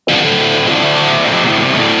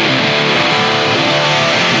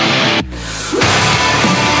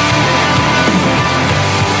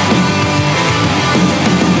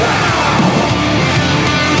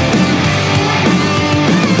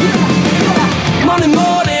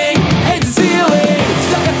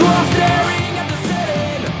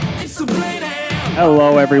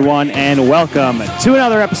Hello, everyone, and welcome to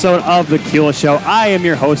another episode of The Kuehl Show. I am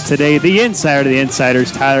your host today, the insider of the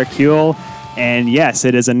insiders, Tyler Kuehl. And yes,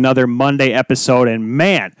 it is another Monday episode, and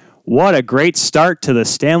man, what a great start to the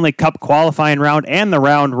Stanley Cup qualifying round and the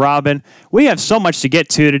round robin. We have so much to get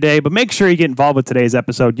to today, but make sure you get involved with today's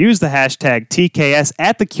episode. Use the hashtag TKS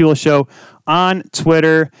at The Kuehl Show on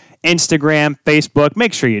Twitter, Instagram, Facebook.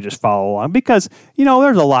 Make sure you just follow along because,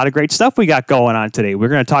 there's a lot of great stuff we got going on today. We're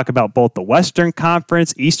going to talk about both the Western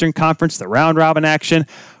Conference, Eastern Conference, the round robin action.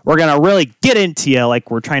 We're going to really get into you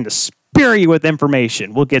like we're trying to spear you with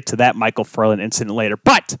information. We'll get to that Michael Furlan incident later.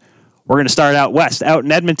 But we're going to start out west, out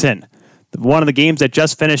in Edmonton. One of the games that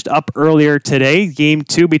just finished up earlier today, Game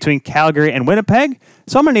 2 between Calgary and Winnipeg.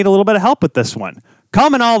 So I'm going to need a little bit of help with this one.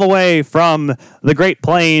 Coming all the way from the Great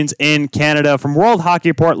Plains in Canada, from World Hockey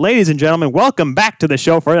Report, ladies and gentlemen, welcome back to the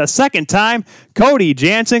show for the second time, Cody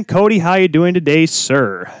Janzen. Cody, how you doing today,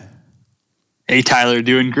 sir? Hey, Tyler,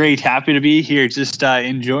 doing great. Happy to be here. Just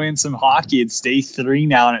enjoying some hockey. It's day 3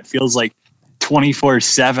 now, and it feels like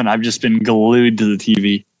 24/7. I've just been glued to the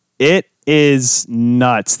TV. It is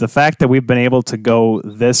nuts. The fact that we've been able to go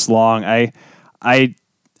this long. I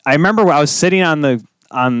remember I was sitting on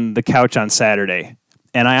the couch on Saturday,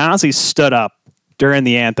 and I honestly stood up during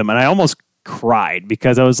the anthem, and I almost cried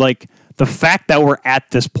because I was like, the fact that we're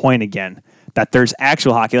at this point again, that there's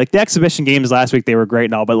actual hockey. Like the exhibition games last week, they were great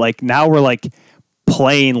and all, but like now we're like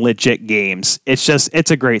playing legit games.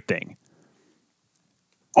 It's a great thing.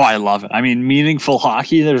 Oh, I love it. I mean, meaningful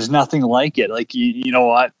hockey, there's nothing like it. Like, you know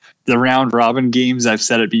what? The round robin games, I've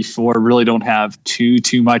said it before, really don't have too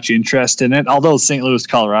much interest in it. Although St. Louis,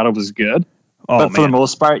 Colorado was good. But for the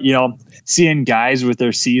most part, seeing guys with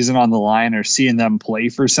their season on the line or seeing them play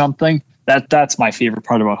for something, that's my favorite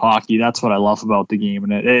part about hockey. That's what I love about the game,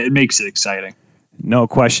 and it makes it exciting. No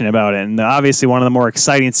question about it. And obviously one of the more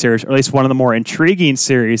exciting series, or at least one of the more intriguing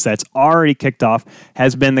series that's already kicked off,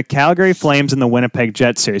 has been the Calgary Flames and the Winnipeg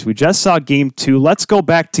Jets series. We just saw Game 2. Let's go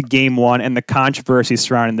back to Game 1 and the controversy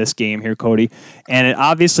surrounding this game here, Cody. And it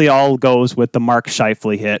obviously all goes with the Mark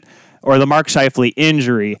Scheifele hit, or the Mark Scheifele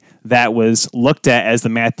injury that was looked at as the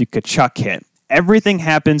Matthew Tkachuk hit. Everything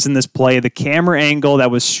happens in this play. The camera angle that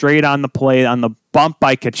was straight on the play, on the bump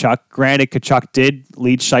by Tkachuk. Granted, Tkachuk did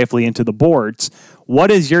lead Scheifele into the boards.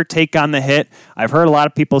 What is your take on the hit? I've heard a lot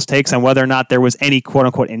of people's takes on whether or not there was any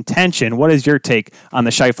quote-unquote intention. What is your take on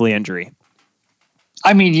the Scheifele injury?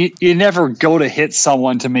 I mean, you never go to hit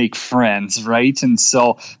someone to make friends, right? And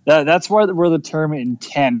so that's where the term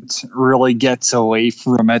intent really gets away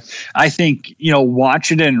from it. I think,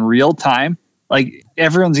 watch it in real time. Like,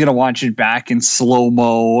 everyone's going to watch it back in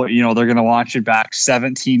slow-mo. They're going to watch it back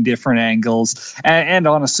 17 different angles. And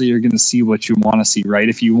honestly, you're going to see what you want to see, right?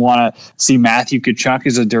 If you want to see Matthew Tkachuk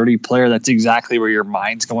as a dirty player, that's exactly where your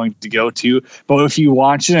mind's going to go to. But if you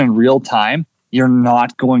watch it in real time, you're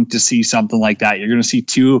not going to see something like that. You're going to see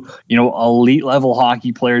two, elite level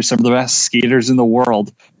hockey players, some of the best skaters in the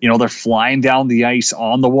world. They're flying down the ice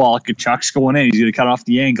on the wall. Tkachuk's going in. He's going to cut off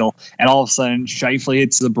the angle. And all of a sudden, Scheifele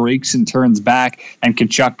hits the brakes and turns back. And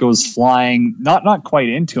Tkachuk goes flying, not quite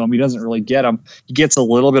into him. He doesn't really get him. He gets a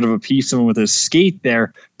little bit of a piece of him with his skate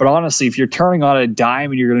there. But honestly, if you're turning on a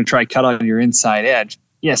dime and you're going to try cut on your inside edge,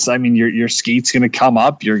 yes, I mean, your skate's going to come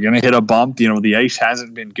up. You're going to hit a bump. The ice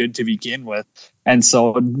hasn't been good to begin with. And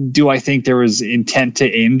so do I think there was intent to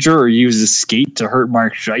injure or use a skate to hurt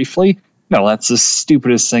Mark Scheifele? No, that's the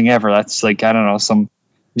stupidest thing ever. That's like, I don't know, some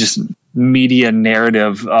just media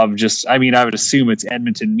narrative of I would assume it's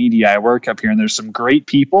Edmonton media. I work up here and there's some great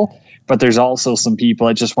people, but there's also some people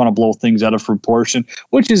that just want to blow things out of proportion,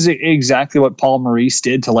 which is exactly what Paul Maurice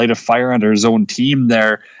did to light a fire under his own team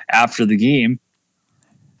there after the game.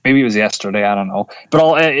 Maybe it was yesterday. I don't know.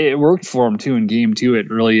 But it worked for him, too, in Game 2. It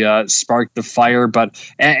really sparked the fire. But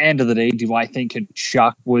at the end of the day, do I think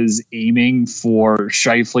Tkachuk was aiming for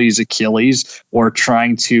Scheifele's Achilles or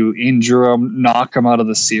trying to injure him, knock him out of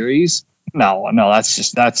the series? No,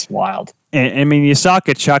 that's wild. And I mean, you saw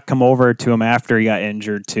Tkachuk come over to him after he got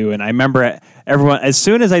injured, too. And I remember everyone, as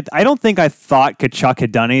soon as I don't think I thought Tkachuk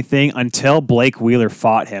had done anything until Blake Wheeler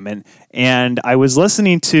fought him. And I was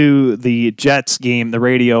listening to the Jets game, the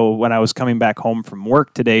radio, when I was coming back home from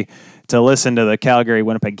work today to listen to the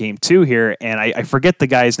Calgary-Winnipeg Game 2 here. And I forget the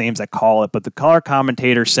guys' names that call it, but the color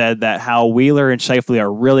commentator said that how Wheeler and Scheifele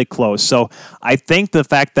are really close. So I think the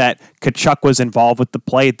fact that Tkachuk was involved with the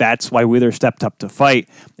play, that's why Wheeler stepped up to fight.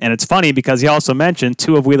 And it's funny because he also mentioned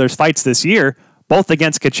 2 of Wheeler's fights this year, both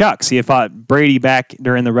against Tkachuk. He fought Brady back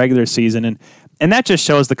during the regular season. And that just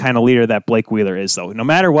shows the kind of leader that Blake Wheeler is, though. No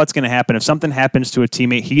matter what's going to happen, if something happens to a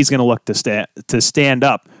teammate, he's going to look to stand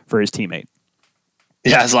up for his teammate.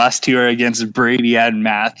 Yeah, his last two are against Brady and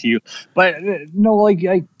Matthew. But no, like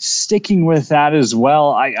sticking with that as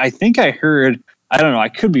well, I think I heard, I don't know, I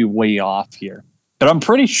could be way off here, but I'm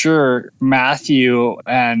pretty sure Matthew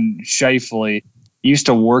and Scheifele used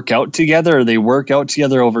to work out together, or they work out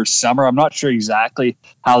together over summer. I'm not sure exactly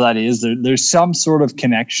how that is. There's some sort of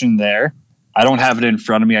connection there. I don't have it in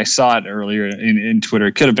front of me. I saw it earlier in Twitter.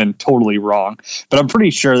 It could have been totally wrong, but I'm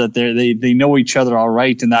pretty sure that they know each other all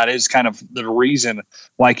right, and that is kind of the reason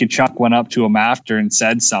why Kachuk went up to him after and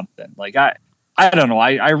said something. Like I don't know.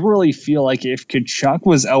 I really feel like if Kachuk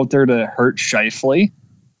was out there to hurt Scheifele,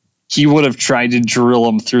 he would have tried to drill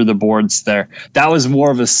him through the boards there. That was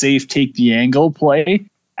more of a safe take the angle play.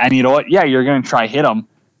 And you know what? Yeah, you're going to try hit him.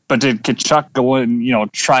 But did Kachuk go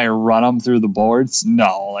and, try to run him through the boards?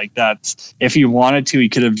 No, like that's, if he wanted to, he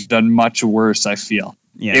could have done much worse, I feel.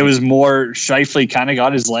 Yeah. It was more Scheifele kind of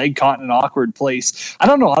got his leg caught in an awkward place. I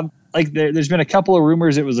don't know. There's been a couple of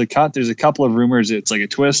rumors it was a cut. There's a couple of rumors it's like a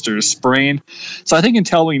twist or a sprain. So I think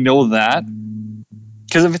until we know that,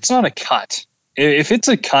 because if it's not a cut, if it's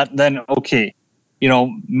a cut, then okay.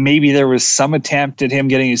 Maybe there was some attempt at him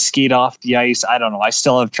getting his skate off the ice. I don't know. I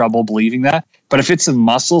still have trouble believing that. But if it's a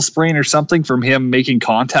muscle sprain or something from him making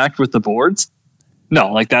contact with the boards,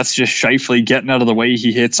 no, like that's just Scheifele getting out of the way.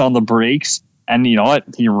 He hits on the brakes, and you know what?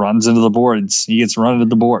 He runs into the boards. He gets run into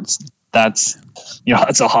the boards. That's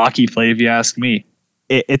a hockey play if you ask me.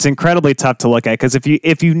 It's incredibly tough to look at because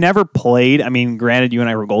if you've never played, I mean, granted, you and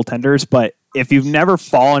I were goaltenders, but if you've never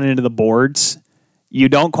fallen into the boards, you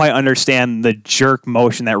don't quite understand the jerk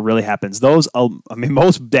motion that really happens.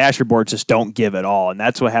 Most dasher boards just don't give at all, and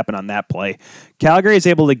that's what happened on that play. Calgary is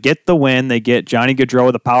able to get the win. They get Johnny Gaudreau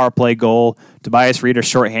with a power play goal. Tobias Reeder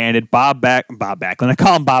shorthanded. Bob Backlund. I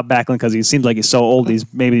call him Bob Backlund because he seems like he's so old. He's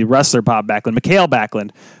maybe wrestler Bob Backlund. Mikhail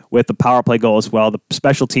Backlund with the power play goal as well. The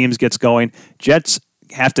special teams gets going. Jets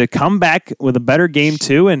have to come back with a better game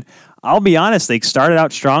too, and I'll be honest, they started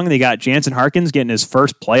out strong. They got Janzen Harkins getting his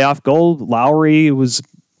first playoff goal. Lowry was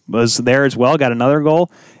there as well, got another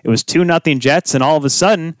goal. It was 2-0 Jets, and all of a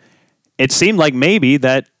sudden, it seemed like maybe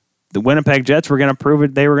that the Winnipeg Jets were going to prove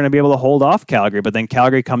it. They were going to be able to hold off Calgary, but then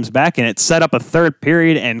Calgary comes back, and it set up a third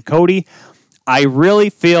period. And Cody, I really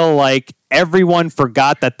feel like everyone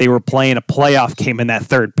forgot that they were playing a playoff game in that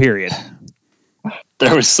third period.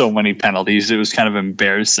 There was so many penalties. It was kind of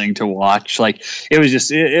embarrassing to watch. Like it was just,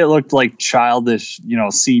 it looked like childish,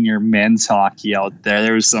 senior men's hockey out there.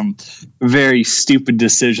 There was some very stupid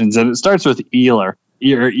decisions, and it starts with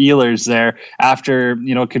Ehlers there after,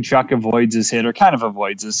 Kachuk avoids his hit, or kind of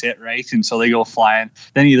avoids his hit, right? And so they go flying.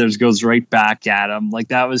 Then Ehlers goes right back at him. Like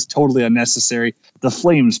that was totally unnecessary. The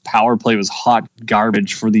Flames power play was hot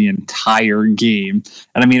garbage for the entire game.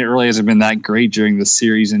 And I mean, it really hasn't been that great during the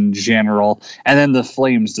series in general. And then the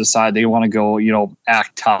Flames decide they want to go,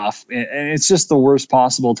 act tough. And it's just the worst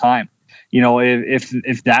possible time.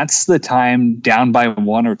 If that's the time down by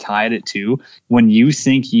 1 or tied at 2, when you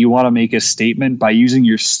think you want to make a statement by using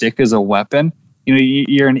your stick as a weapon,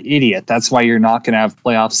 you're an idiot. That's why you're not going to have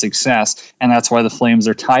playoff success. And that's why the Flames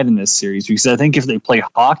are tied in this series. Because I think if they play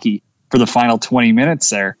hockey for the final 20 minutes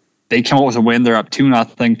there, they come up with a win. They're up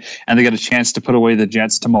 2-0, and they get a chance to put away the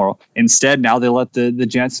Jets tomorrow. Instead, now they let the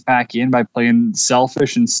Jets back in by playing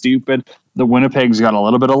selfish and stupid. The Winnipeg's got a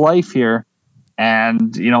little bit of life here.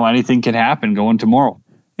 And, anything can happen going tomorrow.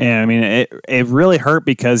 And I mean, it really hurt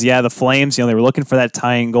because, the Flames, they were looking for that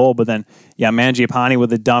tying goal, but then, Mangiapane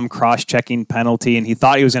with a dumb cross-checking penalty, and he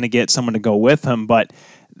thought he was going to get someone to go with him, but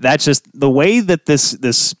that's just the way that the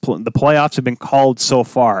playoffs have been called so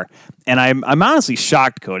far. And I'm honestly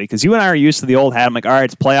shocked, Cody, because you and I are used to the old hat. I'm like, all right,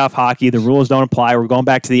 it's playoff hockey. The rules don't apply. We're going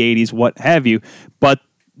back to the 80s, what have you. But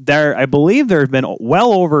I believe there have been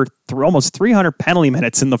well over almost 300 penalty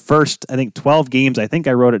minutes in the first, 12 games. I think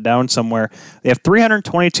I wrote it down somewhere. They have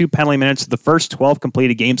 322 penalty minutes in the first 12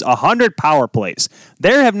 completed games, 100 power plays.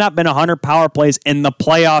 There have not been 100 power plays in the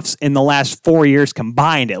playoffs in the last 4 years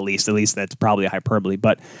combined, at least. At least that's probably a hyperbole.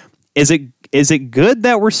 But is it good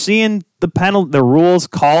that we're seeing the rules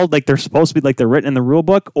called like they're supposed to be, like they're written in the rule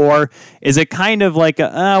book? Or is it kind of like,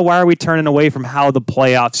 why are we turning away from how the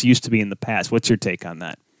playoffs used to be in the past? What's your take on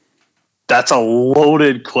that? That's a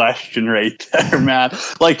loaded question right there, man.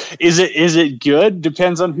 Like, is it good?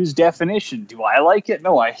 Depends on whose definition. Do I like it?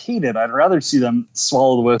 No, I hate it. I'd rather see them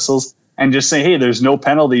swallow the whistles and just say, hey, there's no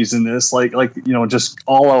penalties in this, just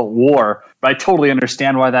all out war. But I totally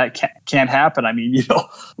understand why that can't happen. I mean,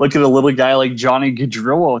 look at a little guy like Johnny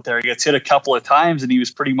Gaudreau out there. He gets hit a couple of times and he was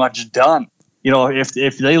pretty much done.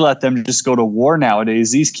 If they let them just go to war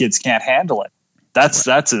nowadays, these kids can't handle it. That's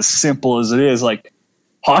as simple as it is. Like,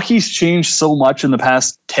 hockey's changed so much in the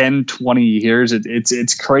past 10, 20 years.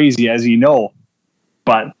 It's crazy, as you know.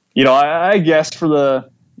 But, I guess for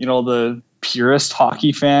the purist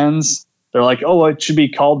hockey fans, they're like, oh, it should be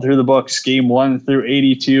called through the books, game 1 through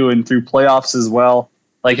 82 and through playoffs as well.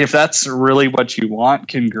 Like, if that's really what you want,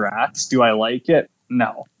 congrats. Do I like it?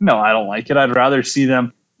 No, I don't like it. I'd rather see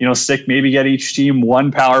them, get each team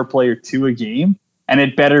 1 power play or 2 a game. And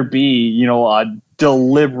it better be, a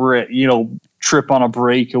deliberate, trip on a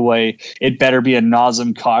breakaway. It better be a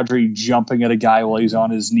Nazem Kadri jumping at a guy while he's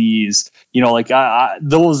on his knees. Those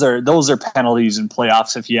are penalties in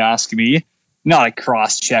playoffs, if you ask me. Not a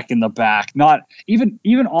cross check in the back. Not even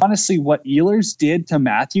honestly what Ehlers did to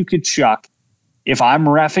Matthew Tkachuk. If I'm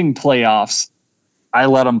reffing playoffs, I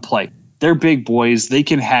let them play. They're big boys. They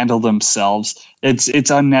can handle themselves.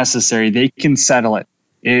 It's unnecessary. They can settle it.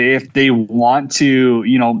 If they want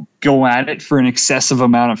to, go at it for an excessive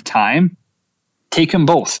amount of time, take them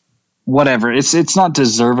both. Whatever. It's not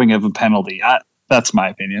deserving of a penalty. That's my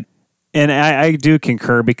opinion. And I do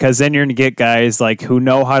concur, because then you're going to get guys like who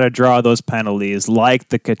know how to draw those penalties, like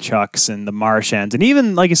the Tkachuks and the Marchands, and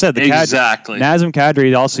even like you said, the exactly. Nazem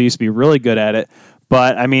Kadri also used to be really good at it.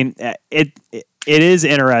 But I mean, it is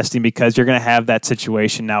interesting because you're going to have that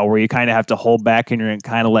situation now where you kind of have to hold back and you're going to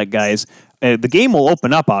kind of let guys. The game will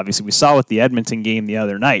open up. Obviously, we saw with the Edmonton game the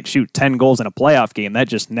other night. Shoot, 10 goals in a playoff game, that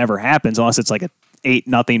just never happens unless it's like a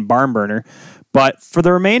 8-0 barn burner. But for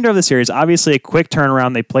the remainder of the series, obviously a quick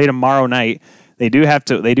turnaround. They play tomorrow night. They do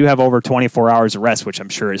have over 24 hours of rest, which I'm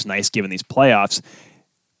sure is nice given these playoffs.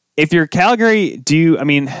 If you're Calgary,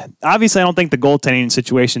 obviously I don't think the goaltending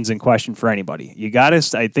situation's in question for anybody.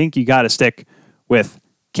 I think you gotta stick with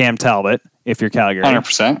Cam Talbot if you're Calgary.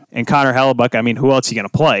 100%. And Connor Hellebuck, who else are you gonna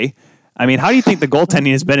play? How do you think the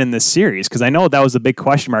goaltending has been in this series? Because I know that was a big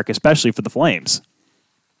question mark, especially for the Flames.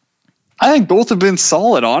 I think both have been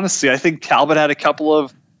solid, honestly. I think Talbot had a couple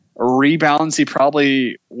of rebounds he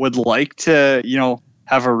probably would like to,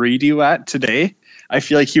 have a redo at today. I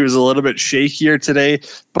feel like he was a little bit shakier today.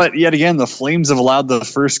 But yet again, the Flames have allowed the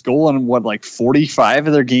first goal in 45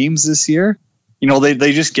 of their games this year.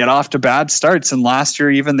 They just get off to bad starts. And last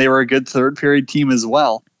year, even they were a good third period team as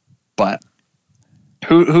well. But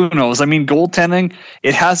who knows? Goaltending,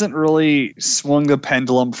 it hasn't really swung the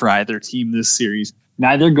pendulum for either team this series.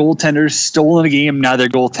 Neither goaltender's stolen a game. Neither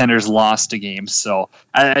goaltender's lost a game. So,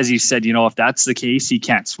 as you said, if that's the case, he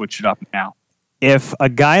can't switch it up now. If a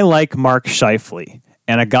guy like Mark Scheifele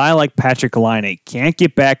and a guy like Patrick Laine can't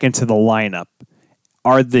get back into the lineup,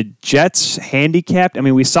 are the Jets handicapped?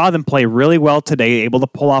 We saw them play really well today, able to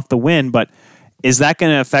pull off the win, but is that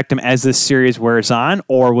going to affect them as this series wears on,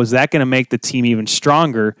 or was that going to make the team even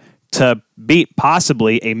stronger to beat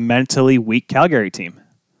possibly a mentally weak Calgary team?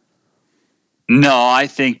 No, I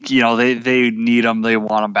think, they need them. They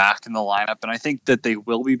want them back in the lineup. And I think that they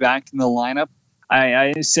will be back in the lineup.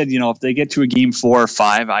 I said, if they get to a game 4 or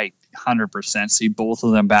 5, I 100% see both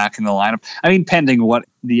of them back in the lineup. Pending what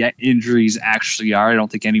the injuries actually are. I don't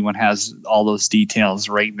think anyone has all those details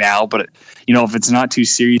right now. But, if it's not too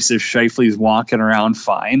serious, if Scheifele's walking around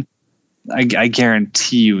fine, I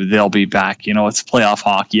guarantee you they'll be back. It's playoff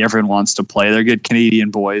hockey. Everyone wants to play. They're good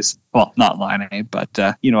Canadian boys. Well, not Laine, but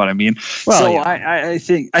you know what I mean. Well, so yeah. I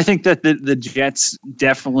think that the Jets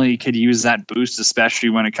definitely could use that boost,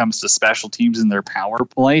 especially when it comes to special teams in their power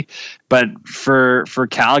play. But for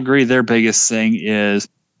Calgary, their biggest thing is,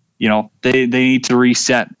 they need to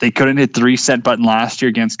reset. They couldn't hit the reset button last year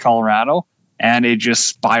against Colorado, and it just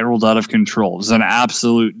spiraled out of control. It was an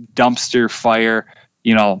absolute dumpster fire.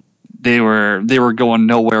 They were going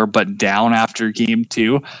nowhere but down after game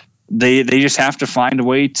 2. They just have to find a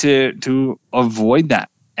way to avoid that.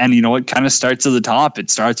 And it kind of starts at the top. It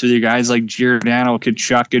starts with your guys like Giordano,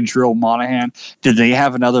 Tkachuk, and Drew Monahan. Did they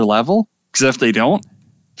have another level? Because if they don't,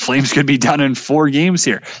 Flames could be done in 4 games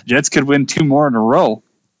here. Jets could win 2 more in a row,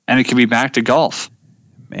 and it could be back to golf.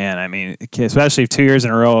 Man, especially 2 years in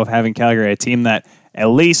a row of having Calgary, a team that at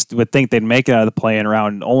least would think they'd make it out of the play-in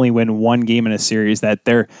round and only win 1 game in a series that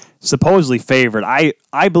they're supposedly favored.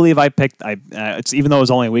 I believe I picked, it's even though it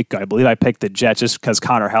was only a week ago, I believe I picked the Jets just because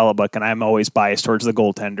Connor Hellebuck, and I'm always biased towards the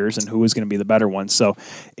goaltenders and who was going to be the better one. So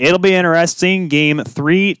it'll be interesting. Game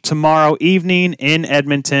 3 tomorrow evening in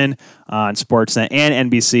Edmonton on Sportsnet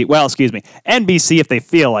and NBC. Well, excuse me, NBC if they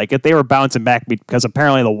feel like it. They were bouncing back because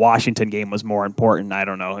apparently the Washington game was more important. I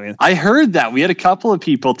don't know. I heard that. We had a couple of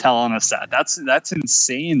people telling us that. That's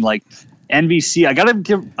insane. Like NBC, I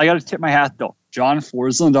gotta tip my hat though. John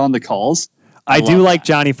Forsland on the calls. I do like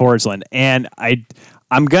Johnny Forsland, and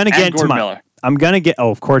I'm gonna get to Miller.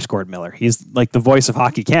 of course, Gord Miller. He's like the voice of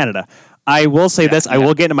Hockey Canada. I will say this. I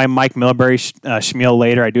will get into my Mike Milbury schmeal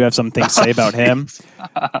later. I do have some things to say about him.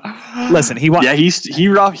 Listen, he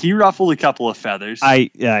ruffled a couple of feathers.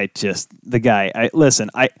 The guy.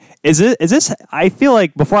 I feel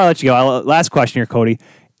like, before I let you go, last question here, Cody.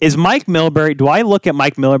 Is Mike Milbury, do I look at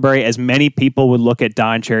Mike Milbury as many people would look at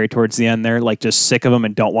Don Cherry towards the end there, like just sick of him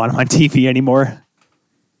and don't want him on TV anymore?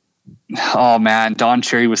 Oh man, Don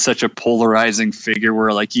Cherry was such a polarizing figure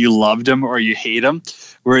where like you loved him or you hate him.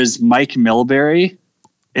 Whereas Mike Milbury,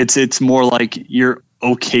 it's more like you're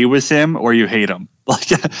okay with him or you hate him.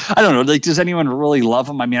 Like, I don't know. Like, does anyone really love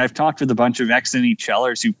him? I mean, I've talked with a bunch of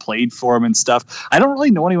ex-NHLers who played for him and stuff. I don't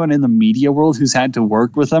really know anyone in the media world who's had to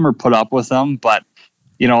work with him or put up with him. But,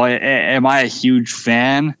 you know, am I a huge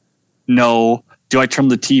fan? No. Do I turn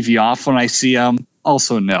the TV off when I see him?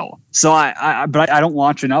 Also, no. So but I don't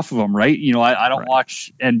watch enough of them, right? You know, I don't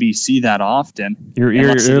watch NBC that often.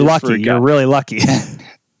 You're lucky. You're really lucky.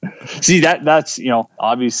 See, that's, you know,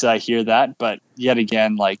 obviously I hear that, but yet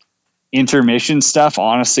again, like intermission stuff,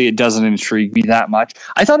 honestly, it doesn't intrigue me that much.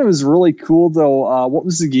 I thought it was really cool though. What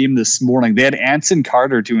was the game this morning? They had Anson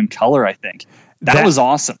Carter doing color, I think. That was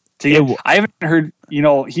awesome. I haven't heard, you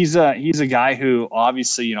know, he's a guy who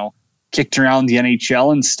obviously, you know, kicked around the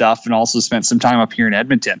NHL and stuff and also spent some time up here in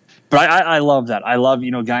Edmonton. But I love that. I love,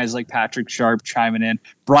 you know, guys like Patrick Sharp chiming in,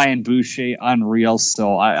 Brian Boucher, unreal.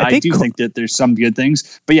 So I do think that there's some good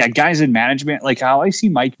things. But yeah, guys in management, like how I see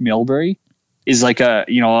Mike Milbury is like a,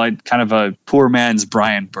 you know, kind of a poor man's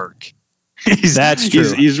Brian Burke. That's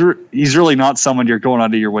true. He's really not someone you're going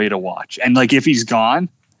out of your way to watch. And like if he's gone,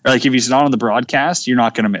 or like if he's not on the broadcast, you're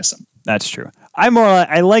not going to miss him. That's true.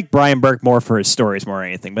 I like Brian Burke more for his stories more than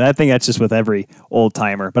anything, but I think that's just with every old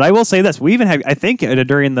timer. But I will say this: we even had, I think,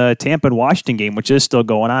 during the Tampa and Washington game, which is still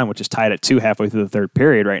going on, which is tied at 2 halfway through the third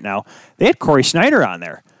period right now. They had Corey Schneider on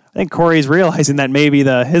there. I think Corey's realizing that maybe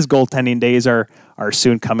his goaltending days are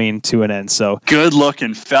soon coming to an end. So good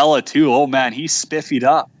looking fella too. Oh man, he's spiffied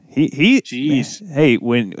up. Jeez. Hey,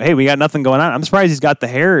 we got nothing going on. I'm surprised he's got the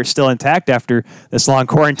hair still intact after this long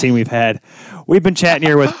quarantine we've had. We've been chatting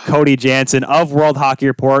here with Cody Janzen of World Hockey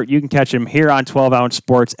Report. You can catch him here on 12 Ounce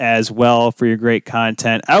Sports as well for your great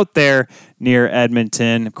content out there near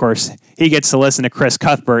Edmonton. Of course, he gets to listen to Chris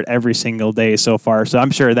Cuthbert every single day so far, so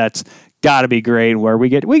I'm sure that's got to be great. Where we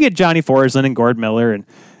get Johnny Forsland and Gord Miller, and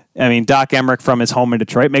I mean Doc Emmerich from his home in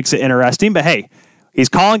Detroit makes it interesting. But hey, he's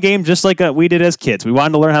calling games just like we did as kids. We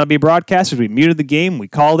wanted to learn how to be broadcasters. We muted the game. We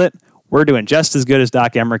called it. We're doing just as good as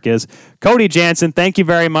Doc Emmerich is. Cody Janzen, thank you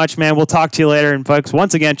very much, man. We'll talk to you later. And folks,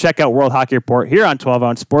 once again, check out World Hockey Report here on 12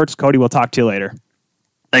 Ounce Sports. Cody, we'll talk to you later.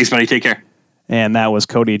 Thanks, buddy. Take care. And that was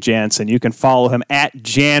Cody Janzen. You can follow him at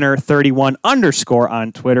Janner31_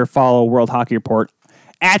 on Twitter. Follow World Hockey Report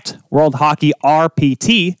at World Hockey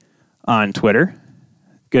RPT on Twitter.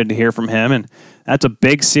 Good to hear from him. And that's a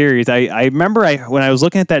big series. I remember when I was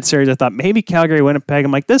looking at that series, I thought maybe Calgary, Winnipeg.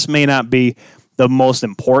 I'm like, this may not be the most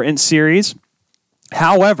important series.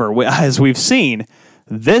 However, as we've seen,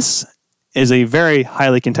 this is a very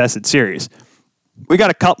highly contested series. We got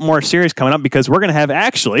a couple more series coming up because we're going to have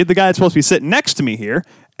actually the guy that's supposed to be sitting next to me here,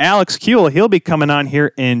 Alex Kuehl. He'll be coming on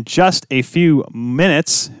here in just a few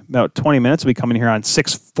minutes, about 20 minutes. He'll be coming here on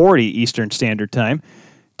 6:40 Eastern Standard Time,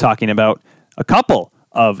 talking about a couple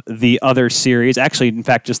of the other series. Actually, in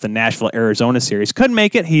fact, just the Nashville-Arizona series. Couldn't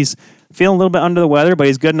make it. He's feeling a little bit under the weather, but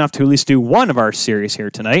he's good enough to at least do one of our series here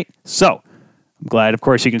tonight. So, I'm glad, of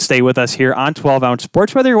course, you can stay with us here on 12 Ounce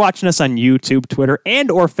Sports, whether you're watching us on YouTube, Twitter,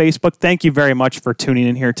 and or Facebook. Thank you very much for tuning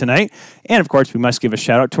in here tonight. And, of course, we must give a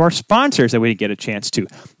shout-out to our sponsors that we didn't get a chance to.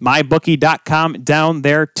 MyBookie.com down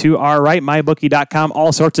there to our right. MyBookie.com,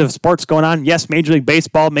 all sorts of sports going on. Yes, Major League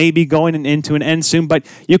Baseball may be going into an end soon, but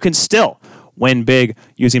you can still win big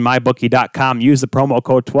using MyBookie.com. Use the promo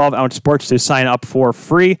code 12 Ounce Sports to sign up for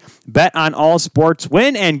free. Bet on all sports,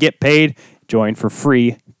 win and get paid. Join for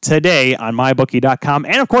free today on MyBookie.com.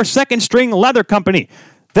 And, of course, Second String Leather Company.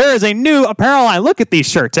 There is a new apparel line. Look at these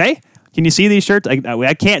shirts, eh? Can you see these shirts?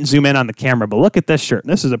 I can't zoom in on the camera, but look at this shirt.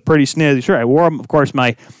 This is a pretty snazzy shirt. I wore, of course,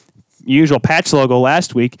 my usual patch logo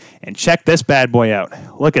last week. And check this bad boy out.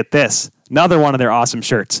 Look at this. Another one of their awesome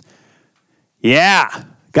shirts. Yeah.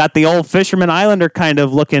 Got the old Fisherman Islander kind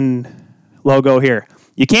of looking logo here.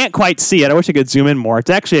 You can't quite see it. I wish I could zoom in more. It's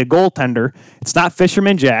actually a goaltender. It's not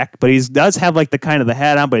Fisherman Jack, but he does have like the kind of the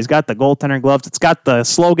hat on, but he's got the goaltender gloves. It's got the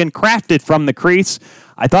slogan, crafted from the crease.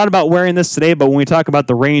 I thought about wearing this today, but when we talk about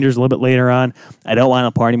the Rangers a little bit later on, I don't want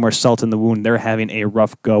to pour any more salt in the wound. They're having a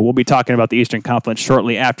rough go. We'll be talking about the Eastern Conference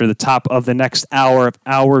shortly after the top of the next hour of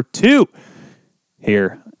Hour 2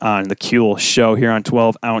 here on the Kuehl Show here on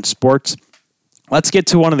 12 Ounce Sports. let's get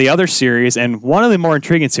to one of the other series, and one of the more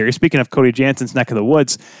intriguing series, speaking of Cody Janzen's neck of the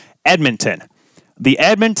woods, Edmonton. The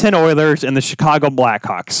Edmonton Oilers and the Chicago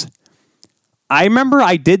Blackhawks. I remember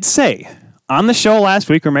I did say on the show last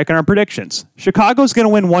week, we're making our predictions. Chicago's going to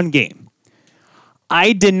win one game.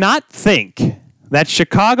 I did not think that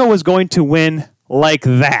Chicago was going to win like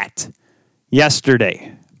that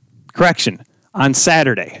yesterday. Correction, on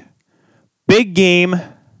Saturday. Big game.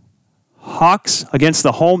 Hawks against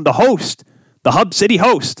the host, the Hub City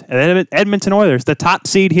host, Edmonton Oilers, the top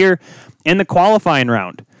seed here in the qualifying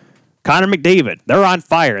round. Connor McDavid, they're on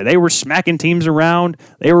fire. They were smacking teams around.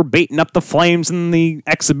 They were baiting up the Flames in the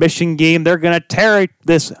exhibition game. They're going to tear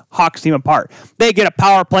this Hawks team apart. They get a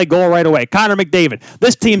power play goal right away. Connor McDavid,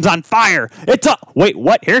 this team's on fire. Wait,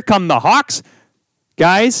 what? Here come the Hawks?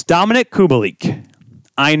 Guys, Dominic Kubalik.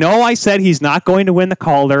 I know I said he's not going to win the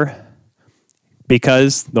Calder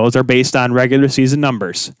because those are based on regular season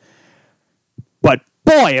numbers. But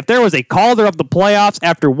boy, if there was a Calder of the playoffs,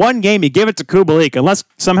 after one game, you give it to Kubalik, unless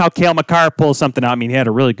somehow Cale Makar pulls something out. I mean, he had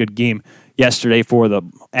a really good game yesterday for the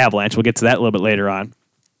Avalanche. We'll get to that a little bit later on.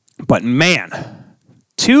 But man,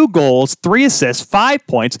 2 goals, 3 assists, 5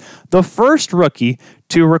 points. The first rookie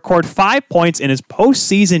to record 5 points in his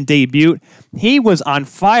postseason debut. He was on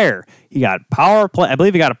fire. He got power play. I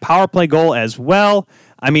believe he got a power play goal as well.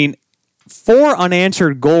 I mean, 4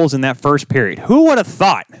 unanswered goals in that first period. Who would have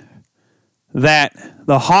thought that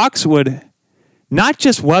the Hawks would not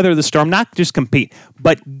just weather the storm, not just compete,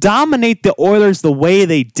 but dominate the Oilers the way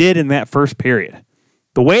they did in that first period?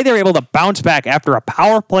 The way they were able to bounce back after a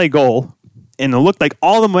power play goal, and it looked like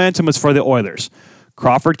all the momentum was for the Oilers.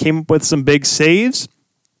 Crawford came up with some big saves,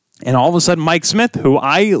 and all of a sudden Mike Smith, who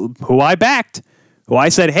I backed, who I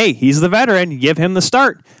said, hey, he's the veteran, give him the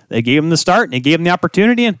start. They gave him the start, and they gave him the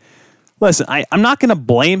opportunity, and listen, I'm not going to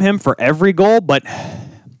blame him for every goal, but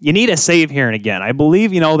you need a save here and again. I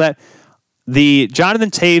believe, that the Jonathan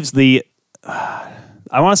Taves,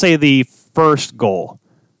 I want to say the first goal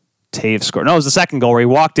Taves scored. No, it was the second goal where he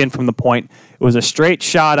walked in from the point. It was a straight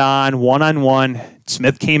shot on, one-on-one.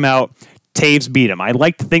 Smith came out. Taves beat him. I'd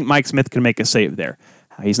like to think Mike Smith can make a save there.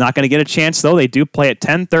 He's not going to get a chance, though. They do play at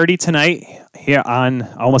 10:30 tonight here on,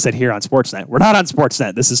 I almost said here on Sportsnet. We're not on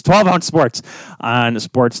Sportsnet. This is 12-ounce sports on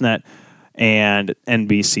Sportsnet and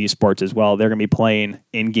NBC Sports as well. They're going to be playing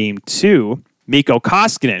in Game 2. Mikko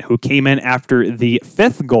Koskinen, who came in after the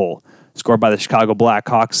 5th goal scored by the Chicago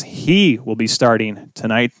Blackhawks, he will be starting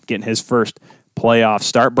tonight, getting his first playoff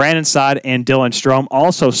start. Brandon Saad and Dylan Strome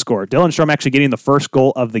also scored. Dylan Strome actually getting the first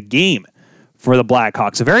goal of the game for the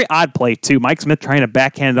Blackhawks. A very odd play, too. Mike Smith trying to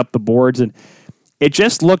backhand up the boards, and it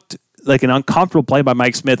just looked like an uncomfortable play by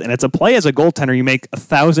Mike Smith, and it's a play as a goaltender you make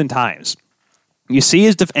 1,000 times. You see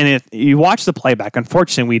his you watch the playback.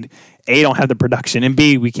 Unfortunately, we don't have the production, and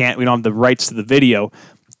B, we don't have the rights to the video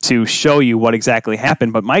to show you what exactly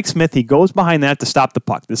happened. But Mike Smith, he goes behind that to stop the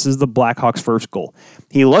puck. This is the Blackhawks' first goal.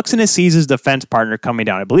 He looks and he sees his defense partner coming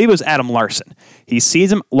down. I believe it was Adam Larson. He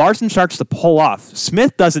sees him. Larson starts to pull off.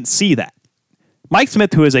 Smith doesn't see that. Mike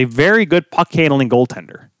Smith, who is a very good puck-handling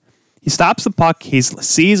goaltender, he stops the puck. He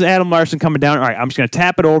sees Adam Larson coming down. All right, I'm just going to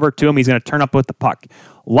tap it over to him. He's going to turn up with the puck.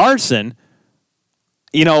 Larson,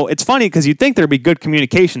 it's funny because you'd think there'd be good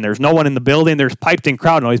communication. There's no one in the building. There's piped-in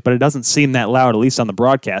crowd noise, but it doesn't seem that loud, at least on the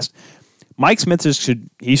broadcast. Mike Smith should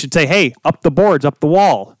say, hey, up the boards, up the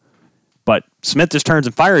wall. But Smith just turns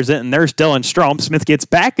and fires it, and there's Dylan Strome. Smith gets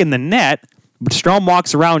back in the net, but Strome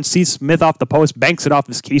walks around, sees Smith off the post, banks it off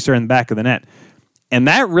his keister in the back of the net. And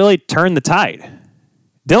that really turned the tide.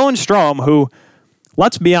 Dylan Strome, who,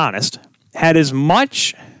 let's be honest, had as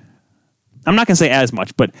much, I'm not going to say as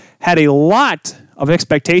much, but had a lot of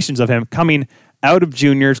expectations of him coming out of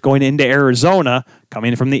juniors, going into Arizona,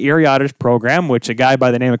 coming from the Erie Otters program, which a guy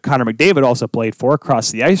by the name of Connor McDavid also played for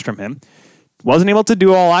across the ice from him. Wasn't able to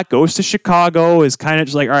do a lot, goes to Chicago, is kind of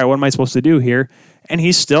just like, all right, what am I supposed to do here? And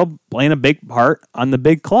he's still playing a big part on the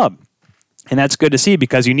big club. And that's good to see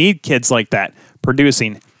because you need kids like that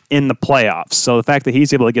producing in the playoffs. So the fact that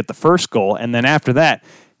he's able to get the first goal, and then after that,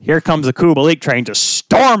 here comes the Kubalik train just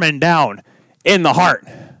storming down in the heart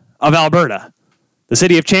of Alberta, the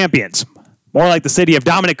city of champions. More like the city of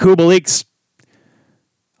Dominic Kubalik's.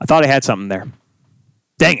 I thought I had something there.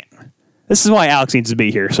 Dang it. This is why Alex needs to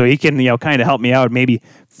be here, so he can, kind of help me out, maybe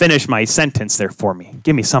finish my sentence there for me.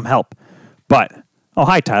 Give me some help. But,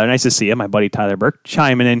 hi, Tyler. Nice to see you. My buddy Tyler Burke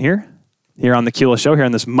chiming in here on the Kula Show here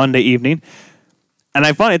on this Monday evening. And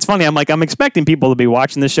it's funny, I'm expecting people to be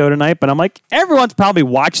watching this show tonight, but I'm like, everyone's probably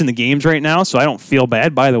watching the games right now, so I don't feel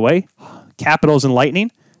bad, by the way. Capitals and Lightning,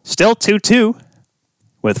 still 2-2,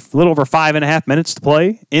 with a little over 5.5 minutes to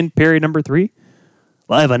play in period number 3.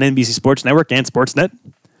 live on NBC Sports Network and Sportsnet.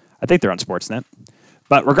 I think they're on Sportsnet.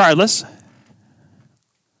 But regardless,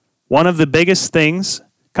 one of the biggest things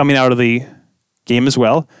coming out of the game as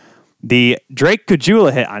well, the Drake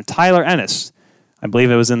Caggiula hit on Tyler Ennis. I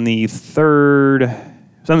believe it was in the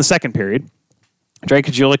second period. Drake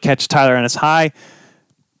Caggiula catch Tyler Ennis high.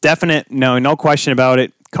 Definite, no question about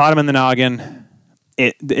it. Caught him in the noggin.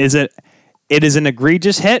 It is an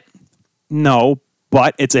egregious hit? No,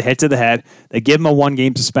 but it's a hit to the head. They give him a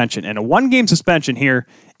 1-game suspension. And a 1-game suspension here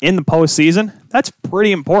in the postseason, that's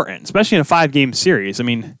pretty important, especially in a 5-game series. I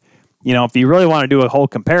mean, if you really want to do a whole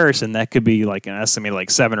comparison, that could be like an estimated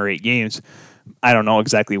 7 or 8 games. I don't know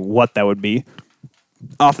exactly what that would be.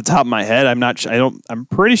 Off the top of my head, I'm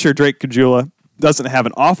pretty sure Drake Caggiula doesn't have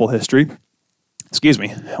an awful history. Excuse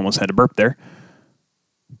me, I almost had to burp there.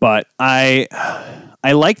 But I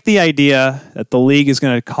like the idea that the league is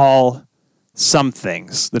going to call some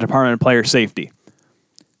things the Department of Player Safety,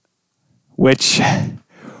 which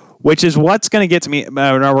is what's going to get to me.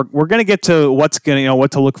 We're going to get to what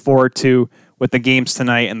to look forward to with the games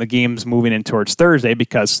tonight and the games moving in towards Thursday,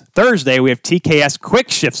 because Thursday we have TKS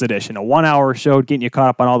Quick Shifts Edition, a 1-hour show getting you caught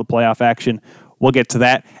up on all the playoff action. We'll get to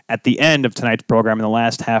that at the end of tonight's program in the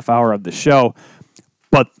last half hour of the show.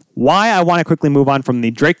 But why I want to quickly move on from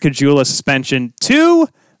the Drake Caggiula suspension to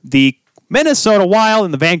the Minnesota Wild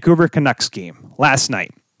and the Vancouver Canucks game last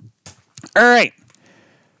night. All right.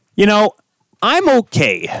 I'm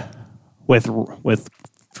okay with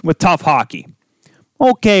tough hockey.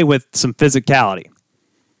 Okay with some physicality.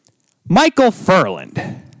 Michael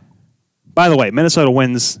Furland. By the way, Minnesota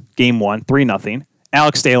wins game 1, 3-0.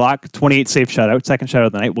 Alex Stalock, 28 safe shutout, second shutout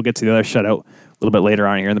of the night. We'll get to the other shutout a little bit later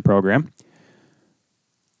on here in the program.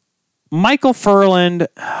 Michael Furland,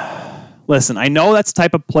 listen, I know that's the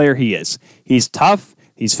type of player he is. He's tough,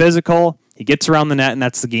 he's physical, he gets around the net, and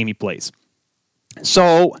that's the game he plays.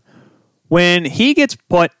 So, when he gets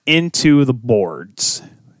put into the boards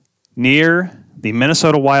near the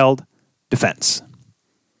Minnesota Wild defense,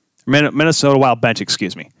 Minnesota Wild bench,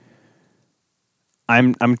 excuse me,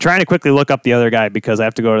 I'm trying to quickly look up the other guy because I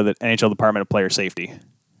have to go to the NHL Department of Player Safety,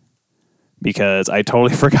 because I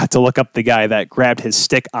totally forgot to look up the guy that grabbed his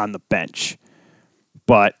stick on the bench.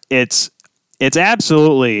 But it's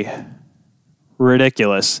absolutely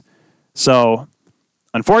ridiculous. So,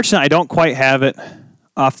 unfortunately, I don't quite have it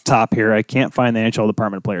off the top here. I can't find the NHL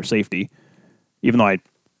Department of Player Safety, even though I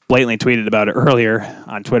blatantly tweeted about it earlier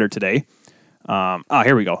on Twitter today.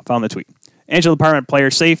 Here we go. Found the tweet. NHL Department of Player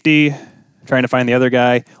Safety. Trying to find the other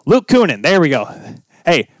guy. Luke Kunin. There we go.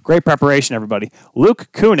 Hey, great preparation, everybody. Luke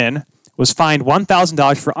Kunin was fined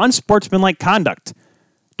 $1,000 for unsportsmanlike conduct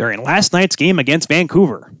during last night's game against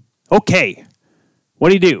Vancouver. Okay. What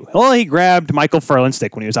did he do? Well, he grabbed Michael Furland's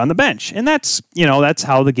stick when he was on the bench. And that's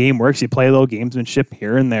how the game works. You play a little gamesmanship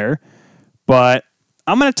here and there. But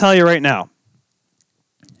I'm going to tell you right now,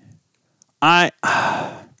 I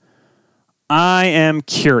am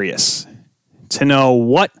curious to know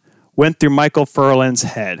what went through Michael Furland's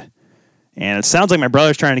head. And it sounds like my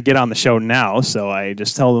brother's trying to get on the show now, so I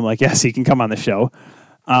just told him, yes, he can come on the show.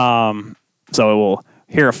 So we'll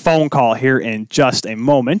hear a phone call here in just a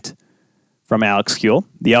moment from Alex Kuehl,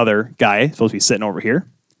 the other guy supposed to be sitting over here.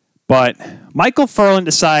 But Michael Furland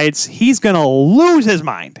decides he's going to lose his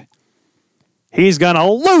mind. He's going to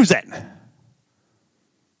lose it.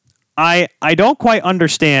 I don't quite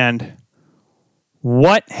understand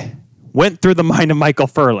what went through the mind of Michael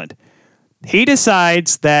Furland. He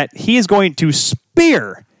decides that he is going to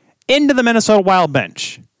spear into the Minnesota Wild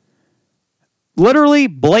bench. Literally,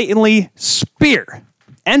 blatantly spear.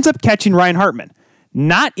 Ends up catching Ryan Hartman.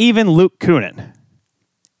 Not even Luke Kunin.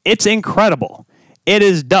 It's incredible. It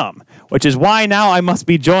is dumb. Which is why now I must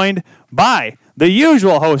be joined by the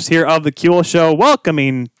usual host here of the Kuehl Show,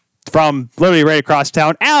 welcoming from literally right across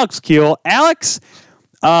town, Alex Kuehl. Alex,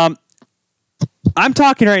 I'm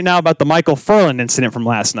talking right now about the Michael Furland incident from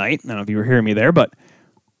last night. I don't know if you were hearing me there, but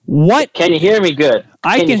what? Can you hear me good?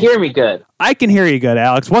 Can you hear me good? I can hear you good,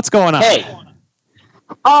 Alex. What's going on? Hey.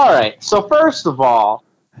 All right. So first of all,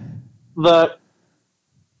 the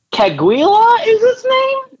Caggiula is his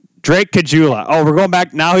name? Drake Caggiula. Oh, we're going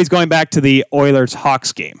back. Now he's going back to the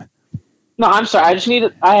Oilers-Hawks game. No, I'm sorry.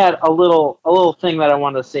 I had a little thing that I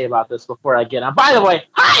wanted to say about this before I get on. By the way,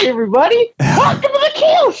 hi, everybody. Welcome to the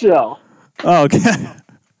Kuehl Show. Oh, okay.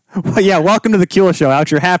 Well, yeah, welcome to the Kuehl Show, Alex.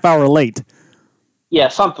 You're a half hour late. Yeah,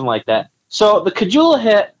 something like that. So the Caggiula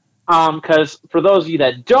hit, because for those of you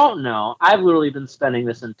that don't know, I've literally been spending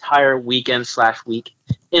this entire weekend/week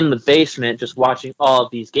in the basement just watching all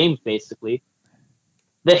of these games, basically.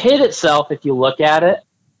 The hit itself, if you look at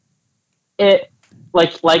it,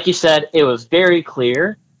 like you said, it was very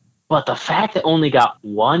clear. But the fact that only got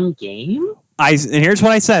one game? And here's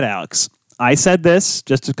what I said, Alex. I said this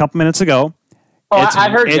just a couple minutes ago. Oh, I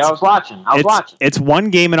heard you. I was watching. It's one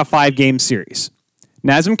game in a 5-game series.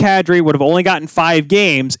 Nazem Kadri would have only gotten 5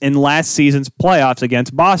 games in last season's playoffs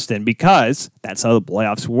against Boston because that's how the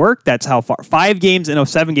playoffs work. That's how far. 5 games in a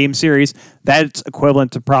 7-game series, that's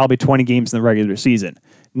equivalent to probably 20 games in the regular season.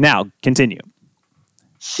 Now, continue.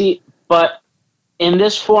 See, but in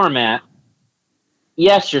this format,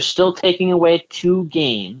 yes, you're still taking away 2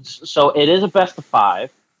 games, so it is a best of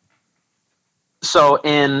 5. So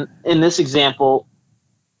in this example,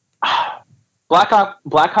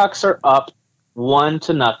 Blackhawks are up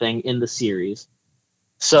 1-0 in the series.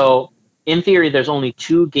 So in theory, there's only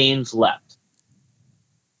 2 games left.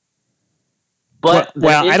 But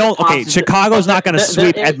I don't. Okay, Chicago's not going to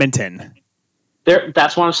sweep Edmonton.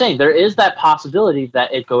 That's what I'm saying. There is that possibility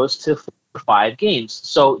that it goes to 5 games.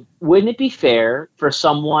 So wouldn't it be fair for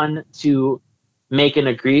someone to make an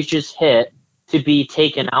egregious hit to be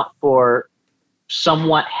taken out for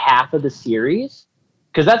somewhat half of the series?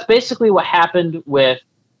 Because that's basically what happened with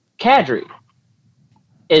Kadri,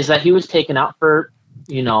 is that he was taken out for,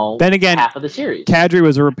 then again, half of the series. Kadri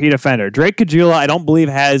was a repeat offender. Drake Caggiula, I don't believe,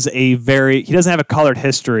 he doesn't have a colored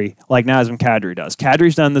history like Nazem Kadri does.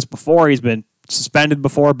 Kadri's done this before. He's been suspended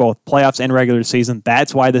before, both playoffs and regular season.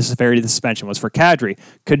 That's why the severity of the suspension was for Kadri.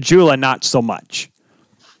 Caggiula, not so much.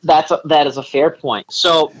 That is a fair point.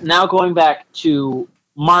 So now going back to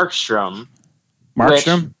Markstrom.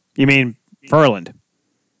 You mean Ferland?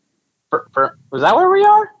 Was that where we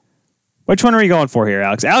are? Which one are you going for here,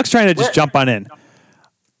 Alex? Alex trying to just jump on in.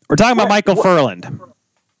 We're talking about Michael Ferland.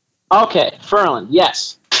 Okay, Ferland,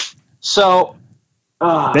 yes. So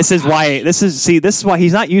this is why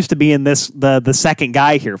he's not used to being the second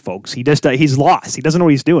guy here, folks. He's lost. He doesn't know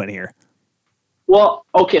what he's doing here. Well,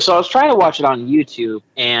 okay, so I was trying to watch it on YouTube,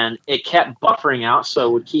 and it kept buffering out, so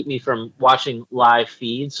it would keep me from watching live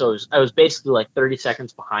feed. So I was basically like 30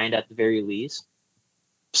 seconds behind at the very least.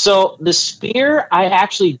 So the spear, I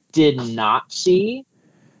actually did not see.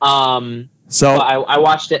 So I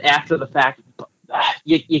watched it after the fact.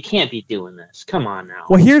 You can't be doing this. Come on now.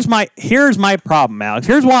 Well, here's my problem, Alex.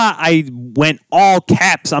 Here's why I went all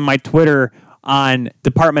caps on my Twitter on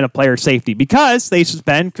Department of Player Safety, because they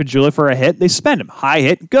suspend Caggiula for a hit. They suspend him. High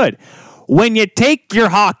hit, good. When you take your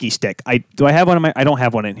hockey stick, I don't have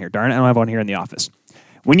one in here. Darn it, I don't have one here in the office.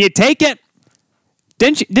 When you take it,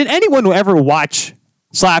 did anyone ever watch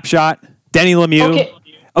Slapshot? Denny Lemieux.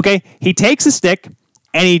 Okay, he takes a stick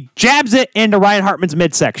and he jabs it into Ryan Hartman's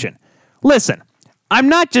midsection. Listen, I'm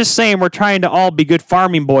not just saying we're trying to all be good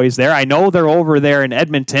farming boys there. I know they're over there in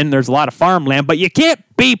Edmonton. There's a lot of farmland, but you can't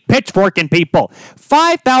be pitchforking people.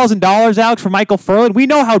 $5,000, Alex, for Michael Ferland. We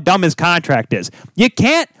know how dumb his contract is. You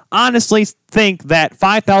can't honestly think that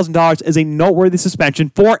 $5,000 is a noteworthy suspension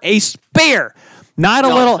for a spear. Not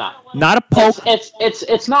a poke.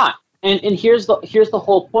 It's not. And here's the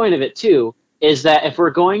whole point of it too, is that if we're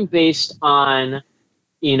going based on,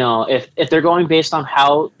 if they're going based on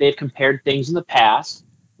how they've compared things in the past,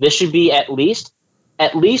 this should be at least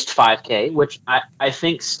 $5,000, which I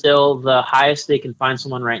think still the highest they can find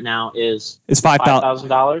someone right now is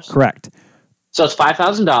 $5,000. Correct. So it's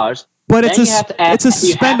 $5,000. But it's a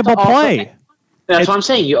suspendable play. That's what I'm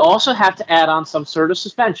saying. You also have to add on some sort of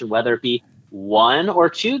suspension, whether it be 1 or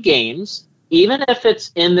 2 games, even if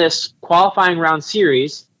it's in this qualifying round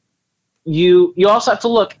series. You also have to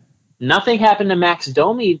look. Nothing happened to Max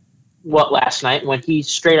Domi last night when he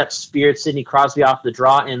straight up speared Sidney Crosby off the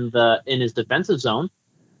draw in his defensive zone.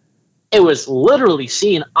 It was literally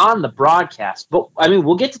seen on the broadcast. But I mean,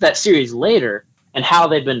 we'll get to that series later and how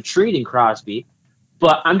they've been treating Crosby.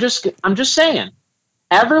 But I'm just saying,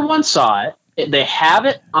 everyone saw it. They have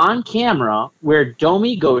it on camera where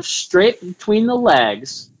Domi goes straight between the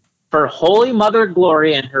legs for Holy Mother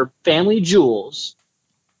Glory and her family jewels,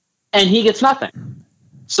 and he gets nothing.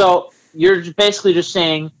 So you're basically just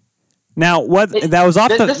saying. Now what that was off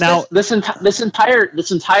this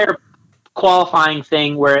entire qualifying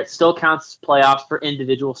thing where it still counts playoffs for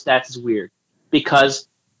individual stats is weird, because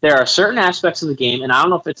there are certain aspects of the game, and I don't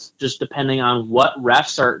know if it's just depending on what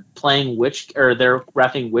refs are playing they're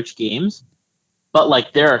reffing which games, but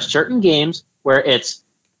like there are certain games where it's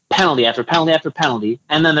penalty after penalty after penalty,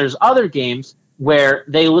 and then there's other games where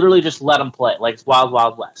they literally just let them play, like it's Wild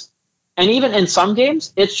Wild West. And even in some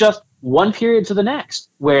games, it's just one period to the next,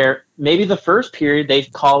 where maybe the first period they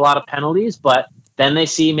call a lot of penalties, but then they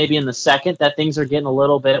see maybe in the second that things are getting a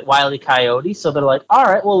little bit Wile E. Coyote, so they're like, all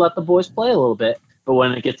right, we'll let the boys play a little bit. But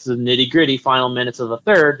when it gets to the nitty-gritty final minutes of the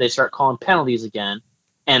third, they start calling penalties again.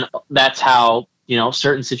 And that's how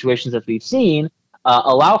certain situations that we've seen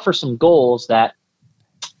allow for some goals that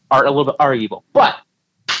are a little bit arguable. But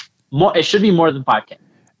it should be more than 5K.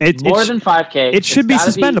 More than 5K. It should be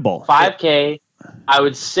suspendable. 5K. I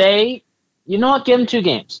would say, you know what? Give him 2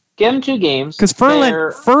 games. Give him 2 games. Because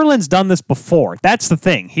Ferland's done this before. That's the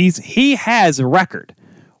thing. He has a record,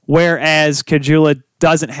 whereas Caggiula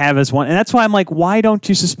doesn't have as one. And that's why I'm like, why don't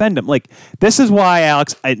you suspend him? Like, this is why,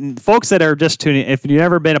 Alex, folks that are just tuning in, if you've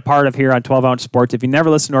never been a part of here on 12 Ounce Sports, if you never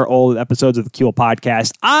listened to our old episodes of the Kuehl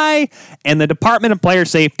podcast, I and the Department of Player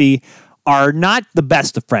Safety are not the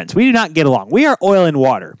best of friends. We do not get along. We are oil and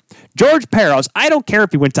water. George Peros, I don't care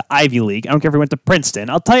if he went to Ivy League. I don't care if he went to Princeton.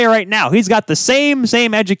 I'll tell you right now, he's got the same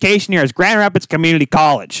education here as Grand Rapids Community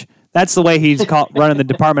College. That's the way he's running the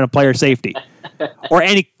Department of Player Safety. Or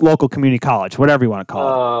any local community college, whatever you want to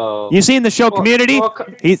call it. You seen the show Community?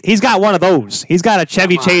 He's got one of those. He's got a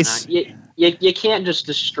Chevy Chase. You can't just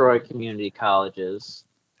destroy community colleges.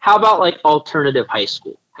 How about like alternative high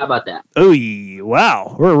school? How about that? Ooh,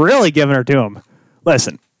 wow. We're really giving her to him.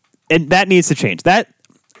 Listen, that needs to change.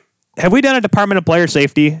 Have we done a Department of Player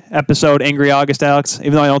Safety episode, Angry August, Alex?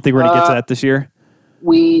 Even though I don't think we're going to get to that this year.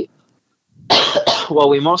 We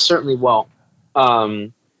most certainly will.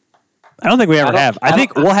 I don't think we ever have. I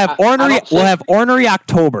think we'll have Ornery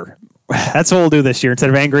October. That's what we'll do this year instead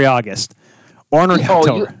of Angry August. Ornery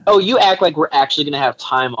October. You act like we're actually going to have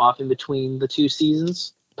time off in between the 2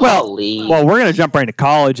 seasons? Well, we're going to jump right into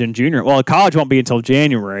college and junior. Well, college won't be until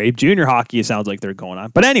January. Junior hockey sounds like they're going on.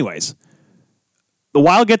 But anyways, the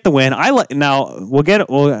Wild get the win.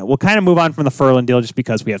 We'll kind of move on from the Ferland deal just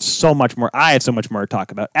because we have so much more. I have so much more to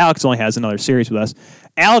talk about. Alex only has another series with us.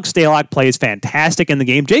 Alex Stalock plays fantastic in the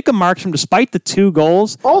game. Jacob Markstrom, despite the 2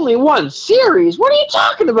 goals, only 1 series. What are you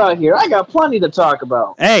talking about here? I got plenty to talk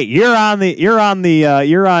about. Hey, you're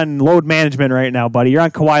on load management right now, buddy. You're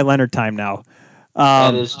on Kawhi Leonard time now.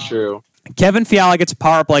 That is true. Kevin Fiala gets a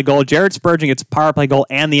power play goal. Jared Spurgeon gets a power play goal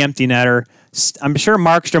and the empty netter. I'm sure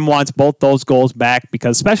Markstrom wants both those goals back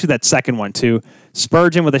because especially that second one too.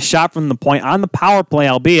 Spurgeon with a shot from the point on the power play,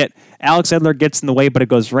 albeit Alex Edler gets in the way, but it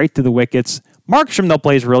goes right through the wickets. Markstrom though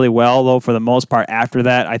plays really well though for the most part. After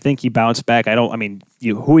that, I think he bounced back. Who are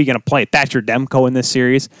you going to play? Thatcher Demko in this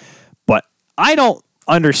series, but I don't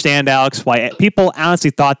understand, Alex, why people honestly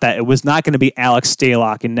thought that it was not going to be Alex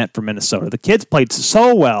Stalock in net for Minnesota. The kids played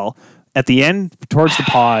so well at the end, towards the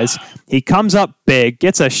pause. He comes up big,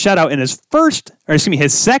 gets a shutout in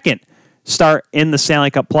his second start in the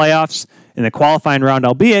Stanley Cup playoffs in the qualifying round,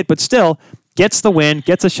 albeit, but still gets the win,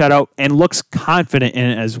 gets a shutout, and looks confident in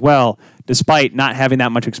it as well, despite not having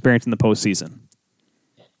that much experience in the postseason.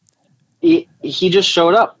 He just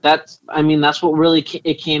showed up. That's what really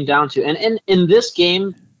it came down to. And in this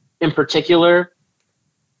game in particular,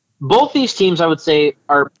 both these teams, I would say,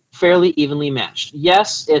 are fairly evenly matched.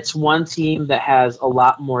 Yes, it's one team that has a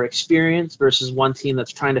lot more experience versus one team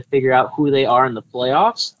that's trying to figure out who they are in the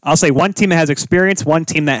playoffs. I'll say one team that has experience, one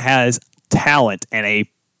team that has talent, and a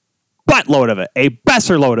buttload of it, a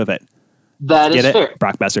Besser load of it. That is fair.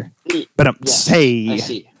 Brock Besser. But yes,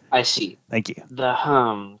 I see. Thank you.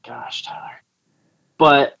 Gosh, Tyler.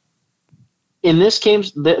 But in this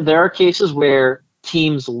case, there are cases where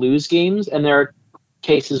teams lose games, and there are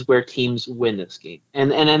cases where teams win this game.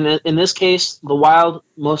 And in this case, the Wild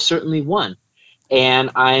most certainly won. And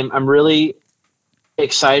I'm really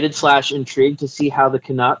excited / intrigued to see how the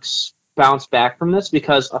Canucks bounce back from this,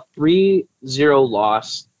 because a 3-0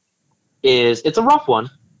 loss it's a rough one,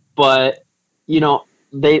 but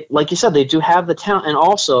they, like you said, they do have the talent. And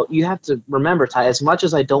also you have to remember, Ty, as much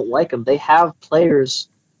as I don't like them, they have players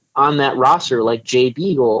on that roster like Jay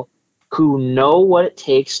Beagle who know what it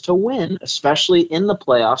takes to win, especially in the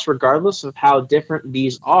playoffs, regardless of how different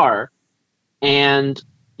these are. And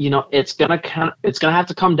it's gonna have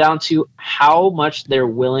to come down to how much they're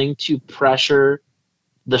willing to pressure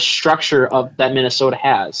the structure of that Minnesota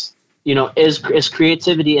has. Is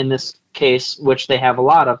creativity in this case, which they have a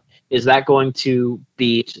lot of, is that going to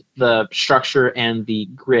beat the structure and the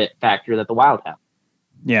grit factor that the Wild have?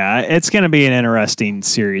 Yeah, it's going to be an interesting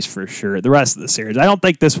series for sure. The rest of the series. I don't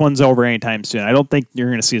think this one's over anytime soon. I don't think you're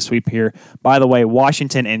going to see a sweep here. By the way,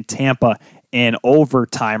 Washington and Tampa in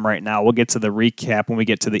overtime right now. We'll get to the recap when we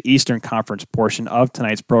get to the Eastern Conference portion of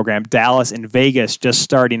tonight's program. Dallas and Vegas just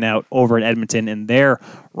starting out over at Edmonton in their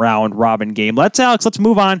round-robin game. Let's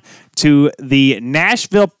move on to the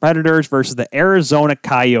Nashville Predators versus the Arizona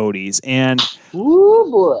Coyotes. And ooh,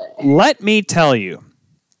 boy. Let me tell you,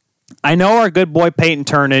 I know our good boy Peyton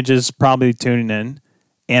Turnage is probably tuning in,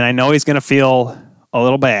 and I know he's going to feel a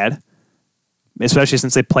little bad, especially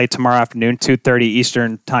since they play tomorrow afternoon, 2:30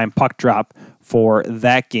 Eastern time puck drop. for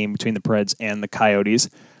that game between the Preds and the Coyotes.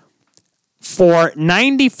 For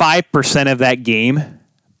 95% of that game,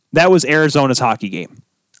 that was Arizona's hockey game.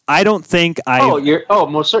 I don't think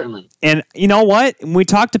most certainly. And you know what? When we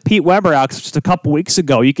talked to Pete Weber, Alex, just a couple weeks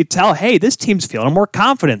ago, you could tell, hey, this team's feeling more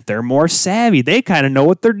confident. They're more savvy. They kind of know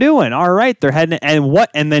what they're doing. All right, they're heading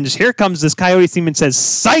and then just here comes this Coyotes team and says,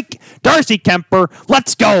 "Psych, Darcy Kemper,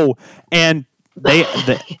 let's go!" And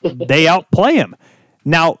they outplay him.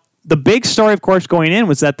 Now, the big story, of course, going in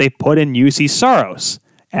was that they put in UC Saros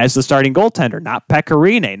as the starting goaltender, not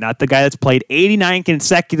Pecorine, not the guy that's played 89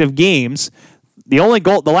 consecutive games. The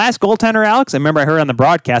last goaltender, Alex, I remember I heard on the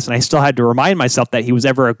broadcast, and I still had to remind myself that he was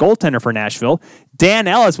ever a goaltender for Nashville. Dan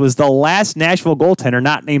Ellis was the last Nashville goaltender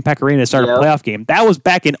not named Pecorine to start a playoff game. That was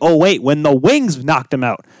back in 2008 when the Wings knocked him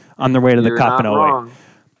out on their way to the Cup in 2008. Wrong.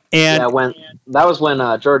 And that was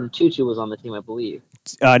when Jordan Tutu was on the team, I believe.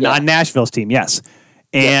 On Nashville's team, yes.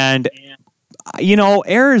 And,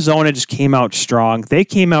 Arizona just came out strong. They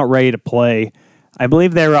came out ready to play. I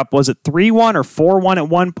believe they were up, was it 3-1 or 4-1 at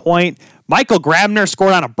one point? Michael Grabner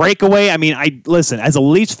scored on a breakaway. I mean, listen, as a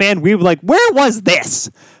Leafs fan, we were like, where was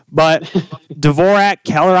this? But Dvorak,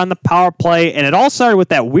 Keller on the power play, and it all started with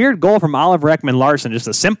that weird goal from Oliver Ekman-Larsson, just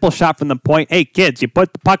a simple shot from the point. Hey, kids, you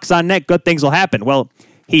put the pucks on net, good things will happen. Well,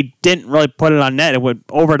 he didn't really put it on net. It went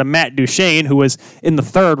over to Matt Duchene, who was in the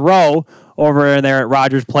third row over there at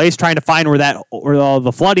Rogers Place, trying to find where all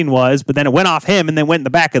the flooding was, but then it went off him and then went in the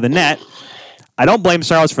back of the net. I don't blame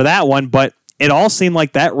Saros for that one, but it all seemed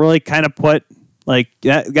like that really kind of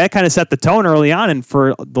that kind of set the tone early on, and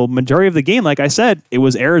for the majority of the game, like I said, it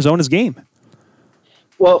was Arizona's game.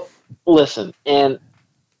 Well, listen, and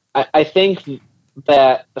I think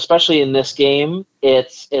that especially in this game,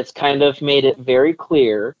 it's kind of made it very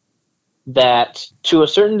clear that to a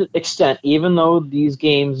certain extent, even though these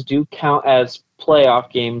games do count as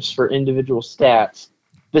playoff games for individual stats,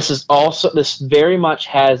 this very much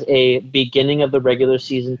has a beginning of the regular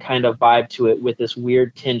season kind of vibe to it, with this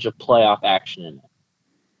weird tinge of playoff action in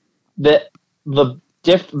it.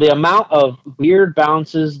 The amount of weird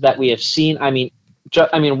bounces that we have seen. You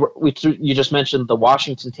just mentioned the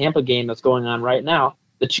Washington-Tampa game that's going on right now.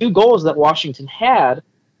 The two goals that Washington had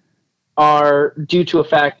are due to a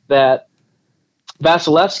fact that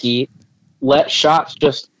Vasilevsky let shots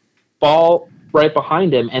just fall right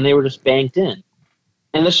behind him, and they were just banked in.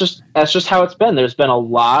 And that's just how it's been. There's been a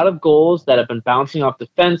lot of goals that have been bouncing off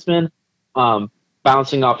defensemen,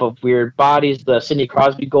 bouncing off of weird bodies. The Sidney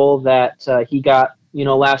Crosby goal that he got,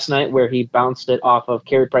 last night, where he bounced it off of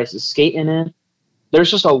Carey Price's skating in.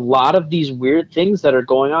 There's just a lot of these weird things that are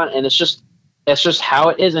going on, and it's just how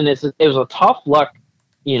it is. And it was a tough luck,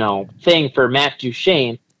 thing for Matt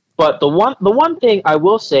Duchene. But the one thing I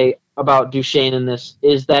will say about Duchene in this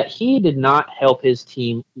is that he did not help his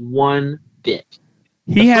team one bit.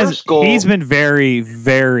 He's been very,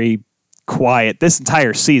 very quiet this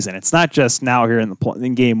entire season. It's not just now here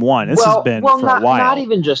in game one. This has been for a while. Not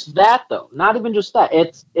even just that, though. Not even just that.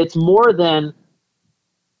 It's more than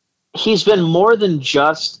he's been more than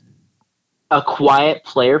just a quiet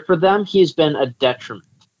player for them. He's been a detriment,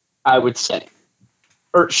 I would say.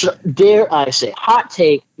 Or dare I say, hot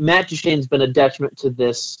take, Matt Duchene's been a detriment to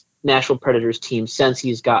this Nashville Predators team since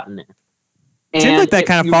he's gotten there. It seems like that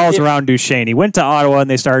kind of follows around Duchene. He went to Ottawa and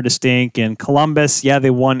they started to stink. And Columbus, they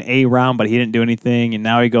won a round, but he didn't do anything. And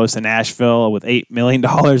now he goes to Nashville with $8 million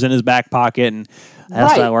in his back pocket, and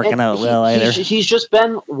that's not working out well either. He's just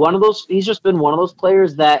been one of those. He's just been one of those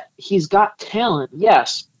players that he's got talent,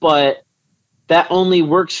 yes, but that only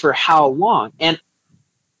works for how long? And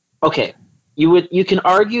okay, you can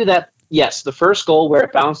argue that yes, the first goal where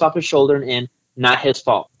it bounced off his shoulder and in, not his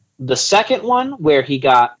fault. The second one where he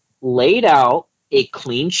got laid out a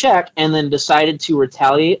clean check and then decided to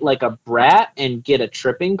retaliate like a brat and get a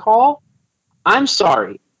tripping call. I'm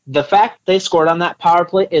sorry. The fact they scored on that power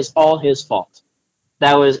play is all his fault.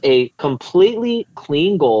 That was a completely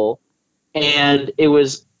clean goal, and it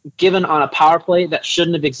was given on a power play that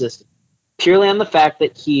shouldn't have existed. Purely on the fact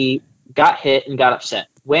that he got hit and got upset.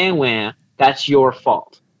 Wah, that's your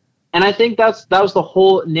fault. And I think that was the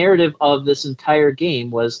whole narrative of this entire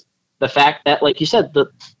game, was the fact that, like you said, the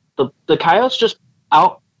Coyotes just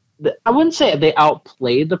I wouldn't say they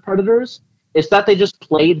outplayed the Predators. It's that they just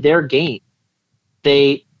played their game.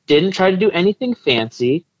 They didn't try to do anything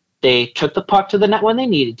fancy. They took the puck to the net when they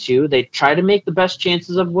needed to. They tried to make the best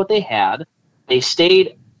chances of what they had. They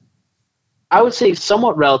stayed, I would say,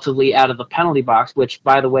 somewhat relatively out of the penalty box, which,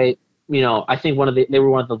 by the way, I think they were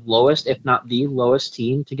one of the lowest, if not the lowest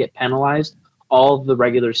team to get penalized all of the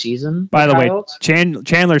regular season. By the way,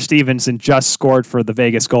 Chandler Stevenson just scored for the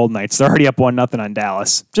Vegas Golden Knights. They're already up 1-0 on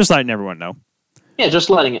Dallas. Just letting everyone know. Yeah,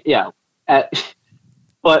 just letting it. Yeah,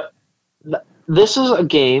 but this is a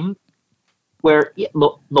game where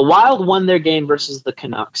the Wild won their game versus the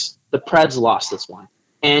Canucks. The Preds lost this one,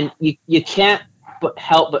 and you can't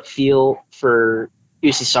help but feel for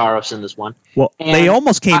UC Saros in this one. Well, and they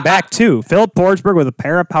almost came back too. Philip Forsberg with a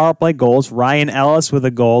pair of power play goals. Ryan Ellis with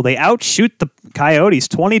a goal. They outshoot the Coyotes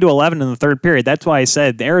 20-11 in the third period. That's why I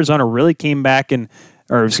said Arizona really came back,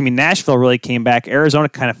 Nashville really came back. Arizona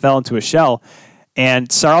kind of fell into a shell.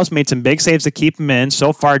 And Saros made some big saves to keep him in.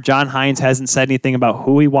 So far, John Hines hasn't said anything about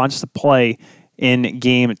who he wants to play in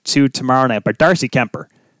Game 2 tomorrow night. But Darcy Kemper,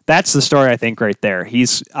 that's the story, I think, right there.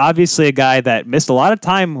 He's obviously a guy that missed a lot of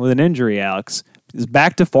time with an injury, Alex. He's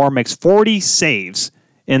back to form, makes 40 saves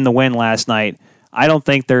in the win last night. I don't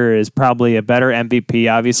think there is probably a better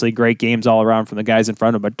MVP. Obviously, great games all around from the guys in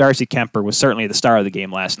front of him. But Darcy Kemper was certainly the star of the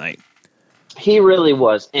game last night. He really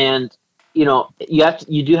was. And you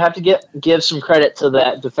do have to give some credit to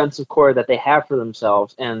that defensive core that they have for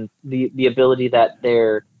themselves, and the ability that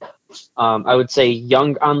they're, I would say,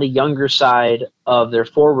 on the younger side of their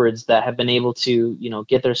forwards that have been able to,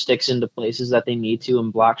 get their sticks into places that they need to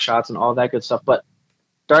and block shots and all that good stuff. But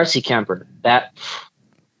Darcy Kemper, that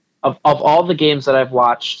of all the games that I've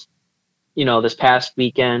watched, this past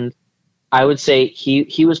weekend, I would say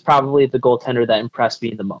he was probably the goaltender that impressed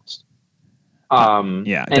me the most.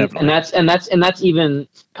 Definitely. And that's even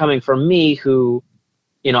coming from me, who,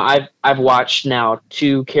 I've watched now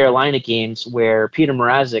 2 Carolina games where Peter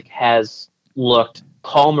Mrazek has looked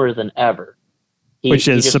calmer than ever. Which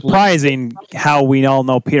is surprising how we all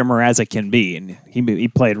know Peter Mrazek can be, and he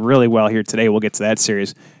played really well here today. We'll get to that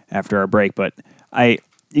series after our break, but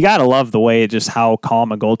you got to love the way just how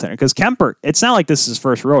calm a goaltender, because Kemper, it's not like this is his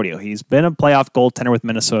first rodeo. He's been a playoff goaltender with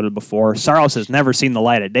Minnesota before. Saros has never seen the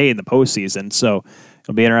light of day in the postseason, so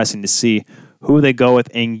it'll be interesting to see who they go with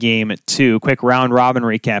in Game 2. Quick round robin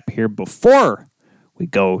recap here before we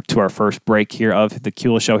go to our first break here of the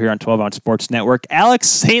Kuehl Show here on 12 Ounce Sports Network. Alex,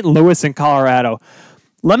 St. Louis and Colorado.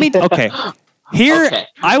 Here, okay.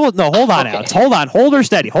 I will. No, hold on, okay. Alex. Hold on. Hold her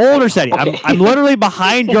steady. Okay. I'm literally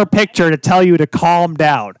behind your picture to tell you to calm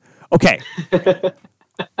down. Okay.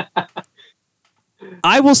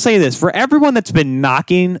 I will say this. For everyone that's been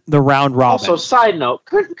knocking the round robin. Also, side note,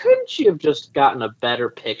 couldn't you have just gotten a better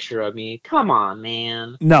picture of me? Come on,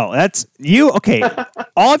 man. No, that's you. Okay.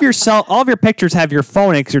 all of your pictures have your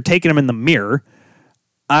phone in because you're taking them in the mirror.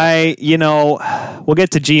 We'll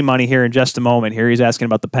get to G-Money here in just a moment. Here he's asking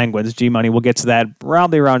about the Penguins. G-Money, we'll get to that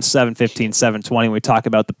probably around 7:15, 7:20 when we talk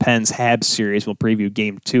about the Pens-Habs series. We'll preview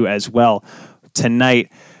Game 2 as well tonight.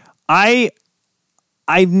 I've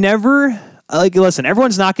never... listen,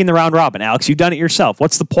 everyone's knocking the round robin. Alex, you've done it yourself.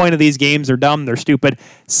 What's the point of these games? They're dumb. They're stupid.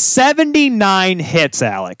 79 hits,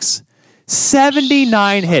 Alex.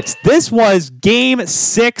 79 hits. This was Game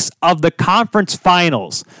 6 of the conference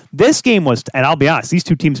finals. This game was, and I'll be honest, these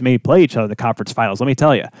two teams may play each other in the conference finals. Let me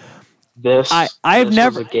tell you. This was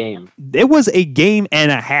a game. It was a game and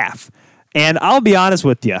a half. And I'll be honest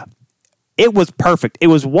with you. It was perfect. It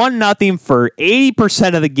was 1-0 for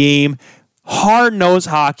 80% of the game. Hard-nosed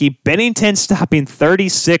hockey. Bennington stopping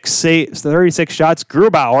 36 shots.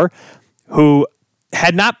 Grubauer, who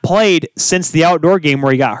had not played since the outdoor game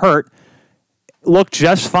where he got hurt, looked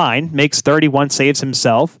just fine, makes 31 saves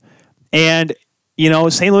himself. And,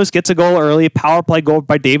 St. Louis gets a goal early, power play goal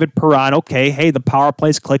by David Perron. Okay, hey, the power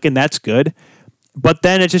play's clicking, that's good. But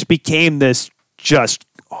then it just became here's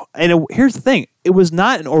the thing, it was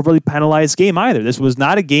not an overly penalized game either. This was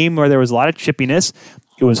not a game where there was a lot of chippiness.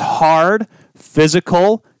 It was hard,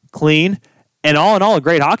 physical, clean, and all in all, a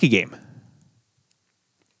great hockey game.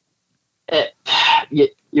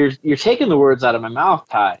 You're taking the words out of my mouth,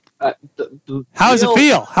 Ty. How does it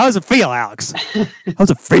feel? How does it feel, Alex? How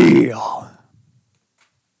does it feel?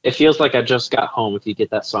 It feels like I just got home, if you get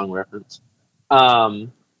that song reference.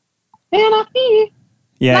 And I feel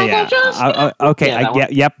yeah. Okay,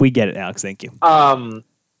 yep, we get it, Alex. Thank you.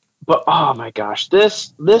 But oh my gosh,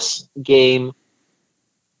 this game.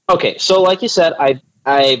 Okay, so like you said,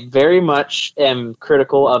 I very much am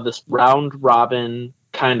critical of this round robin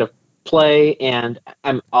kind of play, and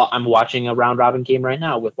I'm watching a round robin game right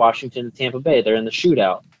now with Washington and Tampa Bay. They're in the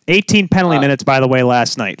shootout. 18 penalty minutes, by the way,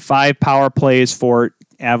 last night. 5 power plays for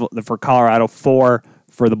Colorado, 4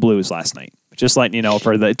 for the Blues last night. Just letting you know,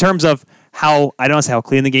 in terms of how, I don't want to say how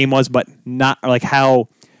clean the game was, but not like how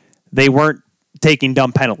they weren't taking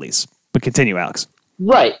dumb penalties. But continue, Alex.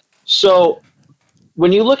 Right. So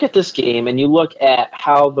when you look at this game and you look at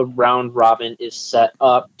how the round robin is set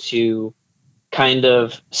up to kind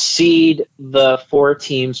of seed the 4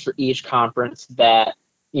 teams for each conference that,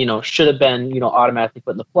 should have been, automatically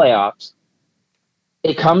put in the playoffs,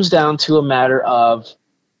 it comes down to a matter of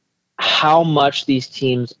how much these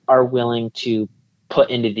teams are willing to put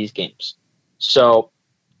into these games. So,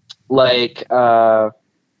 like, one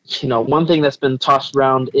thing that's been tossed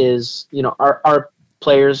around is, are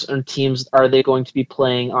players and teams, are they going to be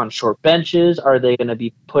playing on short benches? Are they going to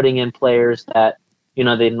be putting in players that,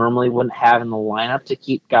 they normally wouldn't have in the lineup to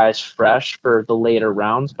keep guys fresh for the later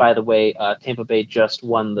rounds? By the way, Tampa Bay just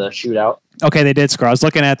won the shootout. Okay, they did score. I was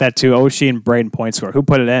looking at that too. Oshie and Braden point score. Who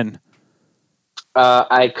put it in?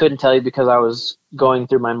 I couldn't tell you because I was going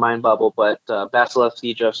through my mind bubble, but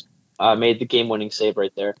Vasilevsky just made the game-winning save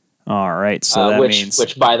right there. All right, so that means...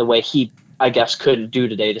 Which, by the way, he, I guess, couldn't do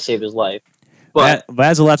today to save his life. But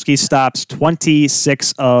Vasilevsky stops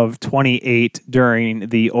 26 of 28 during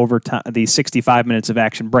the overtime, the 65 minutes of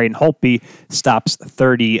action. Braden Holtby stops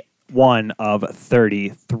 31 of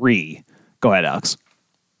 33. Go ahead, Alex.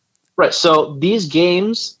 Right, so these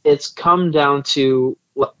games, it's come down to,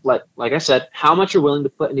 like I said, how much you're willing to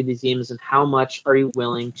put into these games and how much are you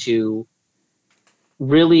willing to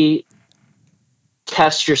really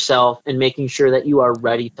test yourself and making sure that you are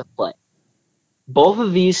ready to play. Both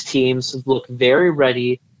of these teams look very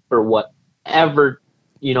ready for whatever,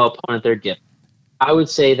 opponent they're given. I would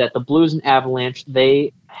say that the Blues and Avalanche, they're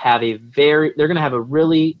going to have a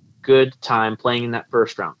really good time playing in that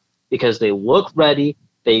first round because they look ready.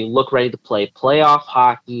 They look ready to play playoff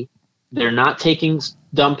hockey. They're not taking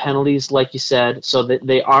dumb penalties, like you said, so that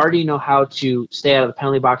they already know how to stay out of the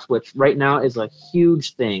penalty box, which right now is a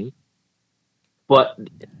huge thing. But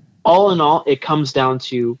all in all, it comes down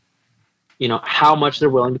to, how much they're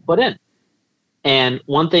willing to put in. And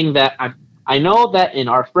one thing that I know that in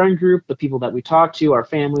our friend group, the people that we talk to, our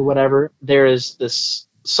family, whatever, there is this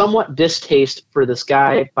somewhat distaste for this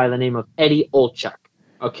guy by the name of Eddie Olczyk,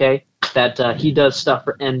 okay? That he does stuff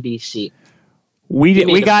for NBC.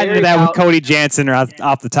 We got into that with Cody Janzen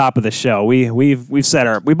off the top of the show. We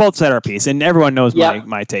both said our piece, and everyone knows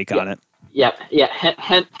my take on it. Yeah.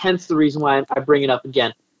 Hence the reason why I bring it up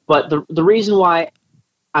again. But the reason why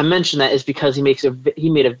I mention that is because he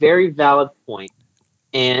made a very valid point,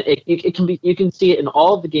 and you can see it in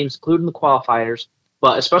all of the games, including the qualifiers,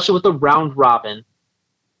 but especially with the round robin,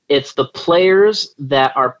 it's the players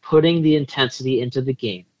that are putting the intensity into the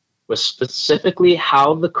game, with specifically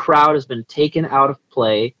how the crowd has been taken out of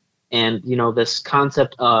play, and this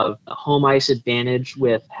concept of a home ice advantage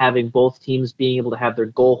with having both teams being able to have their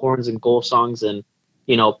goal horns and goal songs and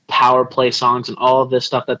power play songs and all of this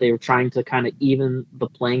stuff that they were trying to kind of even the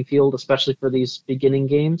playing field, especially for these beginning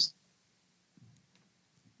games.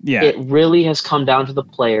 Yeah, it really has come down to the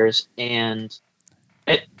players, and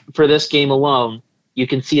for this game alone, you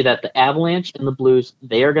can see that the Avalanche and the Blues,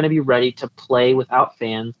 they are going to be ready to play without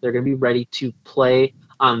fans. They're going to be ready to play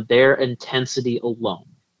on their intensity alone.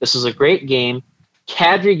 This is a great game.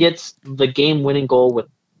 Kadri gets the game-winning goal with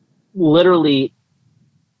literally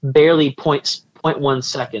barely 0.1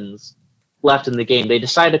 seconds left in the game. They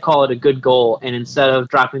decided to call it a good goal, and instead of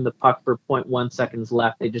dropping the puck for 0.1 seconds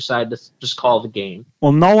left, they decided to just call the game.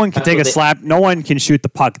 Well, no one can take a slap. No one can shoot the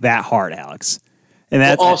puck that hard, Alex. And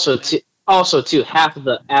that's also, half of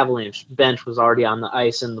the Avalanche bench was already on the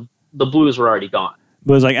ice, and the Blues were already gone.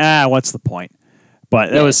 It was like, what's the point?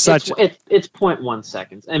 But it was such... It's 0.1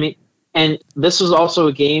 seconds. I mean, and this was also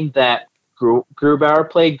a game that Grubauer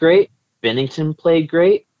played great. Binnington played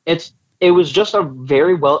great. It was just a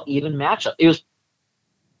very well even matchup.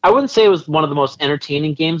 I wouldn't say it was one of the most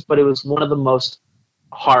entertaining games, but it was one of the most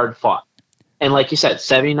hard fought. And like you said,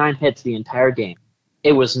 79 hits the entire game.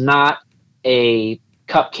 It was not a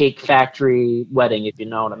cupcake factory wedding, if you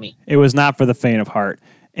know what I mean. It was not for the faint of heart.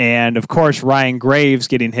 And of course, Ryan Graves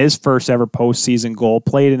getting his first ever postseason goal,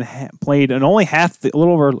 played in only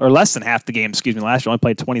less than half the game. Last year only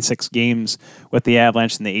played 26 games with the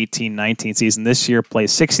Avalanche in the 18-19 season. This year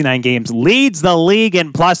plays 69 games, leads the league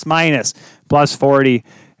in plus 40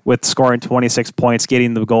 with scoring 26 points,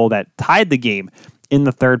 getting the goal that tied the game in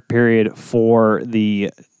the third period for the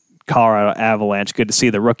Colorado Avalanche. Good to see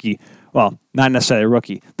the rookie, well, not necessarily a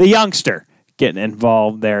rookie, the youngster getting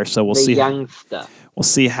involved there. So we'll see. We'll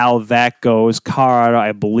see how that goes. Colorado,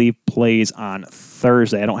 I believe, plays on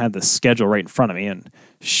Thursday. I don't have the schedule right in front of me, and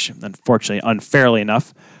unfortunately, unfairly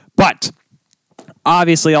enough. But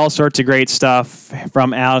obviously, all sorts of great stuff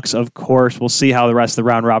from Alex, of course. We'll see how the rest of the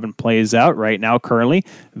round robin plays out. Right now, currently,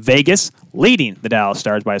 Vegas leading the Dallas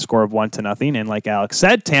Stars by a score of 1-0. And like Alex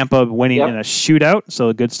said, Tampa winning in a shootout, so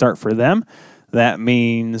a good start for them. That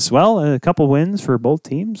means, a couple wins for both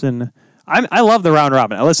teams, and I love the round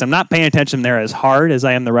robin. Listen, I'm not paying attention there as hard as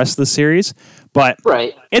I am the rest of the series, but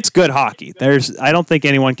it's good hockey. I don't think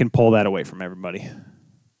anyone can pull that away from everybody.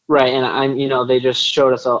 Right, and they just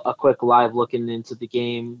showed us a quick live looking into the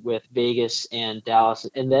game with Vegas and Dallas,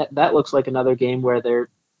 and that looks like another game where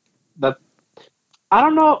I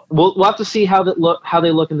don't know. We'll have to see how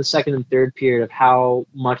they look in the second and third period of how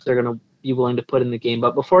much they're going to be willing to put in the game.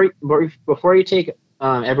 But before you take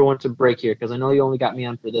everyone to break here, because I know you only got me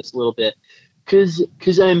on for this a little bit,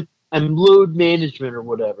 because I'm load management or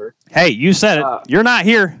whatever. Hey, you said it. You're not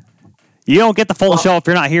here. You don't get the full show if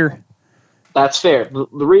you're not here. That's fair. The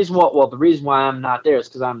reason why I'm not there is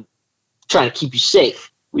because I'm trying to keep you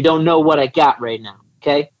safe. We don't know what I got right now.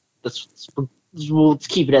 Okay, let's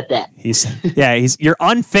keep it at that. You're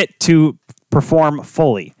unfit to perform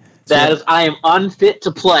fully. I am unfit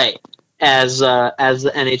to play, as the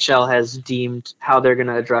NHL has deemed how they're going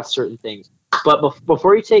to address certain things. But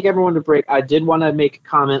before you take everyone to break, I did want to make a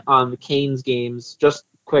comment on the Canes games, just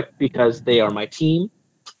quick, because they are my team.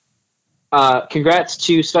 Congrats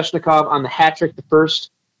to Svechnikov on the hat trick, the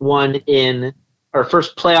first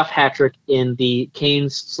playoff hat trick in the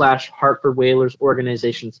Canes/Hartford Whalers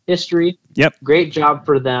organization's history. Yep. Great job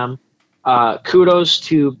for them. Kudos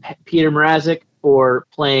to Peter Mrazek for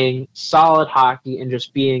playing solid hockey and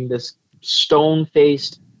just being this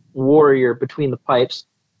stone-faced warrior between the pipes.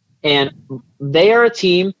 And they are a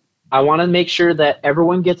team. I want to make sure that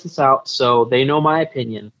everyone gets this out so they know my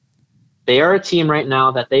opinion. They are a team right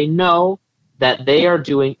now that they know that they are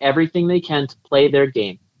doing everything they can to play their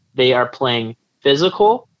game. They are playing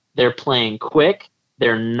physical. They're playing quick.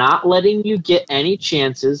 They're not letting you get any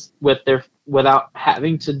chances without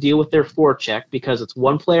having to deal with their forecheck, because it's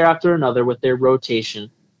one player after another with their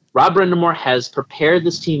rotation. Rob Brindamore has prepared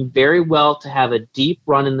this team very well to have a deep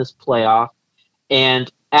run in this playoff.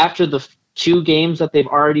 And after the 2 games that they've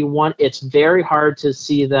already won, it's very hard to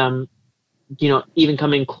see them, even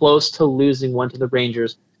coming close to losing one to the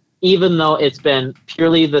Rangers, even though it's been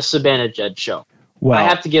purely the Zibanejad show. Well, I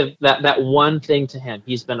have to give that one thing to him.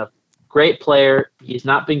 He's been a great player. He's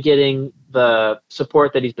not been getting the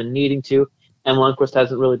support that he's been needing to, and Lundqvist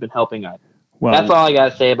hasn't really been helping either. Well, that's all I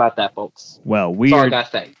got to say about that, folks. Well, that's all I got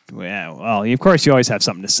to say. Yeah, well, of course, you always have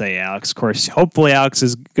something to say, Alex. Of course, hopefully Alex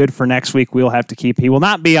is good for next week. We'll have to keep. He will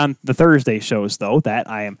not be on the Thursday shows, though, that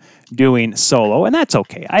I am doing solo, and that's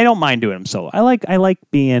okay. I don't mind doing them solo. I like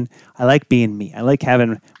being me. I like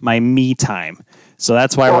having my me time. So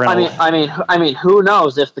that's why we're. I mean, who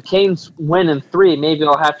knows? If the Canes win in 3, maybe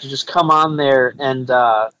I'll have to just come on there and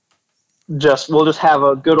we'll just have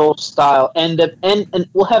a good old style and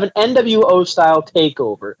we'll have an NWO style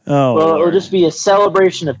takeover. It'll just be a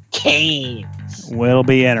celebration of Canes. Well, it'll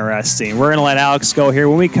be interesting. We're gonna let Alex go here.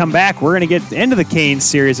 When we come back, we're gonna get into the Canes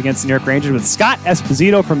series against the New York Rangers with Scott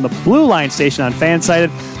Esposito from the Blue Line station on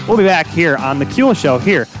Fansided. We'll be back here on the Kuehl Show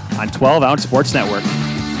here on 12 Ounce Sports Network.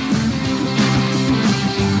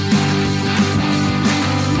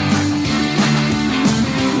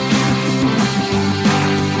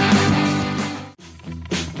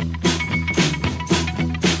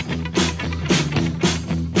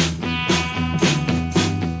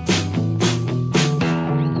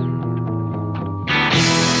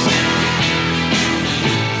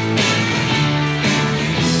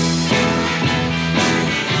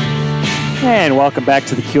 And welcome back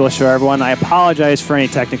to the Kuehl Show, everyone. I apologize for any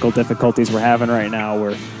technical difficulties we're having right now.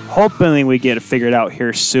 We're hoping we get it figured out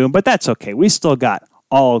here soon, but that's okay. We still got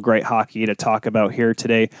all great hockey to talk about here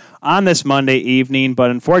today on this Monday evening,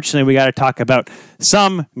 but unfortunately we got to talk about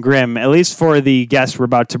some grim, at least for the guests we're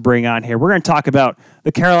about to bring on here. We're going to talk about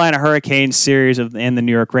the Carolina Hurricanes series and the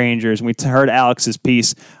New York Rangers. And we heard Alex's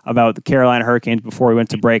piece about the Carolina Hurricanes before we went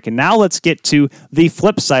to break. And now let's get to the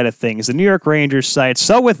flip side of things, the New York Rangers side.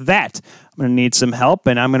 So with that, I'm going to need some help,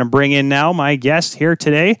 and I'm going to bring in now my guest here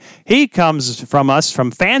today. He comes from us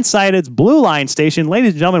from Fansided's Blue Line station.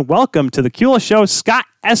 Ladies and gentlemen, welcome to the Kuehl Show, Scott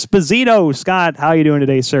Esposito. Scott, how are you doing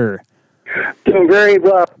today, sir? Doing very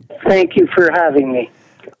well. Thank you for having me.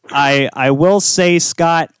 I will say,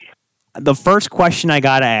 Scott, the first question I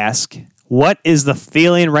got to ask, what is the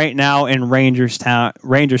feeling right now in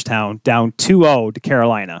Rangerstown down 2-0 to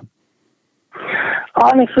Carolina?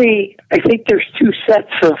 Honestly, I think there's two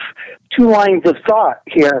lines of thought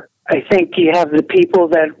here. I think you have the people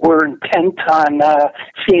that were intent on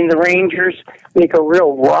seeing the Rangers make a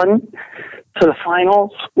real run to the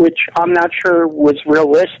finals, which I'm not sure was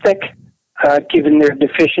realistic, given their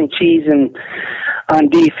deficiencies on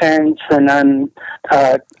defense and on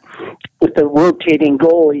with the rotating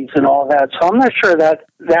goalies and all that. So I'm not sure that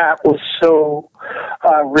was so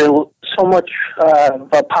much of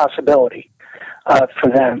a possibility for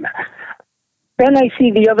them. Then I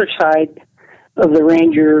see the other side of the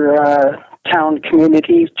Ranger town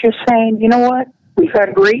community just saying, you know what, we've had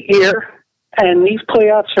a great year. And these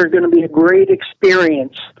playoffs are going to be a great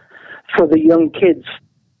experience for the young kids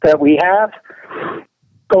that we have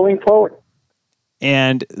going forward.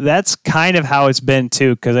 And that's kind of how it's been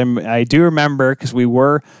too, because I do remember, because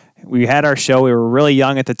we had our show. We were really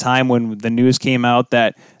young at the time when the news came out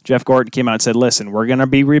that Jeff Gordon came out and said, listen, we're going to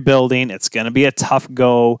be rebuilding. It's going to be a tough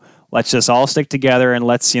go. Let's just all stick together and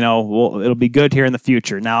let's, it'll be good here in the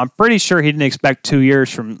future. Now, I'm pretty sure he didn't expect 2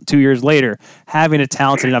 years later, having a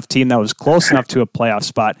talented enough team that was close enough to a playoff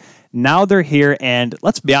spot. Now they're here, and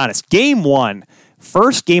let's be honest, game one,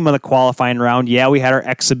 first game of the qualifying round, yeah, we had our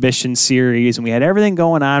exhibition series and we had everything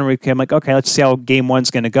going on. We came like, okay, let's see how game one's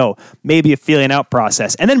going to go. Maybe a feeling out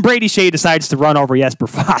process. And then Brady Shea decides to run over Jesper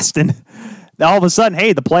Fast. And all of a sudden,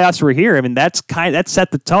 hey, the playoffs were here. I mean, that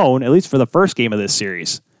set the tone, at least for the first game of this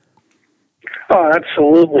series. Oh,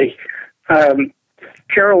 absolutely.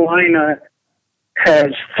 Carolina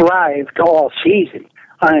has thrived all season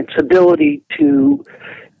on its ability to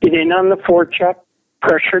get in on the forecheck,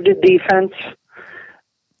 pressure the defense,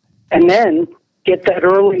 and then get that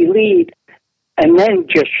early lead, and then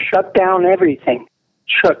just shut down everything.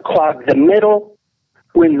 Clog the middle,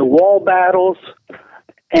 win the wall battles,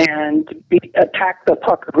 and attack the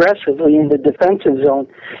puck aggressively in the defensive zone.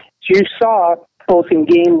 As you saw, both in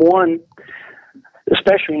game one,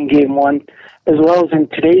 especially in game one, as well as in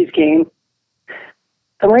today's game,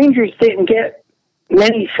 the Rangers didn't get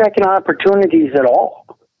many second opportunities at all.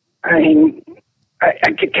 I mean,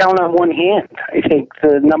 I could count on one hand, I think,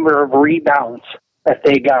 the number of rebounds that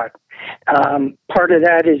they got. Part of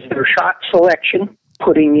that is their shot selection,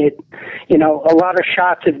 putting it, a lot of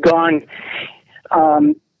shots have gone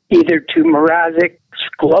either to Mrazek's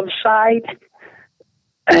glove side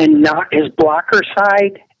and not his blocker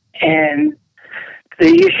side. And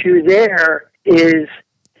the issue there is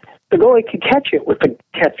the goalie can catch it with the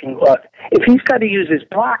catching glove. If he's got to use his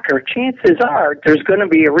blocker, chances are there's going to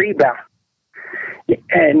be a rebound.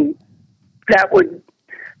 And that would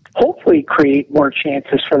hopefully create more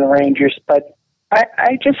chances for the Rangers. But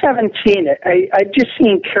I just haven't seen it. I've just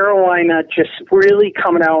seen Carolina just really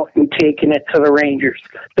coming out and taking it to the Rangers.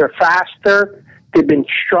 They're faster. They've been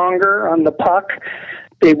stronger on the puck.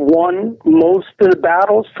 They've won most of the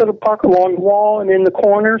battles to the puck along the wall and in the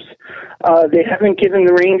corners. They haven't given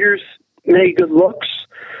the Rangers many good looks.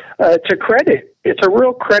 It's a credit. It's a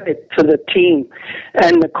real credit to the team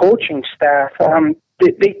and the coaching staff.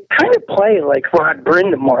 They kind of play like Rod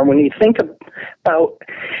Brindamore when you think about,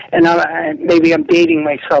 and maybe I'm dating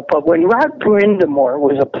myself, but when Rod Brindamore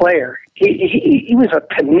was a player, he was a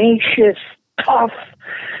tenacious, tough,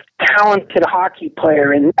 talented hockey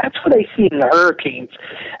player, and that's what I see in the Hurricanes.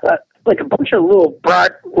 Like a bunch of little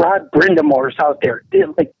Rod Brindamores out there. They're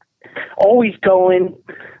like always going,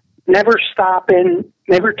 never stopping,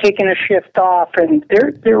 never taking a shift off, and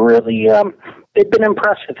they're really they've been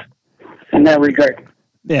impressive in that regard.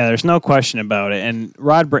 Yeah, there's no question about it. And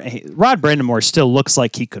Rod Brindamore still looks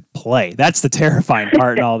like he could play. That's the terrifying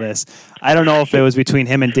part in all this. I don't know if it was between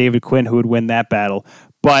him and David Quinn who would win that battle,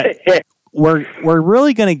 but we're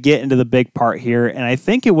really going to get into the big part here. And I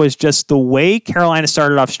think it was just the way Carolina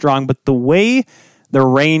started off strong, but the way the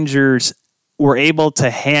Rangers were able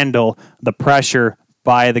to handle the pressure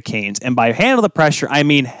by the Canes. And by handle the pressure, I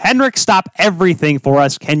mean, Henrik, stop everything for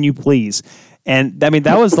us, can you please? And, I mean,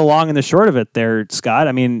 that was the long and the short of it there, Scott.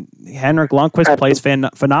 I mean, Henrik Lundqvist plays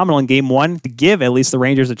phenomenal in game one to give at least the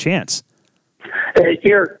Rangers a chance.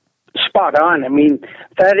 You're spot on. I mean,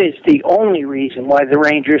 that is the only reason why the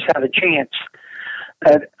Rangers had a chance.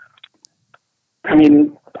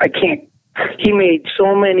 He made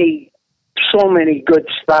so many good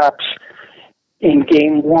stops in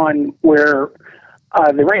game one where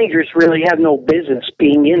the Rangers really had no business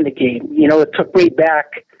being in the game. It took me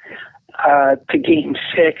back to Game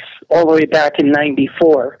 6, all the way back in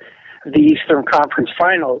 '94, the Eastern Conference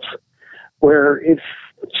Finals, where if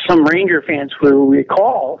some Ranger fans will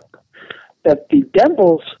recall that the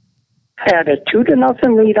Devils had a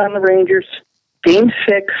 2-0 lead on the Rangers. Game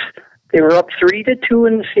 6, they were up 3-2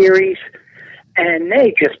 in the series, and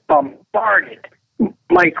they just bombarded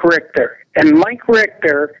Mike Richter. And Mike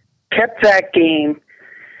Richter kept that game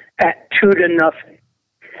at 2-0.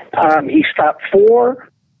 He stopped 4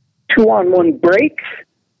 2-on-1 breaks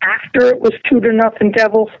after it was 2-0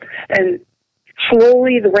 Devils, and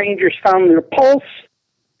slowly the Rangers found their pulse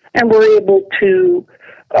and were able to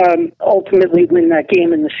ultimately win that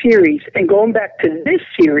game in the series. And going back to this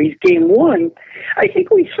series, game one, I think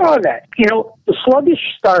we saw that. The sluggish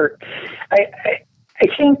start. I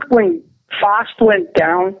think when Fast went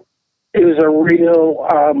down, it was a real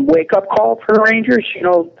wake-up call for the Rangers.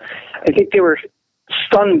 I think they were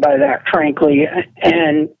stunned by that, frankly,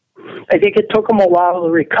 and I think it took them a while to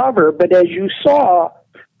recover, but as you saw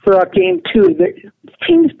throughout Game 2, the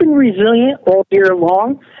team's been resilient all year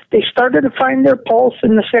long. They started to find their pulse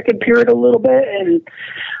in the second period a little bit, and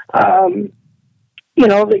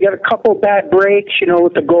they got a couple bad breaks,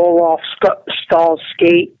 with the goal off stall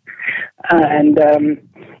skate, and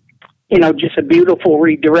just a beautiful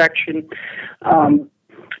redirection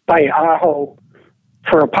by Aho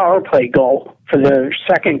for a power play goal for the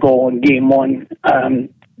second goal in Game 1.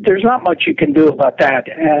 There's not much you can do about that.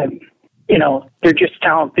 They're just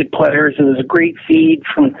talented players. It was a great feed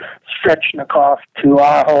from Svechnikov to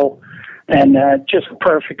Aho, and just a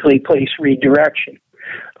perfectly placed redirection.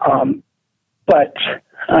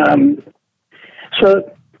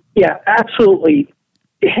 Absolutely.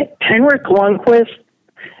 Henrik Lundqvist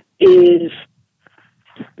is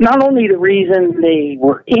not only the reason they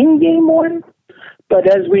were in Game 1, but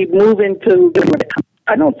as we move into,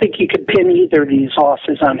 I don't think you could pin either of these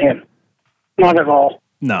losses on him. Not at all.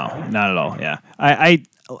 No, not at all. Yeah. I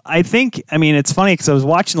think, it's funny because I was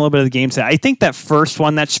watching a little bit of the game today. I think that first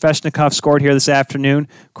one that Svechnikov scored here this afternoon,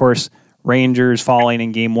 of course, Rangers falling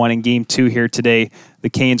in Game 1 and Game 2 here today. The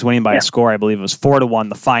Canes winning by a score, I believe it was 4-1,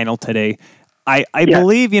 the final today. I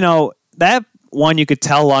believe, that one you could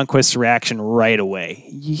tell Lundqvist's reaction right away.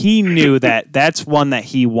 He knew that that's one that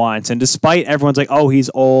he wants. And despite everyone's like, oh, he's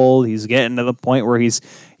old, he's getting to the point where he's,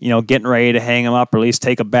 getting ready to hang him up or at least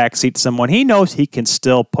take a back seat to someone, he knows he can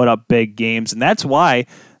still put up big games. And that's why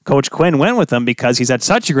Coach Quinn went with him, because he's had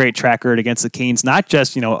such a great track record against the Canes, not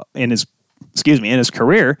just, in his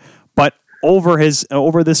career, but over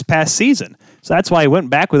this past season. So that's why he went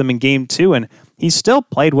back with him in Game 2, and he still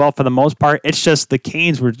played well for the most part. It's just the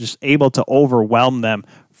Canes were just able to overwhelm them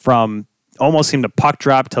from almost seemed to puck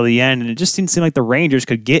drop till the end, and it just didn't seem like the Rangers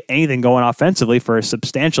could get anything going offensively for a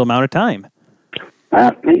substantial amount of time.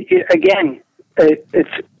 Again,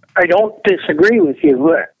 I don't disagree with you.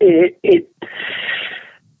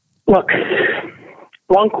 Look,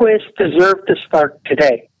 Lundqvist deserved to start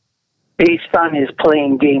today based on his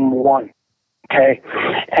playing Game 1. Okay,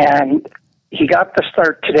 and he got the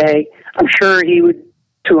start today. I'm sure he would,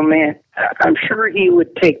 I'm sure he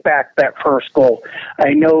would take back that first goal.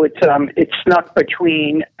 I know it's snuck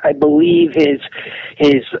between, I believe, his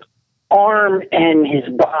arm and his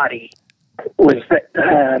body. Was that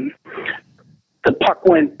the puck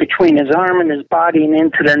went between his arm and his body and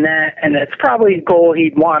into the net, and it's probably a goal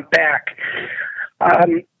he'd want back.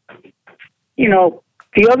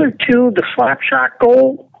 The other two, the slap shot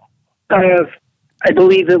goal, I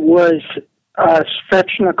believe it was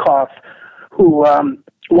Svechnikov who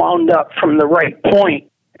wound up from the right point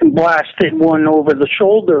and blasted one over the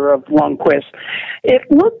shoulder of Lundqvist. It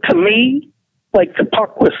looked to me like the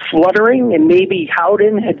puck was fluttering and maybe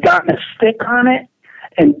Howden had gotten a stick on it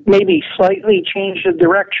and maybe slightly changed the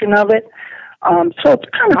direction of it. So it's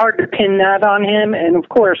kind of hard to pin that on him. And, of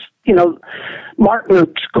course,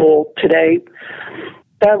 Martinuk's goal today,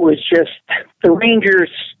 that was just the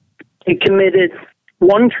Rangers, they committed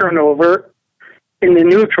one turnover in the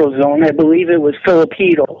neutral zone. I believe it was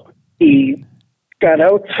Filipino. He got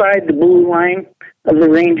outside the blue line of the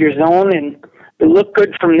Rangers zone, and it looked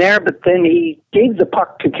good from there, but then he gave the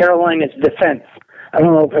puck to Carolina's defense. I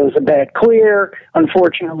don't know if it was a bad clear.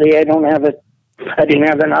 Unfortunately, I didn't have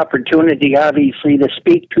an opportunity, obviously, to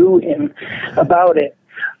speak to him about it.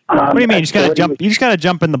 What do you mean? You just gotta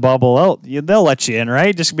jump in the bubble. They'll let you in,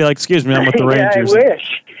 right? Just be like, "Excuse me, I'm with the Rangers." I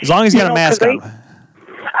wish. As long as you got a mask on.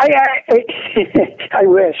 I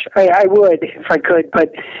wish I would if I could,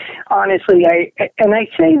 but honestly, I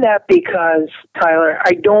say that because, Tyler,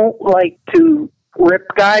 I don't like to rip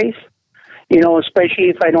guys, especially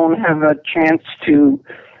if I don't have a chance to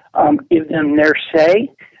give them their say.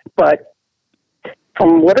 But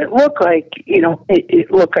from what it looked like,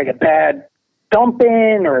 it looked like a bad dump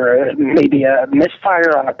in or maybe a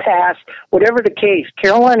misfire on a pass. Whatever the case,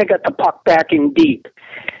 Carolina got the puck back in deep.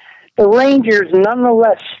 The Rangers,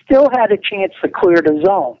 nonetheless, still had a chance to clear the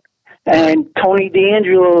zone. And Tony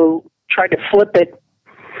DeAngelo tried to flip it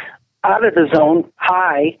out of the zone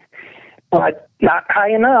high, but not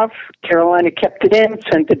high enough. Carolina kept it in,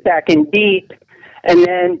 sent it back in deep. And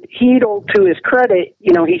then Hedl, to his credit,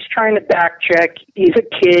 he's trying to back check. He's a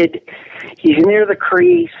kid. He's near the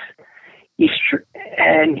crease.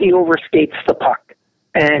 And he overskates the puck.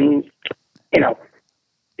 And,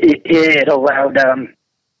 it allowed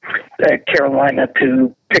Carolina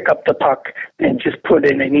to pick up the puck and just put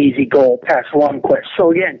in an easy goal past Lundqvist. So,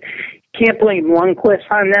 again, can't blame Lundqvist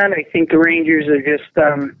on that. I think the Rangers are just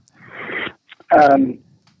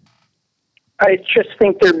I just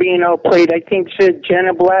think they're being outplayed. I think Mika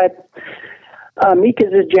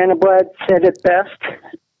Zijanablat said it best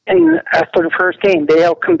And after the first game, they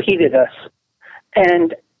outcompeted us.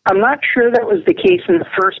 And I'm not sure that was the case in the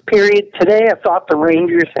first period. Today, I thought the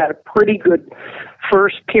Rangers had a pretty good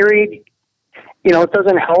first period. You know, it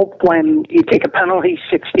doesn't help when you take a penalty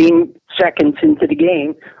 16 seconds into the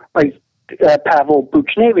game, like Pavel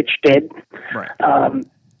Buchnevich did, Right.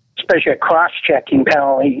 Especially a cross-checking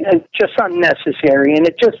penalty. It's just unnecessary, and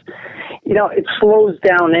it just, you know, it slows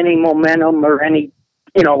down any momentum or any,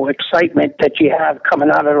 you know, excitement that you have coming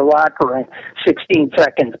out of the locker room. 16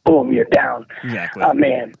 seconds, boom, you're down. Exactly.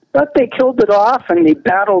 Man. But they killed it off, and they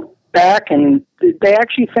battled back, and they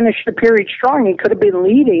actually finished the period strong. He could have been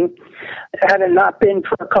leading had it not been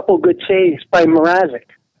for a couple good saves by Mrazek.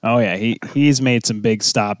 Oh, yeah. He's made some big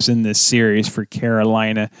stops in this series for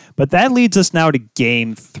Carolina. But that leads us now to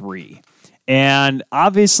Game 3. And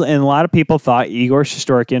obviously, and a lot of people thought Igor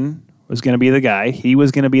Shesterkin was going to be the guy. He was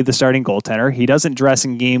going to be the starting goaltender. He doesn't dress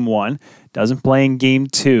in Game 1, doesn't play in Game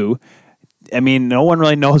 2. I mean, no one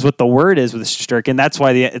really knows what the word is with Shesterkin. That's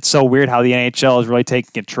why it's so weird how the NHL is really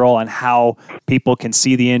taking control on how people can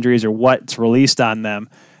see the injuries or what's released on them.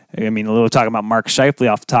 I mean, a little talking about Mark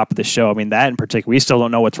Scheifele off the top of the show. I mean, that in particular, we still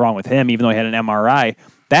don't know what's wrong with him, even though he had an MRI.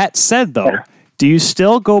 That said, though, do you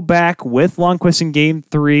still go back with Lundqvist in Game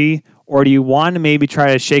 3, or do you want to maybe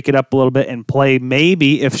try to shake it up a little bit and play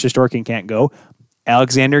maybe, if Shesterkin can't go,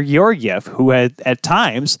 Alexander Georgiev, who had at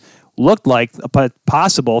times looked like a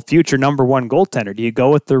possible future number one goaltender? Do you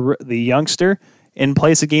go with the youngster in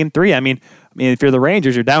place of Game 3? I mean, if you're the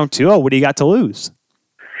Rangers, you're down 2-0. What do you got to lose?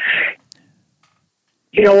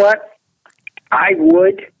 You know what? I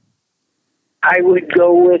would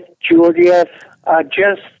go with Georgiev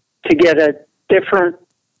just to get a different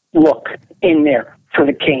look in there for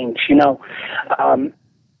the Canes. You know,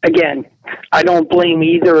 again, I don't blame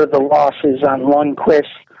either of the losses on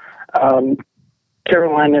Lundqvist.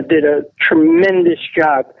 Carolina did a tremendous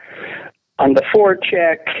job on the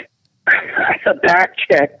forecheck, the back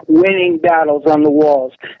check, winning battles on the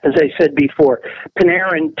walls, as I said before.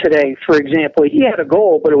 Panarin today, for example, he had a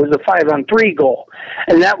goal, but it was a 5-on-3 goal.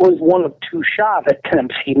 And that was one of 2 shot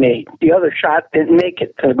attempts he made. The other shot didn't make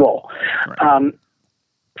it to the goal. Right.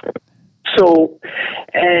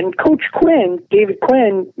 And Coach Quinn, David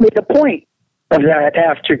Quinn, made a point of that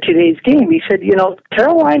after today's game. He said, you know,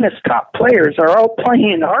 Carolina's top players are all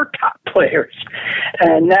playing our top players,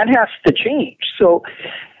 and that has to change. So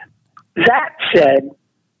that said,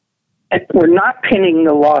 we're not pinning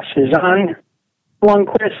the losses on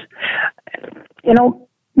Lundqvist. You know,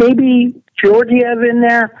 maybe Georgiev in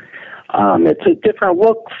there. It's a different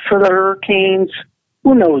look for the Hurricanes.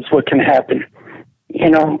 Who knows what can happen? You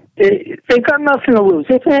know, they've got nothing to lose.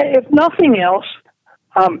 If nothing else,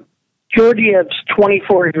 Georgiev's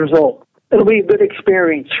 24 years old. It'll be a good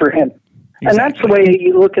experience for him. Exactly. And that's the way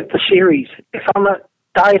you look at the series. If I'm a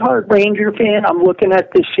diehard Ranger fan, I'm looking at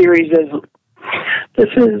this series as this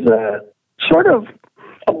is sort of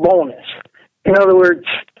a bonus. In other words,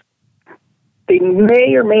 they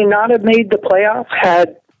may or may not have made the playoffs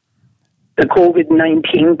had the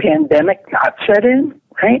COVID-19 pandemic not set in,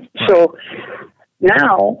 right? So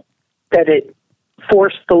now that it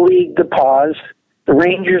forced the league to pause, the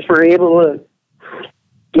Rangers were able to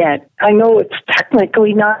get, I know it's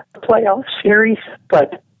technically not a playoff series,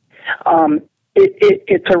 but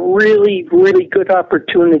it's a really, really good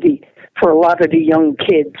opportunity for a lot of the young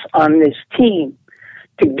kids on this team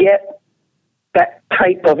to get that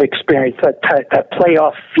type of experience, that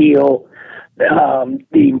playoff feel,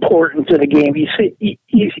 the importance of the game. You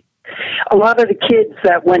see, a lot of the kids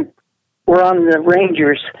that were on the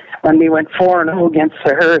Rangers when they went 4-0 against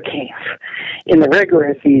the Hurricanes in the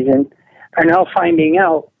regular season are now finding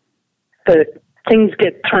out that things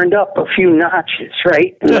get turned up a few notches,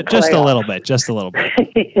 right? Just a little bit.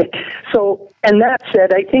 So, and that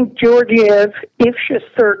said, I think Georgiev, if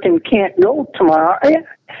Shesterkin can't go tomorrow,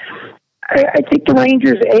 I think the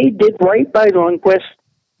Rangers, did right by Lundqvist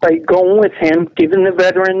by going with him, giving the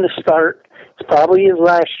veteran the start. It's probably his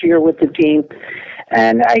last year with the team.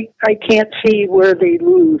 And I can't see where they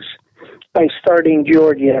lose by starting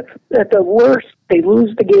Georgiev. At the worst, they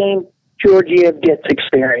lose the game, Georgiev gets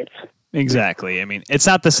experience. Exactly. I mean, it's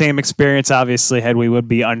not the same experience, obviously, we would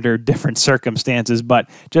be under different circumstances, but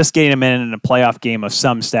just getting him in a playoff game of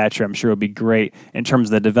some stature, I'm sure would be great in terms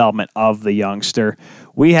of the development of the youngster.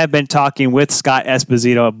 We have been talking with Scott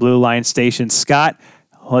Esposito at Blue Line Station. Scott,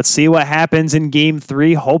 let's see what happens in Game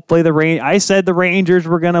 3. Hopefully I said the Rangers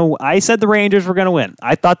were going to win.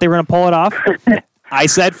 I thought they were going to pull it off. I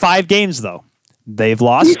said 5 games, though. They've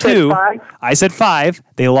lost 2. I said 5.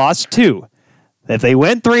 They lost 2. If they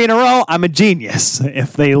win 3 in a row, I'm a genius.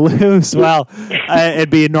 If they lose, well, it'd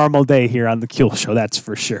be a normal day here on the Kuehl Show, that's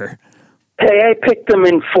for sure. Hey, I picked them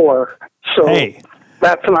in 4, so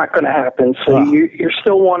that's not going to happen. So you're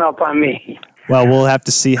still one up on me. Well, we'll have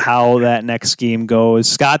to see how that next game goes.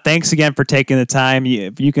 Scott, thanks again for taking the time.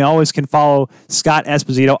 You can follow Scott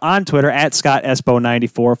Esposito on Twitter at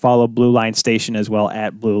ScottEspo94. Follow Blue Line Station as well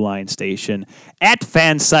at Blue Line Station at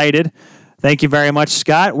Fansided. Thank you very much,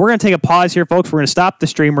 Scott. We're going to take a pause here, folks. We're going to stop the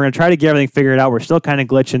stream. We're going to try to get everything figured out. We're still kind of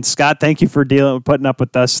glitching. Scott, thank you for putting up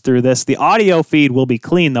with us through this. The audio feed will be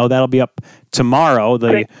clean, though. That'll be up tomorrow,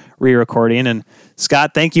 the re-recording. And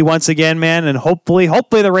Scott, thank you once again, man. And hopefully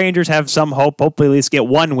the Rangers have some hope. Hopefully at least get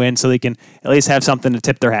one win so they can at least have something to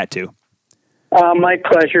tip their hat to. My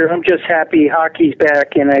pleasure. I'm just happy hockey's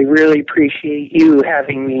back, and I really appreciate you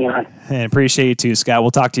having me on. And appreciate you too, Scott. We'll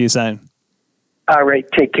talk to you soon. All right,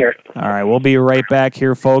 take care. All right, we'll be right back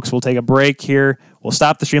here, folks. We'll take a break here. We'll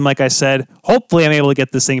stop the stream, like I said. Hopefully, I'm able to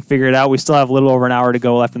get this thing figured out. We still have a little over an hour to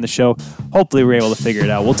go left in the show. Hopefully, we're able to figure it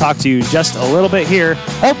out. We'll talk to you just a little bit here,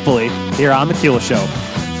 hopefully, here on The Kuehl Show.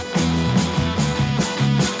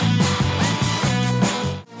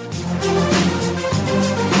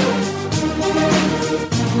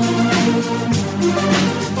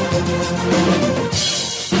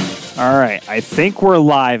 All right, I think we're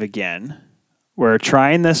live again. We're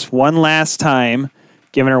trying this one last time,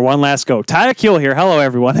 giving her one last go. Tyler Kuehl here. Hello,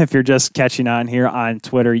 everyone. If you're just catching on here on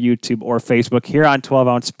Twitter, YouTube, or Facebook, here on 12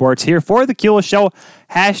 Ounce Sports, here for the Kuehl Show,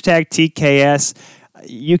 hashtag TKS.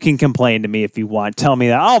 You can complain to me if you want. Tell me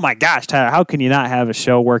that, oh my gosh, Tyler, how can you not have a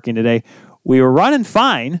show working today? We were running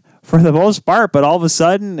fine for the most part, but all of a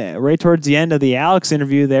sudden, right towards the end of the Alex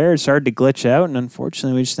interview there, it started to glitch out, and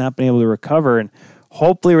unfortunately, we just not been able to recover. And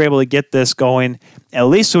hopefully, we're able to get this going, at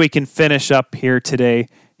least so we can finish up here today,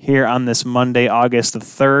 here on this Monday, August the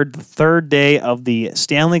 3rd, the third day of the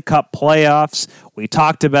Stanley Cup playoffs. We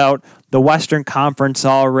talked about the Western Conference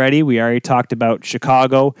already. We already talked about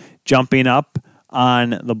Chicago jumping up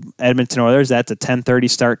on the Edmonton Oilers. That's a 10:30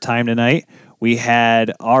 start time tonight. We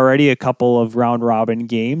had already a couple of round-robin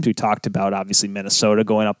games. We talked about, obviously, Minnesota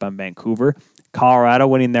going up on Vancouver, Colorado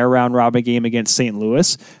winning their round-robin game against St.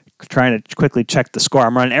 Louis. Trying to quickly check the score.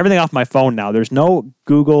 I'm running everything off my phone now. There's no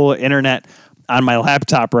Google internet on my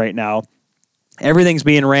laptop right now. Everything's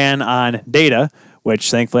being ran on data,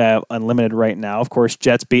 which thankfully I have unlimited right now. Of course,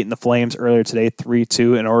 Jets beating the Flames earlier today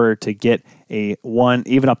 3-2 in order to get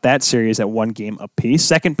even up that series at 1 game apiece.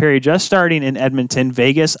 Second period just starting in Edmonton.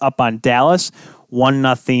 Vegas up on Dallas,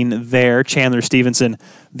 1-0 there. Chandler Stevenson,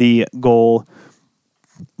 the goal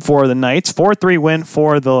for the Knights. 4-3 win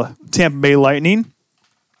for the Tampa Bay Lightning.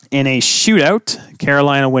 In a shootout,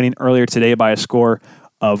 Carolina winning earlier today by a score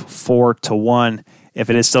of 4-1. If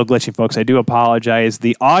it is still glitching, folks, I do apologize.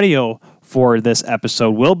 The audio for this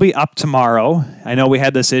episode will be up tomorrow. I know we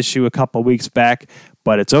had this issue a couple weeks back,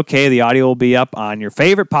 but it's okay. The audio will be up on your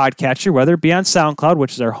favorite podcatcher, whether it be on SoundCloud,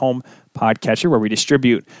 which is our home podcatcher, where we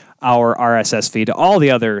distribute our RSS feed to all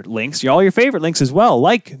the other links, all your favorite links as well,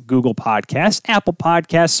 like Google Podcasts, Apple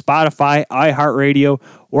Podcasts, Spotify, iHeartRadio.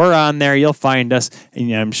 We're on there. You'll find us,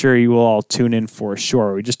 and I'm sure you will all tune in for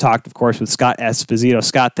sure. We just talked, of course, with Scott Esposito.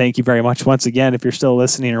 Scott, thank you very much once again. If you're still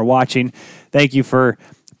listening or watching, thank you for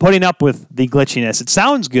putting up with the glitchiness. It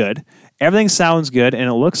sounds good. Everything sounds good, and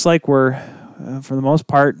it looks like we're, for the most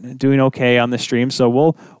part, doing okay on the stream. So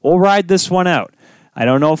we'll ride this one out. I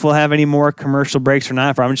don't know if we'll have any more commercial breaks or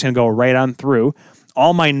not. I'm just going to go right on through.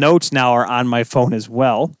 All my notes now are on my phone as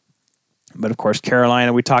well. But, of course,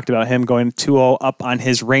 Carolina, we talked about him going 2-0 up on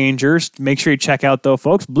his Rangers. Make sure you check out, though,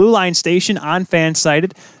 folks, Blue Line Station on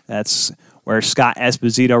Fansided. That's where Scott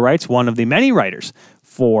Esposito writes, one of the many writers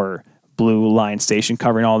for Blue Line Station,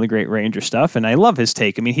 covering all the great Ranger stuff. And I love his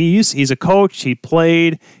take. I mean, he's a coach. He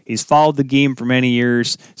played. He's followed the game for many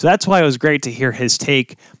years. So that's why it was great to hear his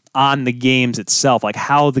take on the games itself, like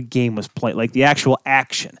how the game was played, like the actual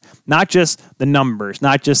action, not just the numbers,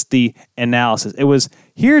 not just the analysis. It was,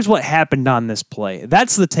 here's what happened on this play.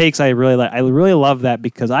 That's the takes I really like. I really love that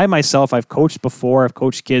because I myself, I've coached before. I've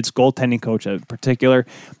coached kids, goaltending coach in particular.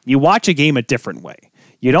 You watch a game a different way.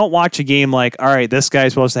 You don't watch a game like, all right, this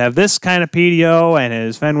guy's supposed to have this kind of PDO and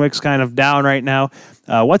his Fenwick's kind of down right now.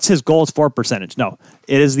 What's his goals for percentage? No,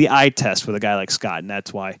 it is the eye test with a guy like Scott, and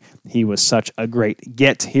that's why he was such a great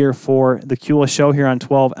get here for the Kuehl Show here on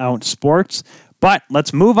 12 Ounce Sports. But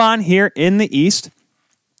let's move on here in the East,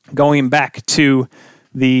 going back to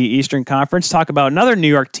the Eastern Conference, talk about another New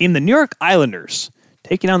York team, the New York Islanders,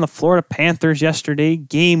 taking on the Florida Panthers yesterday,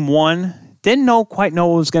 Game 1. Didn't quite know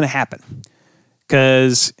what was going to happen,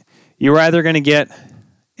 because you were either going to get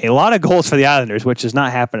a lot of goals for the Islanders, which has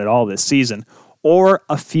not happened at all this season, or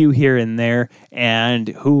a few here and there, and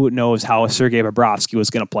who knows how Sergei Bobrovsky was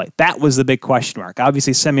going to play. That was the big question mark.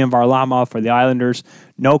 Obviously, Semyon Varlamov for the Islanders,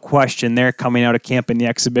 no question there coming out of camp in the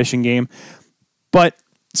exhibition game. But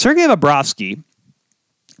Sergei Bobrovsky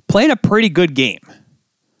played a pretty good game.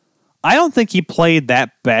 I don't think he played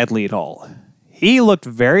that badly at all. He looked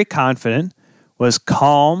very confident, was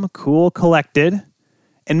calm, cool, collected,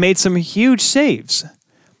 and made some huge saves.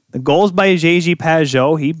 The goals by J.G.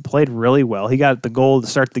 Pajot, he played really well. He got the goal to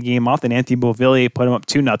start the game off, then Anthony Beauvillier put him up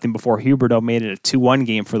 2-0 before Huberdeau made it a 2-1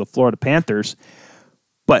 game for the Florida Panthers.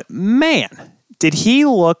 But man, did he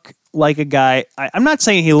look like a guy. I'm not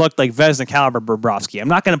saying he looked like Vezina caliber Bobrovsky. I'm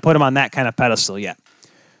not going to put him on that kind of pedestal yet.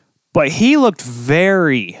 But he looked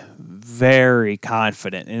very, very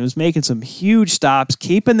confident and was making some huge stops,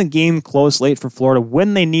 keeping the game close late for Florida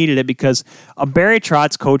when they needed it because a Barry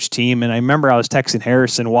Trotz coach team, and I remember I was texting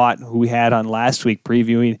Harrison Watt, who we had on last week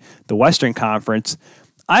previewing the Western Conference.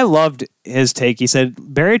 I loved his take. He said,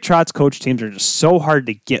 Barry Trotz coach teams are just so hard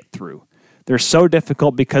to get through. They're so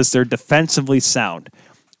difficult because they're defensively sound.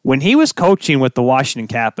 When he was coaching with the Washington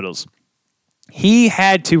Capitals, he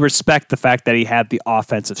had to respect the fact that he had the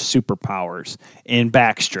offensive superpowers in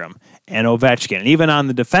Backstrom and Ovechkin. And even on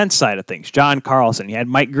the defense side of things, John Carlson, he had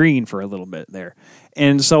Mike Green for a little bit there.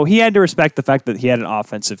 And so he had to respect the fact that he had an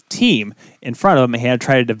offensive team in front of him, and he had to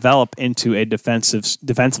try to develop into a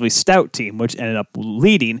defensively stout team, which ended up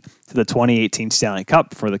leading to the 2018 Stanley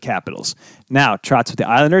Cup for the Capitals. Now, Trotz with the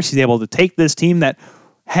Islanders, he's able to take this team that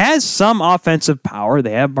has some offensive power.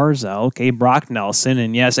 They have Barzal, okay, Brock Nelson,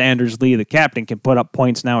 and yes, Anders Lee, the captain, can put up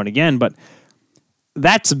points now and again, but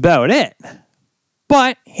that's about it.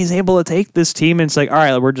 But he's able to take this team and it's like, all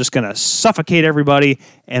right, we're just going to suffocate everybody,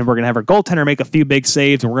 and we're going to have our goaltender make a few big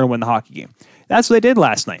saves, and we're going to win the hockey game. That's what they did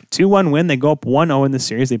last night. 2-1 win. They go up 1-0 in the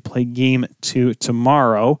series. They play game 2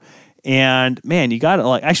 tomorrow. And, man, you got to,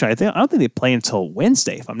 like, actually, I don't think they play until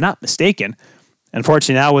Wednesday, if I'm not mistaken.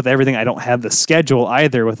 Unfortunately, now with everything, I don't have the schedule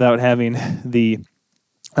either without having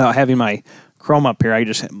having my Chrome up here. I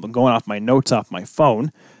just going off my notes off my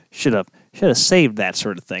phone. Should have saved that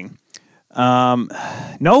sort of thing.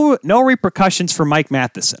 No repercussions for Mike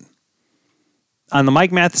Matheson. On the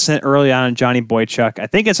Mike Matheson early on, Johnny Boychuk, I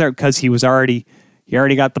think it's because he already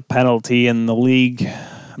got the penalty in the league.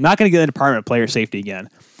 I'm not going to get into Department of Player Safety again,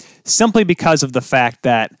 simply because of the fact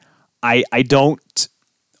that I do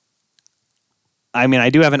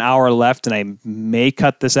have an hour left, and I may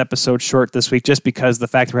cut this episode short this week just because of the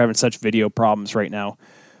fact we're having such video problems right now.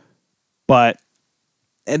 But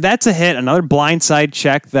that's a hit, another blindside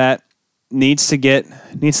check that needs to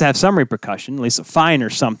have some repercussion, at least a fine or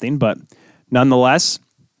something. But nonetheless,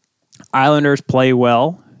 Islanders play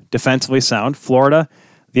well, defensively sound. Florida,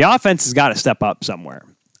 the offense has got to step up somewhere.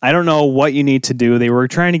 I don't know what you need to do. They were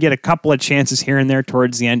trying to get a couple of chances here and there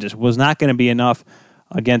towards the end, just was not going to be enough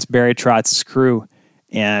against Barry Trotz's crew.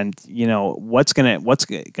 And, what's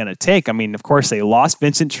gonna take? I mean, of course, they lost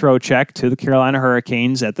Vincent Trocheck to the Carolina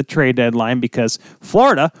Hurricanes at the trade deadline because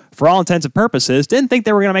Florida, for all intents and purposes, didn't think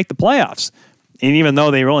they were going to make the playoffs. And even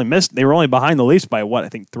though they were only behind the Leafs by,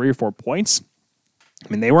 3 or 4 points? I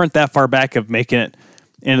mean, they weren't that far back of making it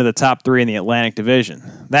into the top 3 in the Atlantic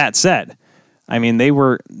Division. That said, I mean, it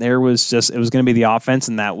was going to be the offense,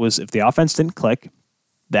 and that was, if the offense didn't click,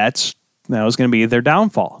 that was going to be their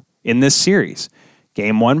downfall in this series.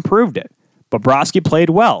 Game 1 proved it. Bobrovsky played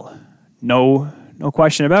well. No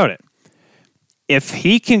question about it. If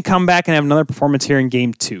he can come back and have another performance here in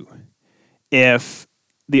Game 2, if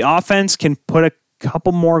the offense can put a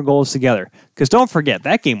couple more goals together, because don't forget,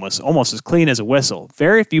 that game was almost as clean as a whistle.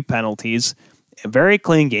 Very few penalties, a very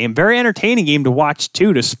clean game, very entertaining game to watch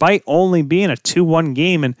too, despite only being a 2-1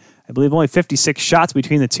 game and I believe only 56 shots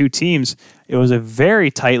between the two teams. It was a very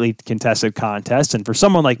tightly contested contest. And for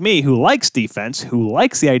someone like me who likes defense, who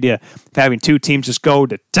likes the idea of having two teams just go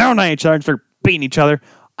to town on each other and start beating each other,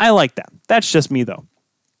 I like that. That's just me, though.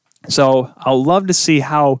 So I'll love to see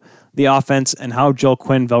how the offense and how Joel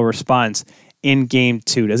Quenneville responds in Game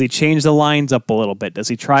 2. Does he change the lines up a little bit? Does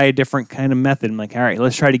he try a different kind of method? I'm like, all right,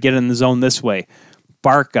 let's try to get in the zone this way.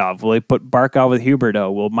 Barkov, will he put Barkov with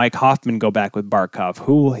Huberdeau? Will Mike Hoffman go back with Barkov?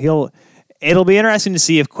 It'll be interesting to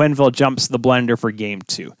see if Quenneville jumps the blender for Game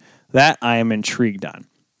 2. That I am intrigued on.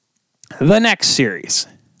 The next series.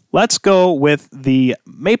 Let's go with the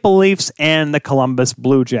Maple Leafs and the Columbus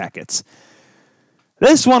Blue Jackets.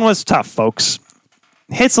 This one was tough, folks.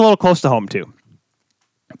 Hits a little close to home, too.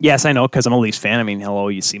 Yes, I know, because I'm a Leafs fan. I mean, hello,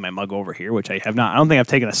 you see my mug over here, which I have not. I don't think I've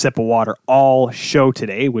taken a sip of water all show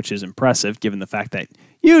today, which is impressive, given the fact that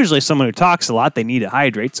usually someone who talks a lot, they need to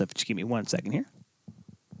hydrate. So just give me 1 second here.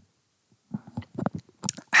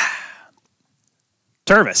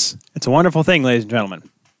 Service. It's a wonderful thing, ladies and gentlemen.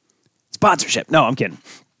 Sponsorship. No, I'm kidding.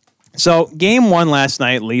 So, game 1 last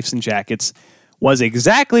night, Leafs and Jackets, was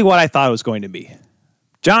exactly what I thought it was going to be.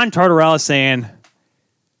 John Tortorella saying,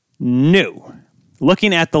 no.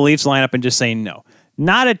 Looking at the Leafs lineup and just saying no.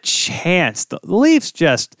 Not a chance. The Leafs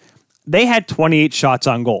they had 28 shots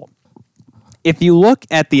on goal. If you look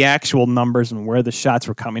at the actual numbers and where the shots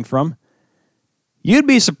were coming from, you'd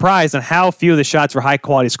be surprised on how few of the shots were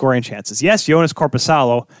high-quality scoring chances. Yes, Jonas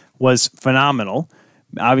Korpisalo was phenomenal.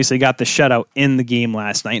 Obviously got the shutout in the game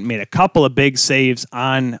last night and made a couple of big saves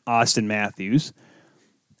on Austin Matthews.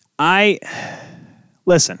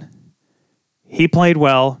 Listen, he played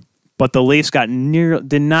well, but the Leafs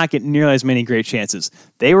did not get nearly as many great chances.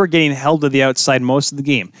 They were getting held to the outside most of the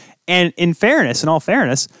game. And in all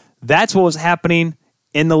fairness, that's what was happening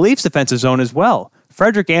in the Leafs defensive zone as well.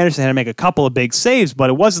 Frederik Andersen had to make a couple of big saves, but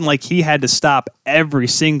it wasn't like he had to stop every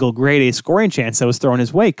single grade A scoring chance that was thrown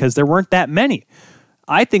his way because there weren't that many.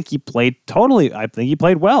 I think he played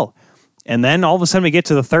well. And then all of a sudden we get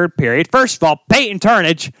to the third period. First of all, Peyton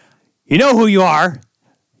Turnage, you know who you are.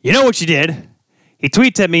 You know what you did. He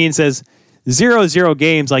tweets at me and says, 0-0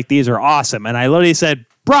 games like these are awesome. And I literally said,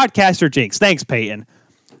 broadcaster jinx. Thanks, Peyton.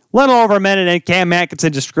 Little over a minute, and Cam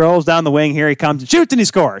Atkinson just scrolls down the wing. Here he comes and shoots, and he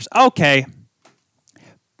scores. Okay.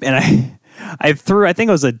 And I think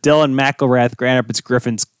it was a Dylan McElrath, Grand Rapids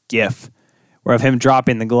Griffins gif, where of him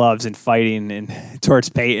dropping the gloves and fighting towards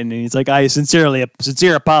Peyton. And he's like,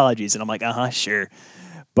 sincere apologies. And I'm like, sure.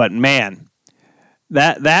 But man,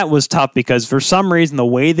 that was tough because for some reason, the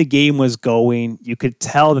way the game was going, you could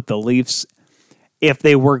tell that the Leafs, if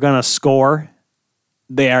they were going to score,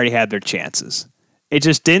 they already had their chances. It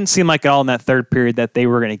just didn't seem like at all in that third period that they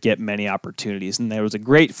were going to get many opportunities. And there was a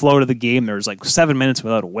great flow to the game. There was like 7 minutes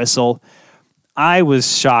without a whistle. I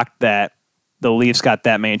was shocked that the Leafs got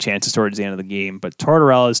that many chances towards the end of the game. But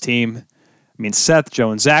Tortorella's team, Seth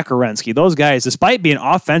Jones, Zach Werenski, those guys, despite being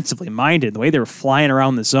offensively minded, the way they were flying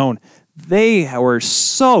around the zone, they were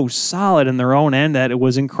so solid in their own end that it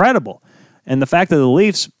was incredible. And the fact that the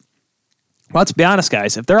Leafs, let's be honest,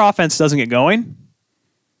 guys, if their offense doesn't get going,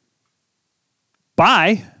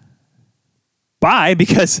 bye,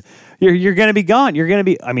 because you're going to be gone. You're going to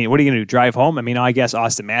be, what are you going to do, drive home? I guess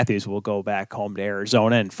Austin Matthews will go back home to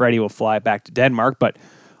Arizona and Freddie will fly back to Denmark, but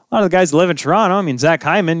a lot of the guys that live in Toronto, Zach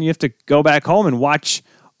Hyman, you have to go back home and watch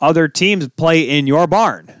other teams play in your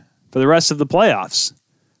barn for the rest of the playoffs,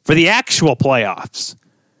 for the actual playoffs.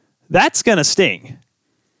 That's going to sting.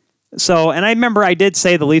 So, and I remember I did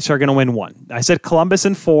say the Leafs are going to win 1. I said Columbus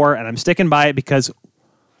in 4, and I'm sticking by it because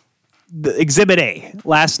Exhibit A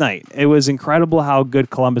last night. It was incredible how good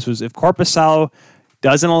Columbus was. If Korpisalo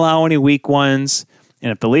doesn't allow any weak ones,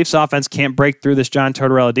 and if the Leafs offense can't break through this John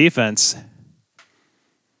Tortorella defense,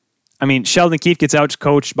 Sheldon Keefe gets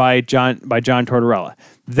out-coached by John Tortorella.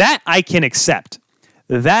 That I can accept.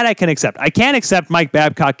 I can't accept Mike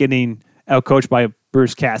Babcock getting out-coached by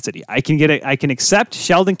Bruce Cassidy. I can accept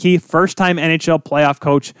Sheldon Keefe, first-time NHL playoff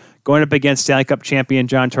coach, going up against Stanley Cup champion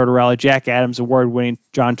John Tortorella, Jack Adams award-winning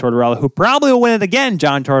John Tortorella, who probably will win it again,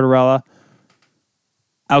 John Tortorella,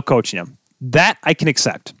 out-coaching him. That I can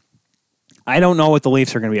accept. I don't know what the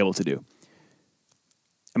Leafs are going to be able to do.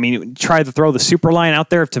 Try to throw the super line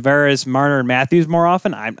out there of Tavares, Marner, and Matthews more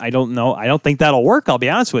often. I don't know. I don't think that'll work, I'll be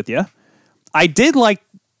honest with you. I did like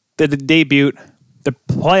the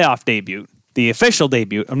playoff debut, the official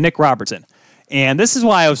debut of Nick Robertson. And this is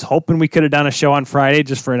why I was hoping we could have done a show on Friday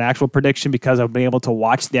just for an actual prediction because I've been able to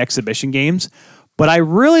watch the exhibition games. But I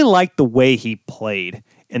really liked the way he played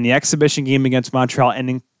in the exhibition game against Montreal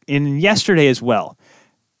and in yesterday as well.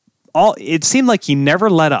 It seemed like he never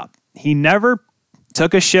let up. He never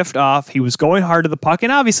took a shift off. He was going hard to the puck.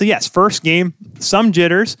 And obviously, yes, first game, some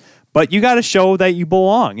jitters, but you got to show that you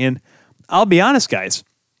belong. And I'll be honest, guys,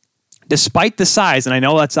 despite the size, and I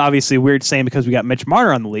know that's obviously weird saying because we got Mitch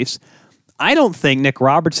Marner on the Leafs, I don't think Nick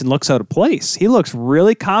Robertson looks out of place. He looks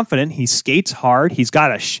really confident. He skates hard. He's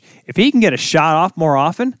got if he can get a shot off more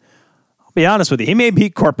often, I'll be honest with you, he may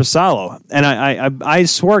beat Korpisalo. And I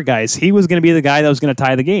swore, guys, he was going to be the guy that was going to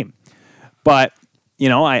tie the game. But,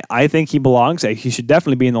 I think he belongs. He should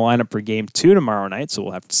definitely be in the lineup for game 2 tomorrow night, so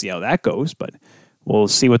we'll have to see how that goes. But we'll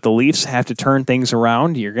see what the Leafs have to turn things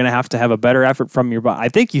around. You're going to have a better effort from your... I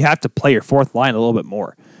think you have to play your fourth line a little bit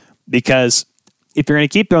more because if you're going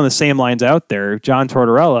to keep throwing the same lines out there, John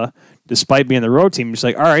Tortorella, despite being the road team, just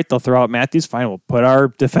like, all right, they'll throw out Matthews, fine, we'll put our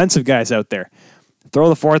defensive guys out there. Throw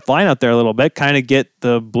the fourth line out there a little bit, kind of get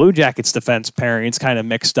the Blue Jackets defense pairings kind of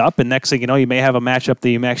mixed up, and next thing you know, you may have a matchup that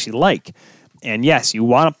you actually like. And yes, you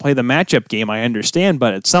want to play the matchup game, I understand,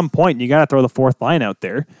 but at some point, you got to throw the fourth line out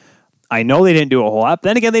there. I know they didn't do a whole lot. But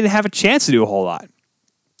then again, they didn't have a chance to do a whole lot.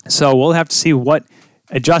 So we'll have to see what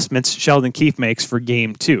adjustments Sheldon Keefe makes for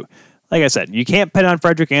game 2. Like I said, you can't put on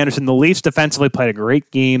Frederick Anderson. The Leafs defensively played a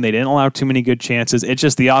great game. They didn't allow too many good chances. It's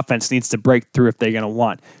just the offense needs to break through if they're going to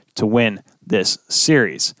want to win this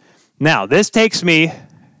series. Now, this takes me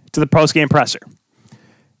to the post-game presser.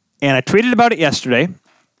 And I tweeted about it yesterday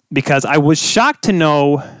because I was shocked to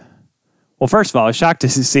know... Well, first of all, I was shocked to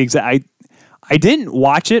see exactly... I didn't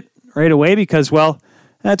watch it right away because, well,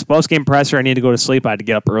 that's post-game presser. I need to go to sleep. I had to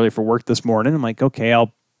get up early for work this morning. I'm like, okay,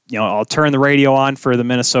 I'll turn the radio on for the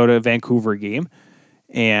Minnesota-Vancouver game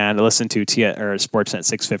and listen to Sportsnet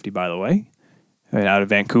 650, by the way, right out of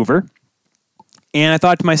Vancouver. And I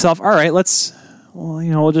thought to myself, all right,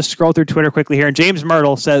 we'll just scroll through Twitter quickly here. And James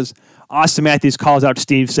Myrtle says, Austin Matthews calls out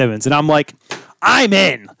Steve Simmons. And I'm like, I'm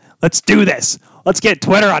in. Let's do this. Let's get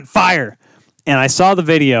Twitter on fire. And I saw the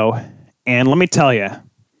video, and let me tell you,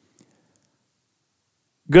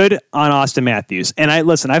 good on Austin Matthews. And I've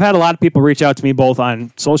had a lot of people reach out to me both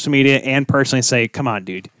on social media and personally say, come on,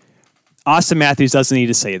 dude. Austin Matthews doesn't need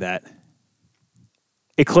to say that.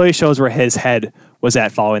 It clearly shows where his head was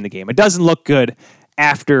at following the game. It doesn't look good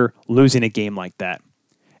after losing a game like that.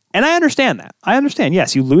 And I understand that. I understand,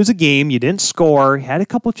 yes, you lose a game, you didn't score, you had a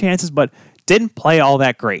couple chances, but didn't play all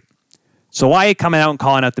that great. So why are you coming out and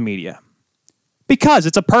calling out the media? Because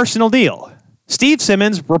it's a personal deal. Steve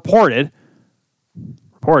Simmons reported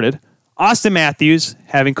Austin Matthews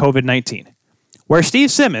having COVID-19. Where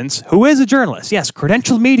Steve Simmons, who is a journalist, yes,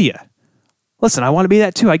 credentialed media. Listen, I want to be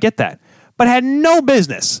that too, I get that. But had no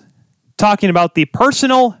business talking about the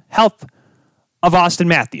personal health of Austin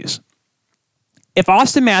Matthews. If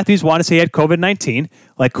Austin Matthews wanted to say he had COVID-19,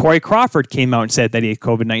 like Corey Crawford came out and said that he had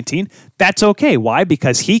COVID-19, that's okay. Why?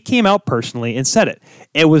 Because he came out personally and said it.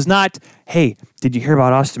 It was not, hey, did you hear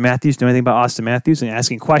about Austin Matthews? Know anything about Austin Matthews? And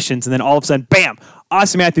asking questions, and then all of a sudden, bam,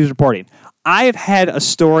 Austin Matthews reporting. I've had a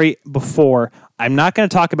story before. I'm not going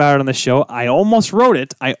to talk about it on the show. I almost wrote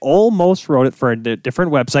it for a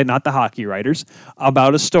different website, not the Hockey Writers,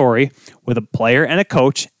 about a story with a player and a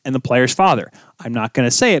coach and the player's father. I'm not going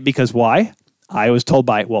to say it because why? I was told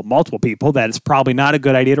by, multiple people that it's probably not a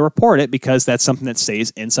good idea to report it because that's something that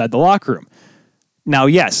stays inside the locker room. Now,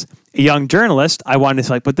 yes, a young journalist, I wanted to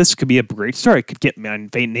say, but this could be a great story. It could get my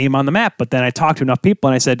name on the map. But then I talked to enough people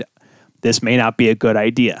and I said, this may not be a good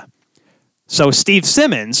idea. So Steve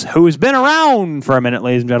Simmons, who's been around for a minute,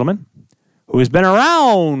 ladies and gentlemen, who's been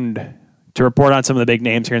around to report on some of the big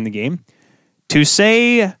names here in the game, to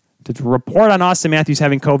report on Austin Matthews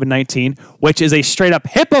having COVID-19, which is a straight-up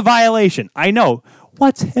HIPAA violation. I know.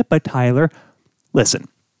 What's HIPAA, Tyler? Listen,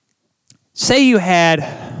 say you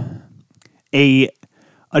had a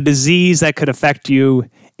disease that could affect you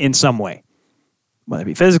in some way, whether it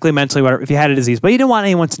be physically, mentally, whatever, if you had a disease, but you didn't want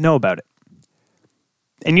anyone to know about it.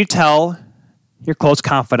 And you tell your close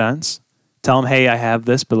confidants, tell them, hey, I have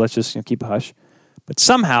this, but let's just keep a hush. But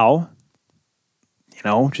somehow,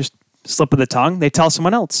 just slip of the tongue, they tell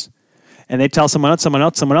someone else. And they tell someone else, and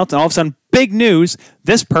all of a sudden, big news,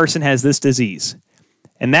 this person has this disease.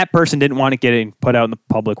 And that person didn't want to get it put out in the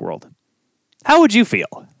public world. How would you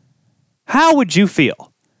feel?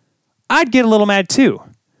 I'd get a little mad too.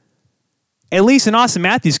 At least in Austin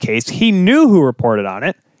Matthews' case, he knew who reported on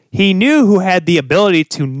it. He knew who had the ability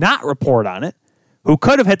to not report on it, who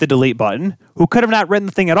could have hit the delete button, who could have not written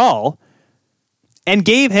the thing at all, and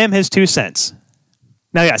gave him his 2 cents.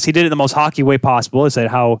 Now, yes, he did it in the most hockey way possible. He said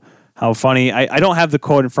how funny. I don't have the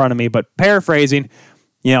quote in front of me, but paraphrasing,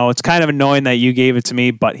 it's kind of annoying that you gave it to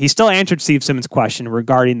me, but he still answered Steve Simmons' question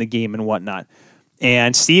regarding the game and whatnot.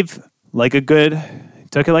 And Steve,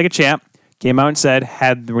 took it like a champ, came out and said,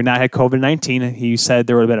 had we not had COVID-19, he said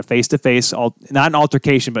there would have been a face-to-face, not an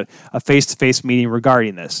altercation, but a face-to-face meeting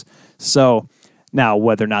regarding this. So now,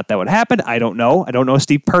 whether or not that would happen, I don't know. I don't know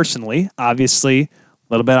Steve personally. Obviously, a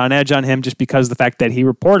little bit on edge on him just because of the fact that he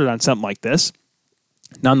reported on something like this.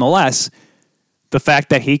 Nonetheless, the fact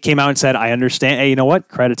that he came out and said, I understand, hey, you know what?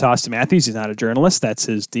 Credit to Austin Matthews. He's not a journalist. That's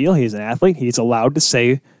his deal. He's an athlete. He's allowed to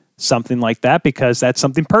say something like that because that's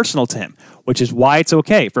something personal to him, which is why it's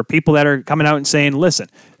okay for people that are coming out and saying, listen,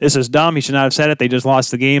 this is dumb. He should not have said it. They just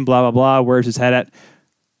lost the game, blah, blah, blah. Where's his head at?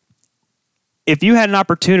 If you had an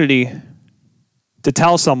opportunity to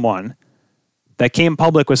tell someone that came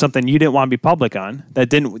public with something you didn't want to be public on,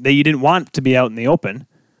 that you didn't want to be out in the open,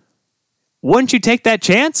 wouldn't you take that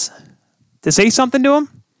chance to say something to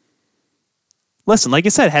him? Listen, like I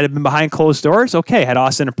said, had it been behind closed doors, okay. Had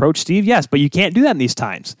Austin approached Steve, yes, but you can't do that in these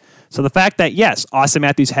times. So the fact that, yes, Austin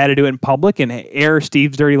Matthews had to do it in public and air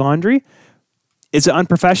Steve's dirty laundry, is it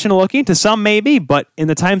unprofessional looking? To some, maybe, but in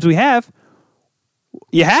the times we have,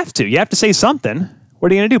 You have to. You have to say something.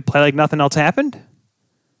 What are you going to do? Play like nothing else happened?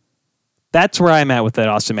 That's where I'm at with that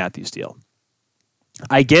Austin Matthews deal.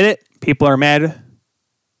 I get it. People are mad.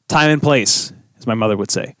 Time and place, as my mother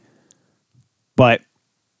would say. But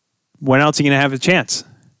when else are you going to have a chance?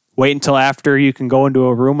 Wait until after you can go into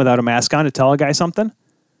a room without a mask on to tell a guy something?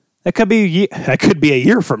 That could be a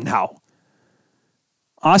year from now.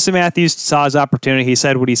 Austin Matthews saw his opportunity. He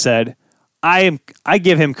said what he said. I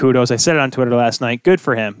give him kudos. I said it on Twitter last night. Good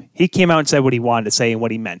for him. He came out and said what he wanted to say and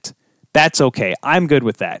what he meant. That's okay. I'm good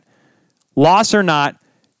with that. Loss or not,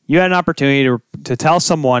 you had an opportunity to tell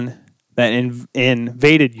someone that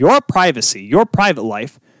invaded your privacy, your private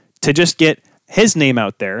life, to just get his name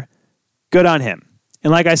out there. Good on him.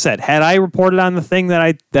 And like I said, had I reported on the thing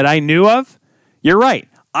that I knew of, you're right.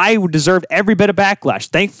 I deserved every bit of backlash.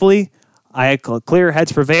 Thankfully, clear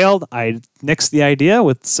heads prevailed. I nixed the idea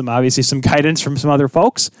with some guidance from some other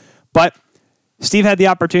folks. But Steve had the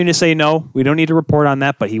opportunity to say, no, we don't need to report on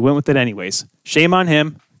that, but he went with it anyways. Shame on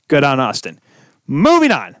him. Good on Austin.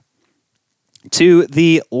 Moving on to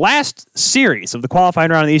the last series of the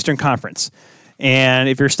qualifying round of the Eastern Conference. And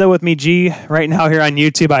if you're still with me, G, right now here on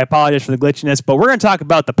YouTube, I apologize for the glitchiness, but we're going to talk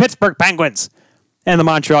about the Pittsburgh Penguins and the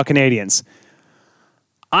Montreal Canadiens.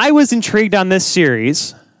 I was intrigued on this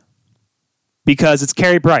series because it's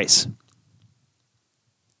Carey Price.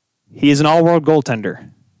 He is an all-world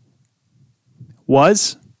goaltender.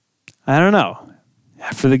 Was? I don't know.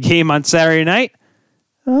 After the game on Saturday night,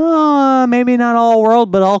 maybe not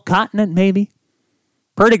all-world, but all-continent maybe.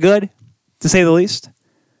 Pretty good, to say the least.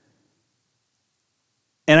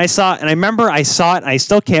 And I saw it, and I remember I saw it, and I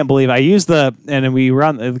still can't believe it. And we were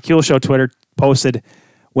on the Kuehl Show Twitter posted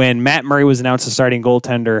when Matt Murray was announced as starting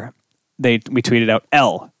goaltender, we tweeted out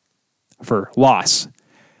L for loss.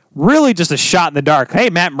 Really just a shot in the dark. Hey,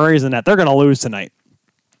 Matt Murray's in that. They're going to lose tonight.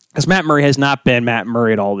 Because Matt Murray has not been Matt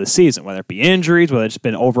Murray at all this season, whether it be injuries, whether it's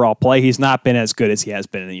been overall play. He's not been as good as he has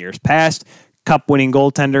been in the years past. Cup-winning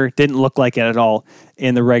goaltender. Didn't look like it at all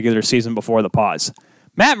in the regular season before the pause.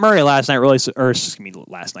 Matt Murray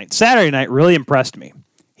Saturday night really impressed me.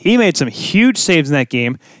 He made some huge saves in that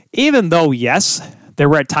game, even though, yes, there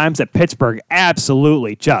were at times that Pittsburgh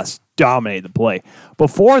absolutely just dominated the play.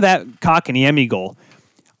 Before that Kotkaniemi goal,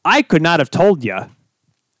 I could not have told you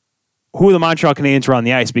who the Montreal Canadiens were on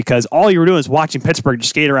the ice because all you were doing is watching Pittsburgh just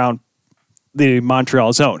skate around the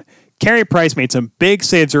Montreal zone. Carey Price made some big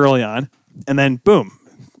saves early on, and then boom,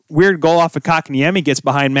 weird goal off of Kotkaniemi gets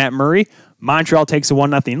behind Matt Murray. Montreal takes a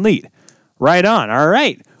 1-0 lead. Right on. All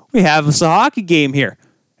right. We have a hockey game here.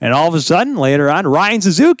 And all of a sudden, later on, Ryan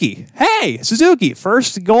Suzuki. Hey, Suzuki,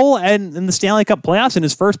 first goal in the Stanley Cup playoffs in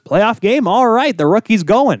his first playoff game. All right, the rookie's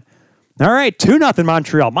going. All right, 2-0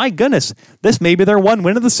 Montreal. My goodness, this may be their one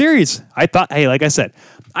win of the series. Like I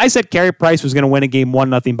said Carey Price was going to win a game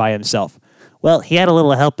 1-0 by himself. Well, he had a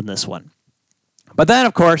little help in this one. But then,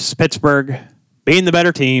 of course, Pittsburgh, being the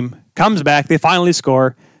better team, comes back. They finally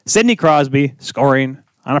score. Sidney Crosby scoring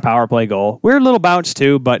on a power play goal. Weird little bounce,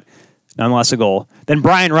 too, but nonetheless a goal. Then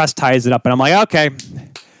Brian Rust ties it up, and I'm like, okay,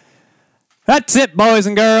 that's it, boys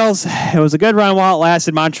and girls. It was a good run while it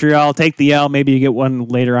lasted. Montreal, take the L. Maybe you get one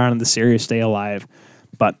later on in the series, stay alive.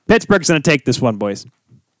 But Pittsburgh's going to take this one, boys.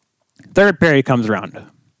 Third period comes around.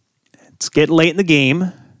 It's getting late in the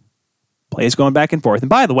game. Plays going back and forth. And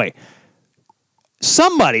by the way,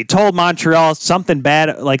 somebody told Montreal something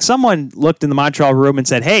bad. Like someone looked in the Montreal room and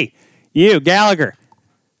said, hey, you, Gallagher,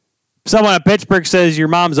 someone at Pittsburgh says your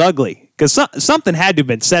mom's ugly. Because something had to have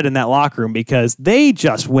been said in that locker room because they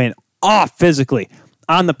just went off physically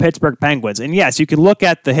on the Pittsburgh Penguins. And yes, you can look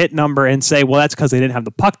at the hit number and say, well, that's because they didn't have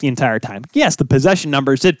the puck the entire time. Yes, the possession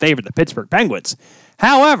numbers did favor the Pittsburgh Penguins.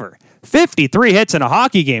 However, 53 hits in a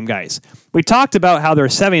hockey game, guys. We talked about how there were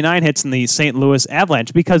 79 hits in the St. Louis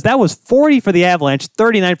Avalanche because that was 40 for the Avalanche,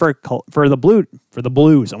 39 for the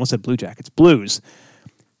Blues. I almost said Blue Jackets. Blues.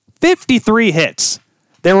 53 hits.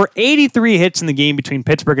 There were 83 hits in the game between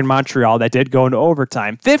Pittsburgh and Montreal that did go into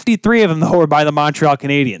overtime. 53 of them, though, were by the Montreal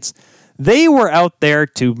Canadiens. They were out there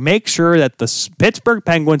to make sure that the Pittsburgh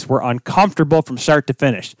Penguins were uncomfortable from start to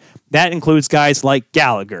finish. That includes guys like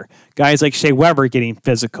Gallagher, guys like Shea Weber getting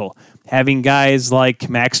physical, having guys like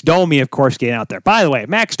Max Domi, of course, getting out there. By the way,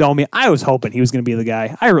 Max Domi, I was hoping he was going to be the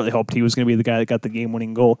guy. I really hoped he was going to be the guy that got the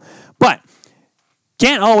game-winning goal. But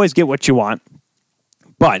can't always get what you want.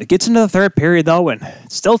 But it gets into the third period, though, and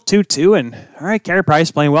it's still 2-2. And, all right, Carey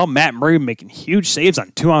Price playing well. Matt Murray making huge saves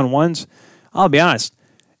on 2-on-1s. I'll be honest.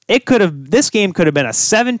 This game could have been a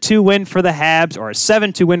 7-2 win for the Habs or a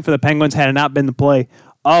 7-2 win for the Penguins had it not been the play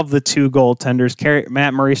of the two goaltenders.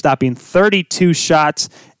 Matt Murray stopping 32 shots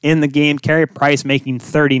in the game. Carey Price making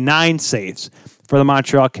 39 saves for the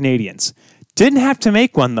Montreal Canadiens. Didn't have to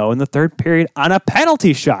make one, though, in the third period on a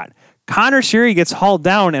penalty shot. Connor Sheary gets hauled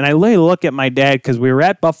down, and I literally look at my dad because we were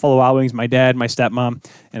at Buffalo Wild Wings, my dad, my stepmom,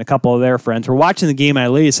 and a couple of their friends. We're watching the game, and I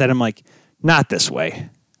literally said, I'm like, not this way.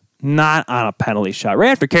 Not on a penalty shot. Right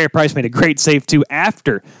after Carey Price made a great save, too,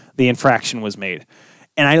 after the infraction was made.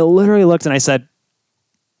 And I literally looked, and I said,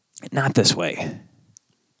 not this way.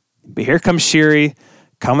 But here comes Sheary,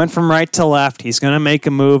 coming from right to left. He's going to make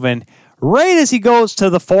a move, and right as he goes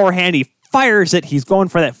to the forehand, he fires it. He's going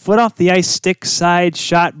for that foot off the ice stick side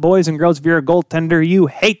shot. Boys and girls, if you're a goaltender, you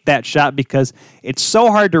hate that shot because it's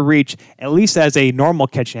so hard to reach, at least as a normal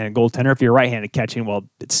catching-handed goaltender. If you're right-handed catching, well,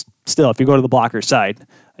 it's still, if you go to the blocker side,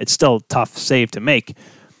 it's still a tough save to make.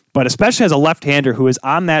 But especially as a left-hander who is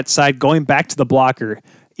on that side going back to the blocker,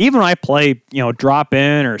 even when I play, drop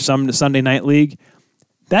in or some Sunday night league,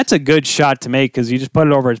 that's a good shot to make because you just put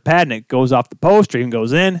it over his pad and it goes off the post or even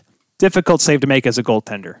goes in. Difficult save to make as a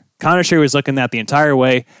goaltender. Connor Sheary was looking that the entire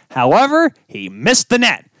way. However, he missed the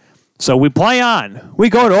net. So we play on. We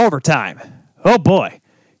go to overtime. Oh, boy.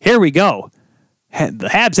 Here we go. The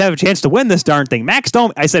Habs have a chance to win this darn thing. I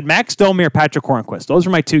said Max Domi or Patrick Hornquist. Those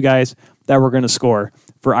are my two guys that were going to score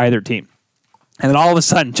for either team. And then all of a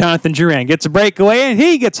sudden, Jonathan Drouin gets a breakaway, and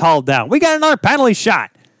he gets hauled down. We got another penalty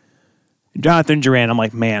shot. Jonathan Drouin, I'm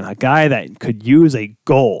like, man, a guy that could use a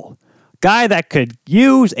goal.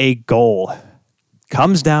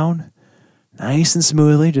 Comes down nice and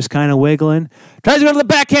smoothly, just kind of wiggling. Tries to go to the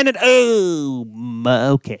backhanded. Oh,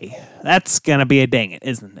 okay. That's going to be a dang it,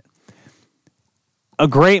 isn't it? A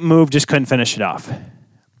great move, just couldn't finish it off.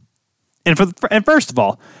 And first of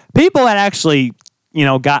all, people that actually,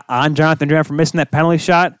 got on Jonathan Drouin for missing that penalty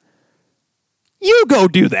shot, you go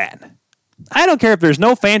do that. I don't care if there's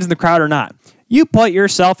no fans in the crowd or not. You put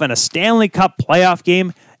yourself in a Stanley Cup playoff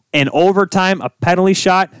game in overtime, a penalty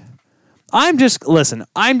shot. This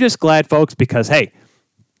glad, folks, because, hey,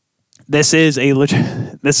 this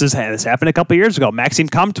happened a couple years ago. Maxime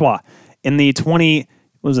Comtois in the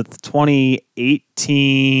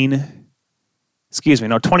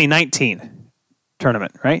 2019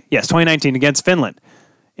 tournament, right? Yes, 2019 against Finland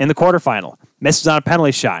in the quarterfinal. Misses on a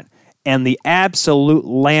penalty shot. And the absolute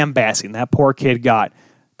lambasting that poor kid got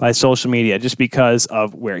by social media just because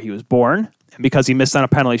of where he was born and because he missed on a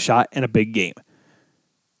penalty shot in a big game.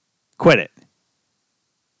 Quit it.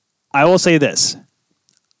 I will say this.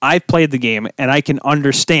 I've played the game, and I can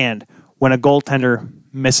understand when a goaltender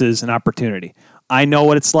misses an opportunity. I know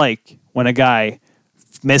what it's like when a guy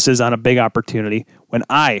misses on a big opportunity. When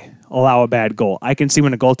I allow a bad goal, I can see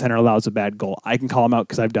when a goaltender allows a bad goal. I can call him out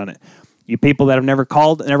because I've done it. You people that have never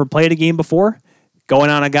played a game before, going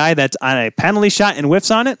on a guy that's on a penalty shot and whiffs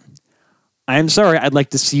on it, I'm sorry, I'd like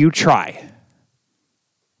to see you try.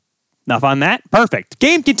 Enough on that. Perfect.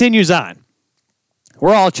 Game continues on.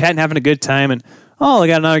 We're all chatting, having a good time, and I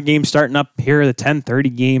got another game starting up here, the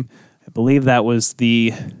 10:30 game. I believe that was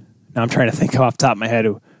now I'm trying to think off the top of my head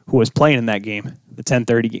who was playing in that game, the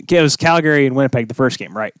 10:30 game. It was Calgary and Winnipeg, the first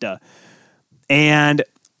game, right? Duh. And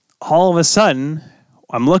all of a sudden,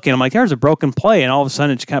 I'm looking, I'm like, there's a broken play, and all of a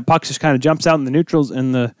sudden, puck just kind of jumps out in the neutrals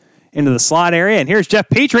into the slot area, and here's Jeff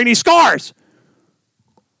Petrie, and he scores!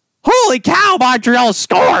 Holy cow, Montreal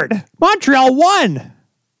scored! Montreal won!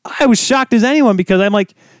 I was shocked as anyone because I'm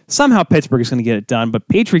like, somehow Pittsburgh is going to get it done, but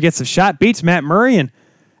Petrie gets a shot, beats Matt Murray, and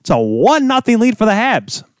it's a 1-0 lead for the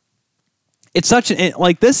Habs. It's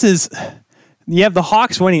you have the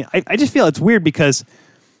Hawks winning. I just feel it's weird because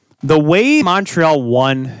the way Montreal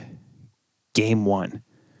won Game 1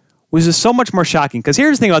 was just so much more shocking. Because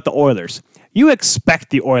here's the thing about the Oilers. You expect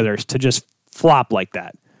the Oilers to just flop like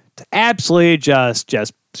that. To absolutely just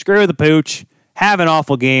screw the pooch, have an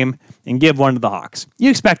awful game, and give one to the Hawks. You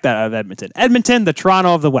expect that out of Edmonton. Edmonton, the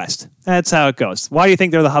Toronto of the West. That's how it goes. Why do you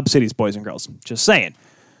think they're the hub cities, boys and girls? Just saying.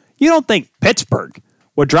 You don't think Pittsburgh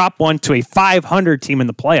would drop one to a 500 team in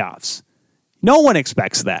the playoffs. No one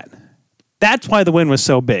expects that. That's why the win was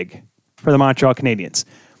so big for the Montreal Canadiens.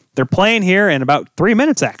 They're playing here in about 3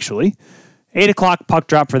 minutes, actually. 8 o'clock puck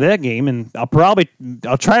drop for that game, and I'll try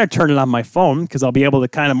to turn it on my phone because I'll be able to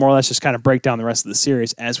kind of more or less just kind of break down the rest of the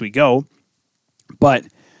series as we go. But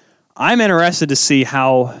I'm interested to see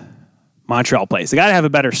how Montreal plays. They got to have a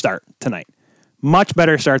better start tonight. Much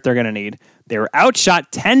better start they're going to need. They were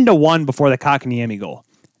outshot 10-1 before the Kotkaniemi goal.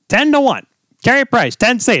 10-1. Carey Price,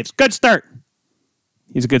 10 saves. Good start.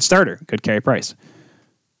 He's a good starter. Good Carey Price.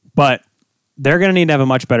 But they're going to need to have a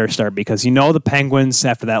much better start because the Penguins,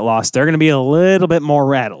 after that loss, they're going to be a little bit more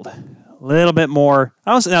rattled. A little bit more.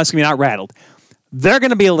 Not rattled. They're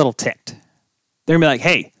going to be a little ticked. They're going to be like,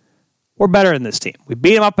 hey, we're better than this team. We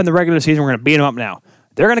beat them up in the regular season. We're going to beat them up now.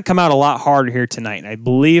 They're going to come out a lot harder here tonight. And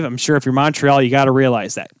I'm sure if you're Montreal, you got to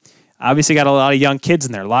realize that. Obviously, got a lot of young kids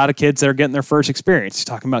in there. A lot of kids that are getting their first experience.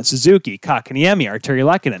 You're talking about Suzuki, Kotkaniemi, Arturi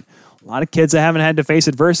Lehkonen. A lot of kids that haven't had to face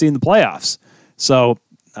adversity in the playoffs. So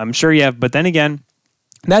I'm sure you have. But then again,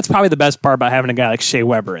 that's probably the best part about having a guy like Shea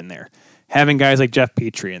Weber in there. Having guys like Jeff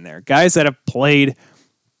Petrie in there. Guys that have played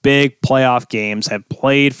big playoff games, have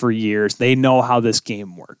played for years. They know how this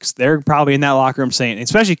game works. They're probably in that locker room saying,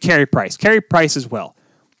 especially Carey Price. Carey Price as well.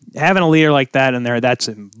 Having a leader like that in there, that's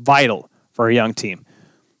vital for a young team.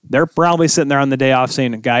 They're probably sitting there on the day off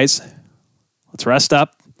saying, guys, let's rest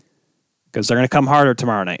up because they're going to come harder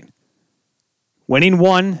tomorrow night. Winning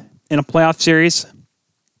 1 in a playoff series,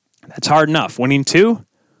 that's hard enough. Winning 2, a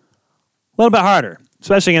little bit harder,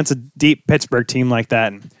 especially against a deep Pittsburgh team like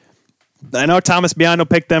that. And I know Thomas Biondo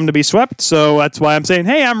picked them to be swept, so that's why I'm saying,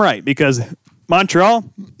 hey, I'm right, because Montreal,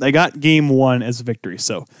 they got game 1 as a victory.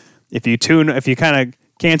 So if you kind of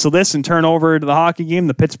cancel this and turn over to the hockey game,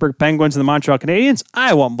 the Pittsburgh Penguins and the Montreal Canadiens,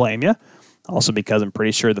 I won't blame you. Also because I'm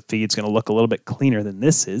pretty sure the feed's going to look a little bit cleaner than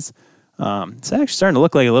this is. It's actually starting to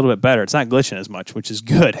look like a little bit better. It's not glitching as much, which is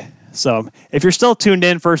good. So if you're still tuned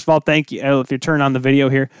in, first of all, thank you. If you turn on the video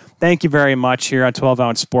here, thank you very much here on 12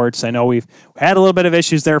 Ounce Sports. I know we've had a little bit of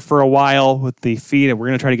issues there for a while with the feed, and we're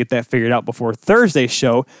going to try to get that figured out before Thursday's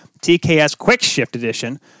show, TKS Quick Shift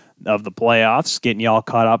Edition of the playoffs, getting you all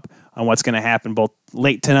caught up on what's going to happen both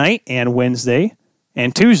late tonight and Wednesday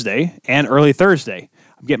and Tuesday and early Thursday.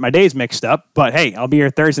 I'm getting my days mixed up, but hey, I'll be here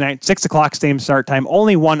Thursday night, 6 o'clock same start time,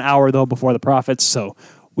 only 1 hour though before the Profits, so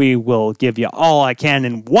we will give you all I can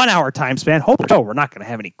in 1 hour time span. Hope so. We're not going to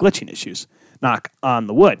have any glitching issues. Knock on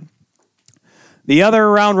the wood. The other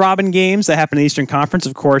round robin games that happened in the Eastern Conference,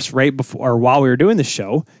 of course, right before or while we were doing the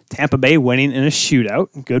show, Tampa Bay winning in a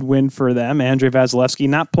shootout. Good win for them. Andrei Vasilevsky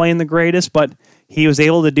not playing the greatest, but he was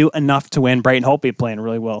able to do enough to win. Brighton Holtby playing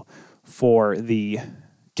really well for the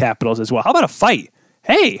Capitals as well. How about a fight?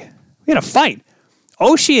 Hey, we had a fight.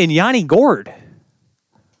 Oshie and Yanni Gord.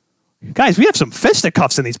 Guys, we have some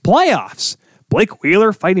fisticuffs in these playoffs. Blake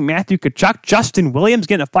Wheeler fighting Matthew Tkachuk. Justin Williams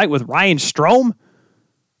getting a fight with Ryan Strome.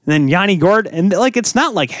 And then Yanni Gord. And it's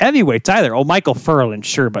not like heavyweights either. Oh, Michael Furlan,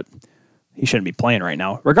 sure, but he shouldn't be playing right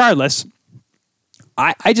now. Regardless,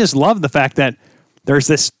 I just love the fact that there's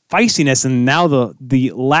this feistiness and now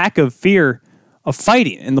the lack of fear of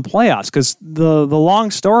fighting in the playoffs. Because the long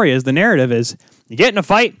story is, the narrative is, you get in a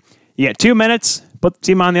fight, you get 2 minutes, put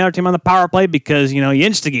the other team on the power play because, you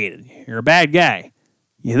instigated. You're a bad guy.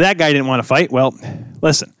 That guy didn't want to fight. Well,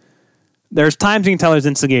 listen, there's times you can tell there's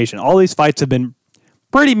instigation. All these fights have been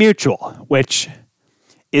pretty mutual, which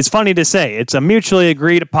is funny to say. It's a mutually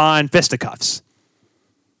agreed upon fisticuffs.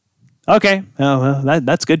 Okay, well,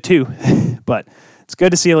 that's good too. But it's good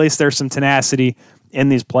to see at least there's some tenacity in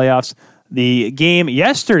these playoffs. The game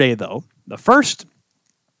yesterday, though, the first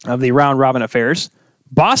of the round-robin affairs,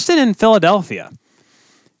 Boston and Philadelphia.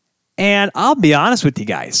 And I'll be honest with you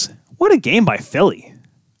guys, what a game by Philly.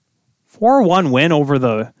 4-1 win over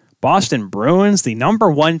the Boston Bruins, the number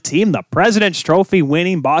 1 team, the President's Trophy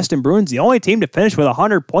winning Boston Bruins, the only team to finish with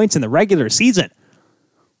 100 points in the regular season.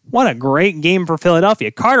 What a great game for Philadelphia.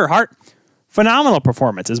 Carter Hart, phenomenal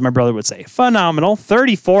performance, as my brother would say. Phenomenal,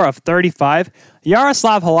 34 of 35.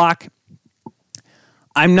 Yaroslav Halak,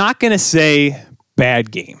 I'm not going to say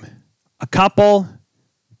bad game. A couple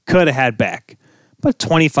could have had back, but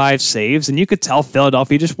 25 saves, and you could tell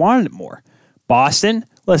Philadelphia just wanted it more. Boston,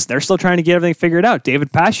 listen, they're still trying to get everything figured out.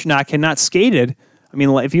 David Pastrnak had not skated. I mean,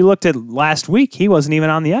 if you looked at last week, he wasn't even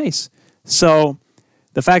on the ice. So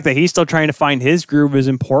the fact that he's still trying to find his groove is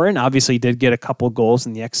important. Obviously, he did get a couple goals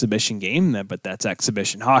in the exhibition game, but that's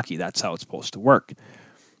exhibition hockey. That's how it's supposed to work.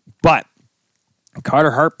 But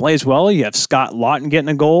Carter Hart plays well. You have Scott Laughton getting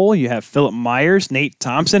a goal. You have Philip Myers, Nate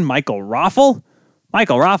Thompson, Michael Raffl.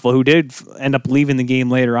 Michael Raffl, who did end up leaving the game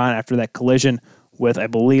later on after that collision with, I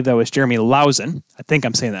believe that was Jeremy Lauzen. I think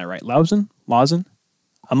I'm saying that right. Lauzen?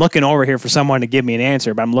 I'm looking over here for someone to give me an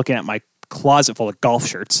answer, but I'm looking at my closet full of golf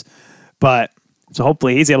shirts. But so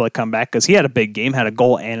hopefully he's able to come back because he had a big game, had a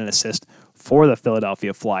goal and an assist for the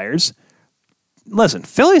Philadelphia Flyers. Listen,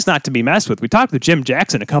 Philly's not to be messed with. We talked with Jim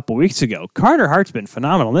Jackson a couple weeks ago. Carter Hart's been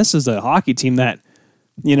phenomenal. This is a hockey team that,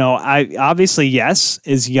 I obviously, yes,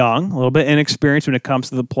 is young, a little bit inexperienced when it comes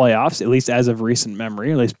to the playoffs, at least as of recent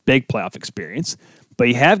memory, at least big playoff experience. But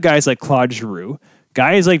you have guys like Claude Giroux,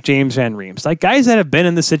 guys like James Van Riemsdyk, like guys that have been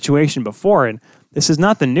in this situation before, and this is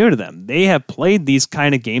nothing new to them. They have played these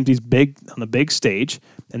kind of games, on the big stage,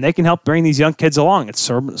 and they can help bring these young kids along. It's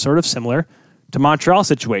sort of similar to Montreal's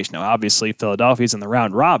situation. Now, obviously, Philadelphia's in the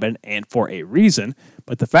round robin, and for a reason,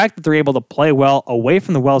 but the fact that they're able to play well away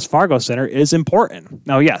from the Wells Fargo Center is important.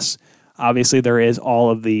 Now, yes, obviously there is all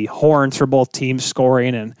of the horns for both teams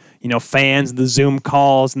scoring and, fans, the Zoom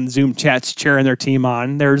calls and Zoom chats cheering their team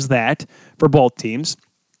on. There's that for both teams.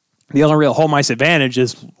 The only real home ice advantage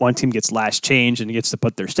is one team gets last change and gets to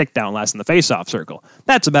put their stick down last in the faceoff circle.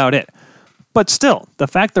 That's about it. But still, the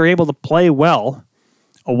fact they're able to play well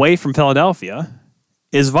away from Philadelphia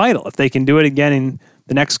is vital. If they can do it again in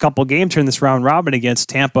the next couple games during this round robin against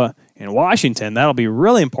Tampa and Washington, that'll be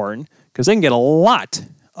really important because they can get a lot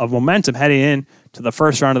of momentum heading in to the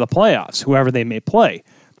first round of the playoffs, whoever they may play,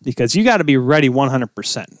 because you got to be ready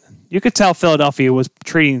 100%. You could tell Philadelphia was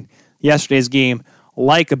treating yesterday's game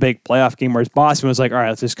like a big playoff game, whereas Boston was like, all right,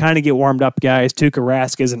 let's just kind of get warmed up, guys. Tuukka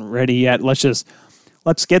Rask isn't ready yet.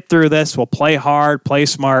 Let's get through this. We'll play hard, play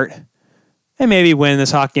smart, and maybe win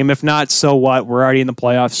this hockey game. If not, so what? We're already in the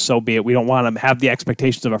playoffs, so be it. We don't want to have the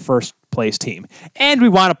expectations of a first-place team. And we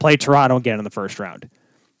want to play Toronto again in the first round.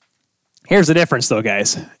 Here's the difference, though,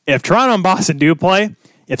 guys. If Toronto and Boston do play,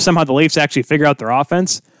 if somehow the Leafs actually figure out their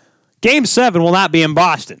offense, Game 7 will not be in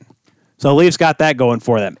Boston. So the Leafs got that going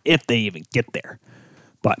for them, if they even get there.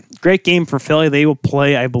 But great game for Philly. They will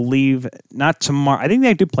play, I believe, not tomorrow. I think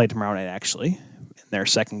they do play tomorrow night, actually, in their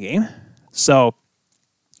second game. So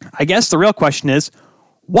I guess the real question is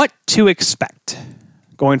what to expect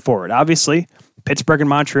going forward. Obviously, Pittsburgh and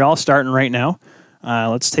Montreal starting right now.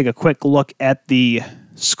 Let's take a quick look at the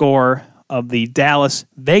score of the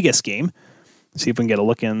Dallas-Vegas game. See if we can get a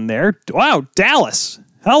look in there. Wow, Dallas.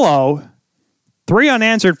 Hello. 3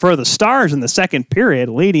 unanswered for the Stars in the second period,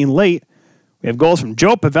 leading late. We have goals from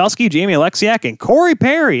Joe Pavelski, Jamie Alexiak, and Corey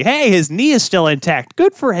Perry. Hey, his knee is still intact.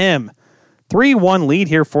 Good for him. 3-1 lead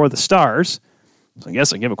here for the Stars. So I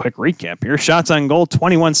guess I'll give a quick recap here. Shots on goal,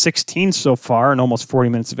 21-16 so far, and almost 40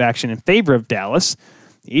 minutes of action in favor of Dallas.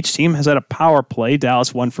 Each team has had a power play.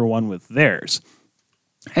 Dallas 1-for-1 with theirs.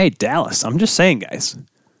 Hey, Dallas, I'm just saying, guys.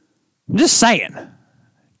 I'm just saying.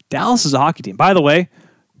 Dallas is a hockey team. By the way,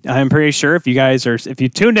 I'm pretty sure if you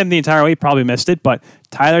tuned in the entire way, you probably missed it, but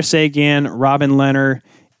Tyler Seguin, Robin Leonard,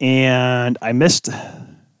 and I missed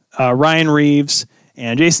Ryan Reeves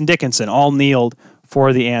and Jason Dickinson all kneeled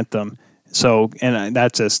for the anthem. So, and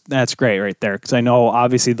that's great right there, because I know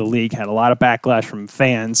obviously the league had a lot of backlash from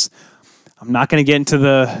fans. I'm not going to get into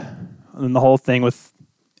the whole thing with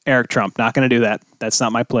Eric Trump. Not going to do that. That's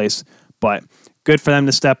not my place. But good for them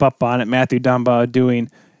to step up on it. Matthew Dumba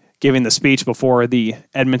giving the speech before the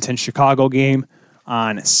Edmonton-Chicago game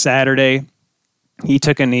on Saturday. He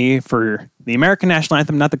took a knee for the American national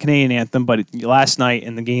anthem, not the Canadian anthem, but last night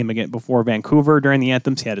in the game again before Vancouver during the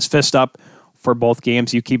anthems, he had his fist up for both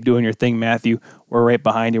games. You keep doing your thing, Matthew. We're right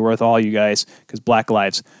behind you. We're with all you guys because Black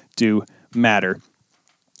lives do matter.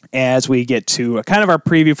 As we get to kind of our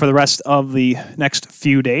preview for the rest of the next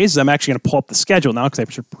few days, I'm actually going to pull up the schedule now because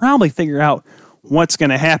I should probably figure out what's going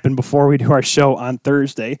to happen before we do our show on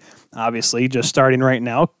Thursday. Obviously, just starting right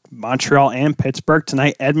now, Montreal and Pittsburgh.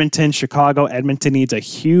 Tonight, Edmonton, Chicago. Edmonton needs a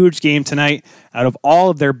huge game tonight out of all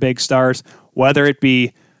of their big stars, whether it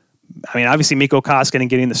be, obviously Mikko Koskinen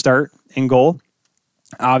getting the start in goal.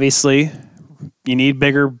 Obviously, you need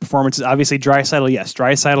bigger performances. Obviously, Draisaitl, yes.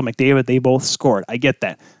 Draisaitl, McDavid, they both scored. I get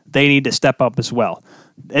that. They need to step up as well.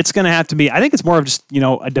 It's going to have to be, I think it's more of just,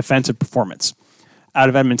 a defensive performance out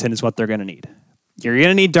of Edmonton is what they're going to need. You're going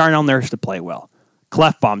to need Darnell Nurse to play well.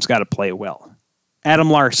 Clefbaum's got to play well.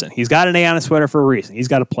 Adam Larson, he's got an A on his sweater for a reason. He's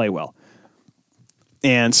got to play well.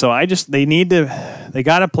 And so they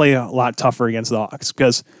got to play a lot tougher against the Hawks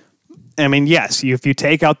because, yes, if you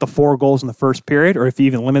take out the 4 goals in the first period, or if you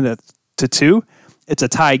even limit it to 2, it's a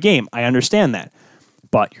tie game. I understand that.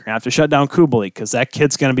 But you're going to have to shut down Kubalik because that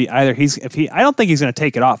kid's going to be I don't think he's going to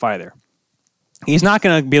take it off either. He's not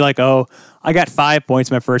going to be like, oh, I got 5 points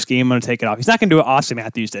in my first game, I'm going to take it off. He's not going to do what Austin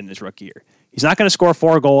Matthews did in his rookie year. He's not going to score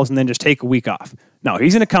 4 goals and then just take a week off. No,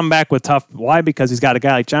 he's going to come back with tough. Why? Because he's got a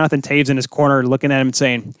guy like Jonathan Taves in his corner looking at him and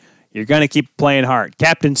saying, you're going to keep playing hard.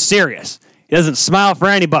 Captain Serious. He doesn't smile for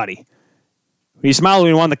anybody. He smiled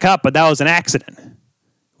when he won the cup, but that was an accident.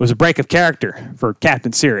 It was a break of character for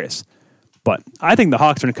Captain Serious. But I think the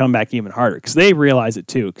Hawks are going to come back even harder because they realize it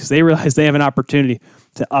too, because they realize they have an opportunity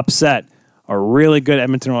to upset a really good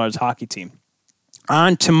Edmonton Oilers hockey team.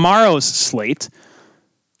 On tomorrow's slate,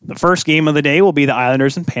 the first game of the day will be the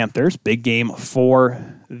Islanders and Panthers. Big game for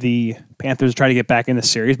the Panthers to try to get back in the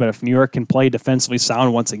series, but if New York can play defensively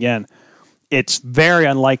sound once again, it's very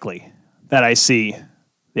unlikely that I see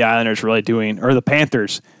the Islanders really doing, or the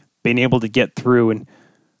Panthers being able to get through. And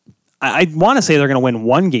I want to say they're going to win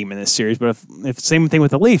one game in this series, but if same thing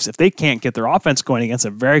with the Leafs, if they can't get their offense going against a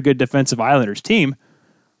very good defensive Islanders team,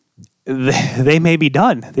 they may be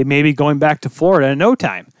done. They may be going back to Florida in no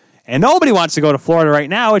time. And nobody wants to go to Florida right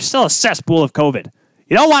now. It's still a cesspool of COVID.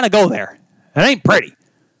 You don't want to go there. It ain't pretty.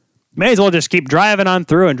 May as well just keep driving on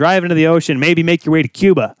through and drive into the ocean, maybe make your way to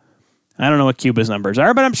Cuba. I don't know what Cuba's numbers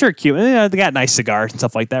are, but I'm sure Cuba, they got nice cigars and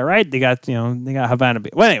stuff like that, right? They got Havana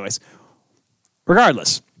Beach. Well, anyways,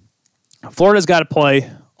 regardless, Florida's got to play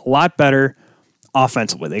a lot better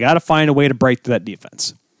offensively. They got to find a way to break through that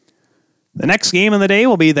defense. The next game of the day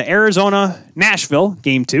will be the Arizona-Nashville,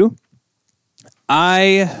 Game 2.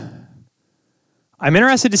 I'm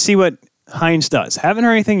interested to see what Hines does. Haven't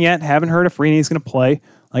heard anything yet. Haven't heard if Rinne's going to play.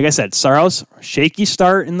 Like I said, Saros, shaky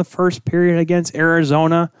start in the first period against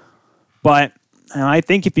Arizona. But I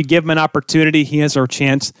think if you give him an opportunity, he has a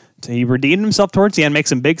chance to redeem himself towards the end, make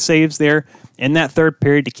some big saves there in that third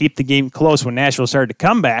period to keep the game close when Nashville started to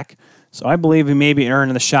come back. So I believe he may be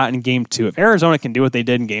earning the shot in Game 2. If Arizona can do what they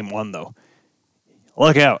did in Game 1, though,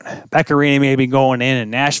 look out. Pekka Rinne may be going in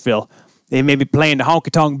Nashville. They may be playing the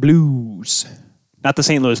honky-tonk blues. Not the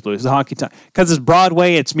St. Louis blues, the honky-tonk. Because it's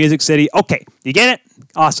Broadway, it's Music City. Okay, you get it?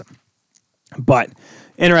 Awesome. But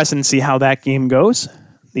interesting to see how that game goes.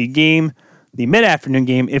 The mid-afternoon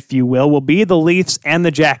game, if you will be the Leafs and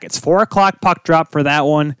the Jackets. 4 o'clock puck drop for that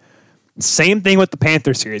one. Same thing with the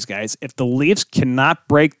Panther series, guys. If the Leafs cannot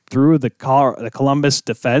break through the Columbus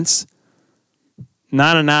defense,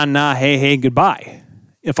 hey, goodbye.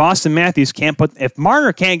 If Austin Matthews if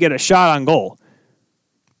Marner can't get a shot on goal,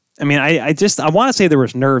 I mean, I want to say there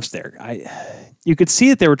was nerves there. You could see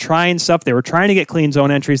that they were trying stuff. They were trying to get clean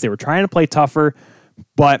zone entries. They were trying to play tougher,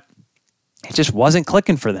 but it just wasn't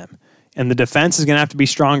clicking for them. And the defense is going to have to be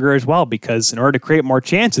stronger as well, because in order to create more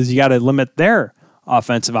chances, you got to limit their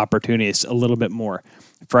offensive opportunities a little bit more.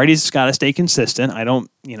 Freddie's got to stay consistent. I'm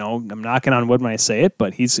knocking on wood when I say it,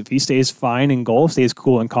 but if he stays fine in goal, stays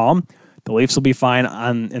cool and calm, the Leafs will be fine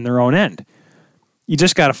in their own end. You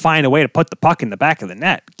just got to find a way to put the puck in the back of the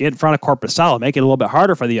net, get in front of Korpisalo, make it a little bit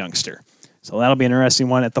harder for the youngster. So that'll be an interesting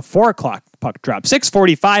one at the 4 o'clock puck drop.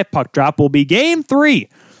 6:45 puck drop will be Game 3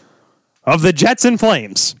 of the Jets and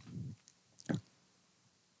Flames.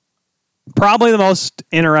 Probably the most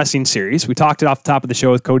interesting series. We talked it off the top of the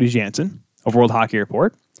show with Cody Janzen of World Hockey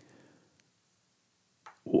Report.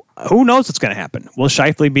 Who knows what's going to happen? Will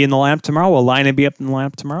Scheifele be in the lineup tomorrow? Will Laine be up in the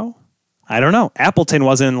lineup tomorrow? I don't know. Appleton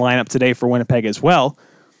wasn't in the lineup today for Winnipeg as well.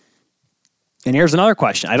 And here's another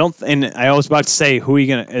question. I was about to say, will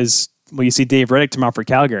you see Dave Riddick tomorrow for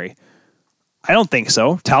Calgary? I don't think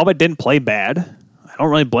so. Talbot didn't play bad. I don't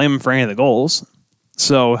really blame him for any of the goals.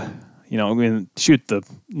 So, the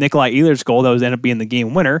Nikolai Ehlers goal that was ended up being the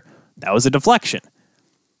game winner, that was a deflection.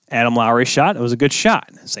 Adam Lowry's shot, it was a good shot.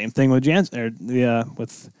 Same thing with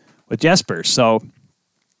with Jesper. So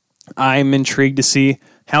I'm intrigued to see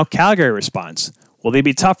how Calgary responds. Will they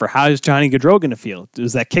be tougher? How is Johnny Gaudreau going to feel?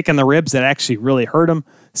 Was that kick in the ribs that actually really hurt him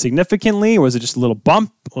significantly? Or was it just a little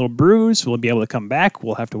bump, a little bruise? Will he be able to come back?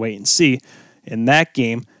 We'll have to wait and see in that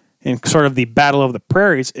game. In sort of the battle of the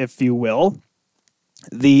prairies, if you will.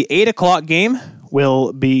 The 8 o'clock game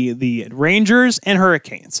will be the Rangers and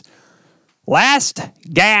Hurricanes. Last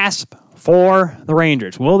gasp for the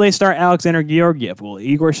Rangers. Will they start Alexander Georgiev? Will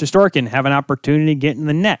Igor Shesterkin have an opportunity to get in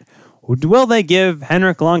the net? Will they give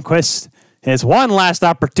Henrik Lundqvist his one last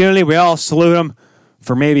opportunity? We all salute him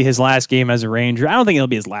for maybe his last game as a Ranger. I don't think it'll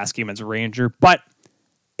be his last game as a Ranger, but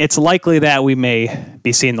it's likely that we may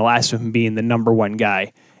be seeing the last of him being the number one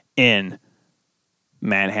guy in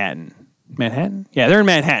Manhattan. Manhattan? Yeah, they're in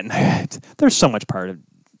Manhattan. There's so much part of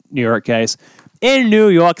New York, guys. In New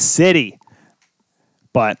York City.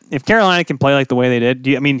 But if Carolina can play like the way they did,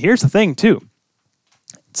 here's the thing, too.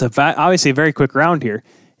 It's obviously a very quick round here.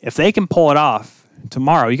 If they can pull it off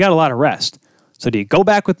tomorrow, you got a lot of rest. So do you go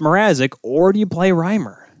back with Mrazek or do you play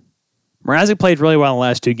Reimer? Mrazek played really well in the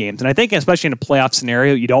last 2 games. And I think especially in a playoff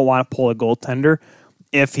scenario, you don't want to pull a goaltender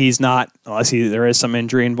if he's not, unless there is some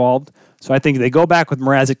injury involved. So I think they go back with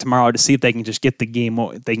Mrazek tomorrow to see if they can just get the game,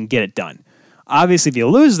 if they can get it done. Obviously, if you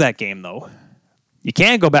lose that game, though, you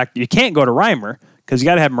can't go back. You can't go to Reimer because you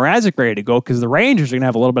got to have Mrazek ready to go because the Rangers are going to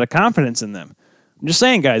have a little bit of confidence in them. I'm just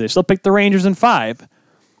saying, guys, I still picked the Rangers in 5.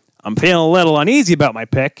 I'm feeling a little uneasy about my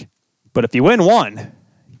pick, but if you win 1,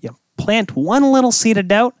 you plant one little seed of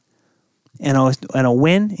doubt, and a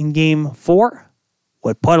win in Game 4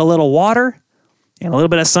 would put a little water and a little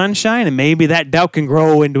bit of sunshine, and maybe that doubt can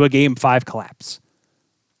grow into a Game 5 collapse.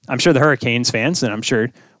 I'm sure the Hurricanes fans, and I'm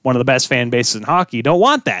sure one of the best fan bases in hockey, don't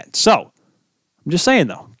want that. So, I'm just saying,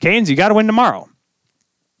 though, Canes, you got to win tomorrow.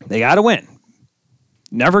 They got to win.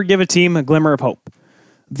 Never give a team a glimmer of hope.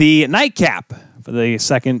 The nightcap for the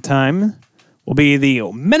second time will be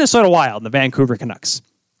the Minnesota Wild and the Vancouver Canucks.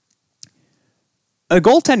 The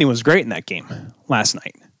goaltending was great in that game last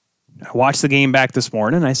night. I watched the game back this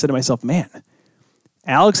morning, and I said to myself, man,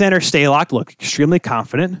 Alexander Stalock looked extremely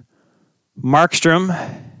confident. Markstrom,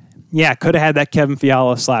 could have had that Kevin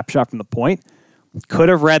Fiala slap shot from the point. Could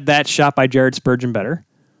have read that shot by Jared Spurgeon better.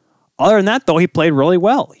 Other than that, though, he played really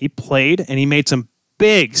well. He played, and he made some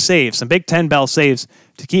big saves, some Big Ten bell saves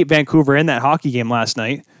to keep Vancouver in that hockey game last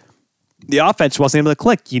night. The offense wasn't able to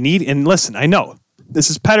click. And listen, I know, this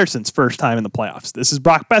is Pettersson's first time in the playoffs. This is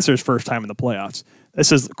Brock Besser's first time in the playoffs.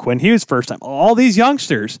 This is Quinn Hughes' first time. All these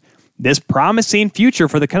youngsters, this promising future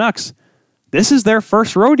for the Canucks, this is their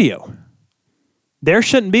first rodeo. There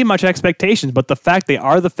shouldn't be much expectations, but the fact they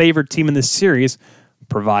are the favored team in this series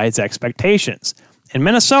provides expectations. And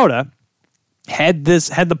Minnesota, had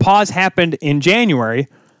the pause happened in January,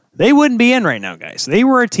 they wouldn't be in right now, guys. They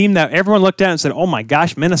were a team that everyone looked at and said, oh my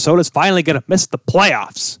gosh, Minnesota's finally going to miss the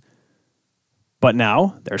playoffs. But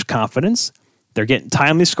now there's confidence. They're getting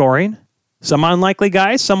timely scoring. Some unlikely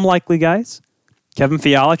guys, some likely guys. Kevin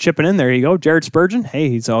Fiala chipping in. There you go. Jared Spurgeon. Hey,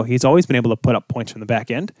 he's always been able to put up points from the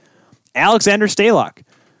back end. Alexander Stalock.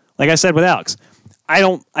 Like I said with Alex, I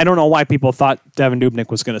don't know why people thought Devin Dubnyk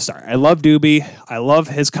was going to start. I love Doobie. I love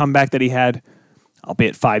his comeback that he had,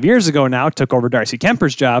 albeit 5 years ago now, took over Darcy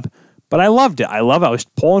Kemper's job, but I loved it. I was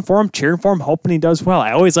pulling for him, cheering for him, hoping he does well.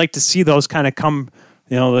 I always like to see those kind of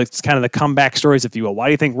it's kind of the comeback stories, if you will. Why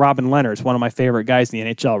do you think Robin Leonard is one of my favorite guys in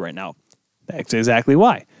the NHL right now? That's exactly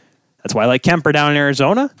why. That's why I like Kemper down in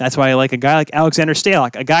Arizona. That's why I like a guy like Alexander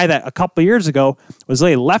Stalock, a guy that a couple of years ago was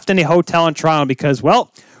left in a hotel in Toronto because,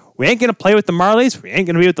 well, we ain't going to play with the Marlies. We ain't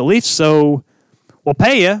going to be with the Leafs, so we'll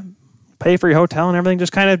pay you for your hotel and everything.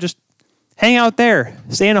 Just hang out there,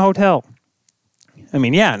 stay in a hotel. I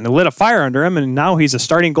mean, and they lit a fire under him, and now he's a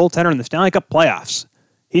starting goaltender in the Stanley Cup playoffs.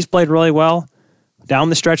 He's played really well down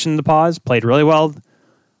the stretch in the pause, played really well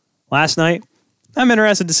last night. I'm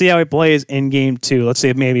interested to see how he plays in Game 2. Let's see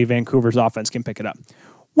if maybe Vancouver's offense can pick it up.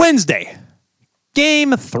 Wednesday,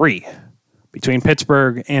 Game 3 between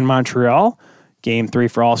Pittsburgh and Montreal. Game 3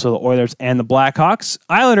 for also the Oilers and the Blackhawks.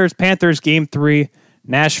 Islanders, Panthers, Game 3,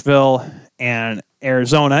 Nashville and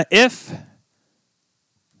Arizona. If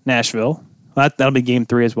Nashville, that'll be Game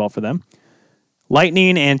 3 as well for them.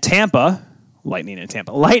 Lightning and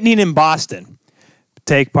Boston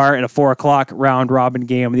take part in a 4 o'clock round-robin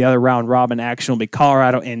game. The other round-robin action will be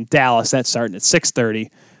Colorado and Dallas. That's starting at 6:30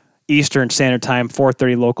 Eastern Standard Time,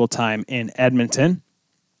 4:30 local time in Edmonton.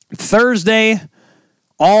 Thursday,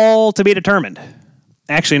 all to be determined.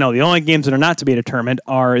 Actually, no, the only games that are not to be determined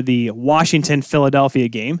are the Washington-Philadelphia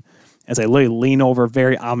game, as I literally lean over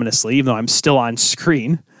very ominously, even though I'm still on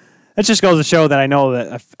screen. That just goes to show that I know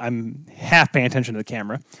that I'm half paying attention to the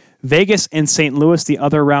camera. Vegas and St. Louis, the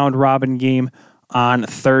other round-robin game on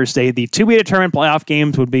Thursday. The to-be-determined playoff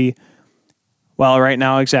games would be, well, right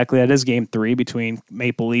now, exactly, that is Game 3 between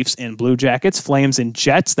Maple Leafs and Blue Jackets. Flames and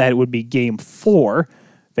Jets, that would be Game 4.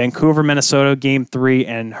 Vancouver, Minnesota, Game 3.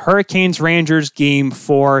 And Hurricanes, Rangers, Game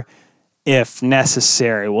 4, if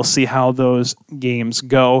necessary. We'll see how those games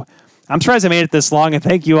go. I'm surprised I made it this long, and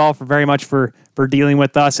thank you all very much for dealing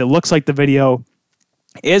with us. It looks like the video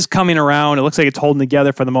is coming around. It looks like it's holding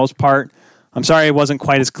together for the most part. I'm sorry it wasn't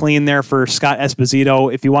quite as clean there for Scott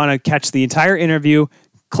Esposito. If you want to catch the entire interview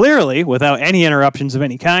clearly without any interruptions of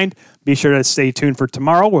any kind, be sure to stay tuned for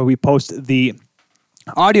tomorrow where we post the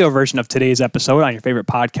audio version of today's episode on your favorite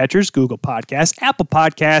podcatchers, Google Podcasts, Apple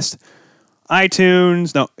Podcasts,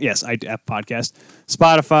 iTunes, Apple Podcasts,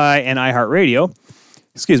 Spotify, and iHeartRadio.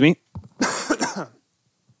 Excuse me.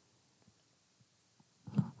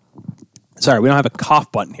 Sorry, we don't have a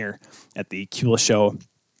cough button here at the Kula Show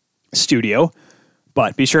studio,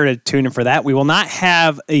 but be sure to tune in for that. We will not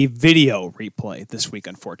have a video replay this week,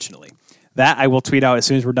 unfortunately. That I will tweet out as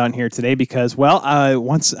soon as we're done here today because,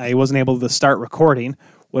 once I wasn't able to start recording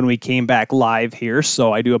when we came back live here,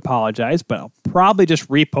 so I do apologize, but I'll probably just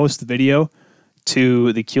repost the video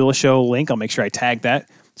to the Kula Show link. I'll make sure I tag that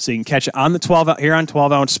so you can catch it on the 12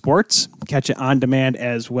 Ounce Sports, catch it on demand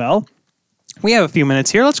as well. We have a few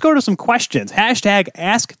minutes here. Let's go to some questions. Hashtag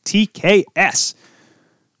AskTKS.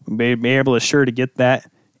 We'll be able to get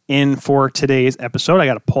that in for today's episode. I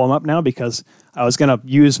got to pull them up now because I was going to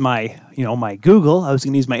use my Google. I was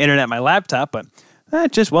going to use my internet, my laptop, but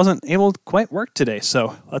that just wasn't able to quite work today.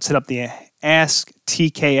 So let's hit up the Ask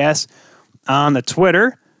TKS on the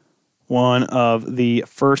Twitter. One of the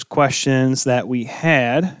first questions that we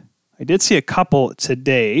had, I did see a couple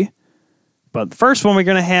today But the first one we're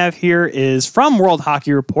going to have here is from World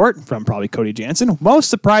Hockey Report, from probably Cody Janzen. Most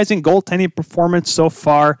surprising goaltending performance so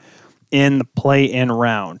far in the play-in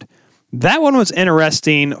round. That one was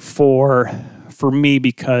interesting for me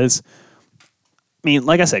because, I mean,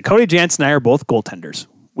 like I said, Cody Janzen and I are both goaltenders.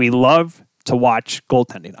 We love to watch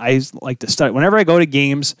goaltending. I like to study. Whenever I go to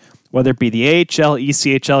games, whether it be the AHL,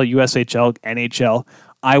 ECHL, USHL, NHL,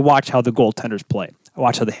 I watch how the goaltenders play. I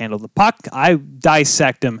watch how they handle the puck. I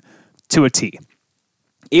dissect them to a T.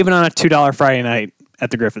 Even on a $2 Friday night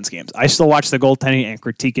at the Griffins games, I still watch the goaltending and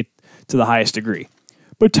critique it to the highest degree.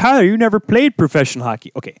 But Tyler, you never played professional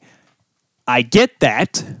hockey. Okay, I get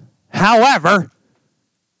that. However,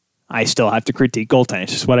 I still have to critique goaltending.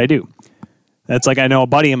 It's just what I do. That's like I know a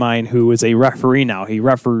buddy of mine who is a referee now. He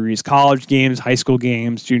referees college games, high school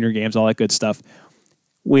games, junior games, all that good stuff.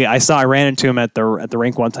 I ran into him at the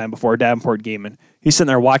rink one time before a Davenport game, and he's sitting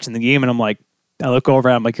there watching the game, and I'm like, I look over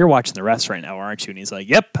and I'm like, you're watching the refs right now, aren't you? And he's like,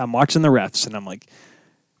 yep, I'm watching the refs. And I'm like,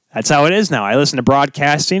 that's how it is now. I listen to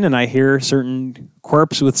broadcasting and I hear certain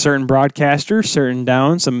quirks with certain broadcasters, certain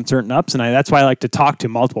downs, some certain ups. And that's why I like to talk to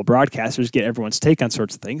multiple broadcasters, get everyone's take on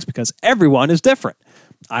sorts of things, because everyone is different.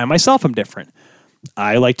 I myself am different.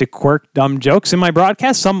 I like to quirk dumb jokes in my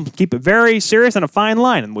broadcast. Some keep it very serious on a fine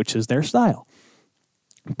line, which is their style.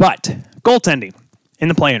 But goaltending in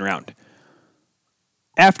the play-in round.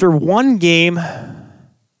 After one game,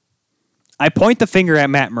 I point the finger at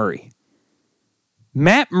Matt Murray.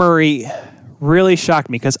 Matt Murray really shocked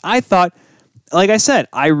me because I thought, like I said,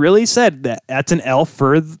 I really said that that's an L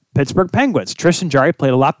for the Pittsburgh Penguins. Tristan Jarry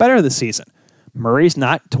played a lot better this season. Murray's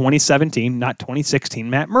not 2017, not 2016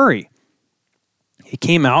 Matt Murray. He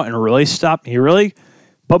came out and really stopped. He really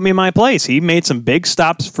put me in my place. He made some big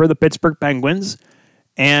stops for the Pittsburgh Penguins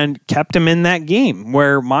and kept him in that game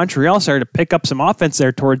where Montreal started to pick up some offense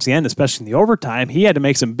there towards the end, especially in the overtime. He had to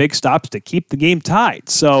make some big stops to keep the game tied.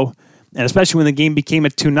 So, and especially when the game became a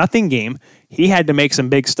 2-0 game, he had to make some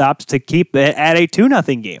big stops to keep it at a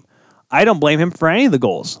 2-0 game. I don't blame him for any of the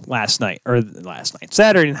goals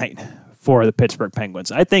Saturday night for the Pittsburgh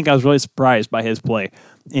Penguins. I think I was really surprised by his play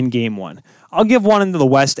in game one. I'll give one into the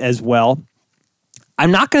West as well.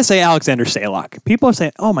 I'm not going to say Alexander Stalock. People are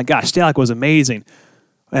saying, oh my gosh, Stalock was amazing.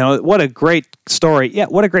 You know, what a great story. Yeah,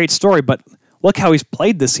 what a great story, but look how he's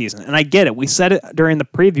played this season. And I get it. We said it during the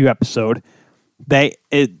preview episode.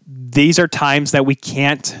 These are times that we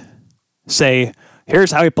can't say,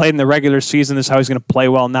 here's how he played in the regular season, this is how he's going to play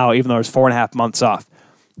well now, even though there's 4.5 months off.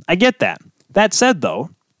 I get that. That said,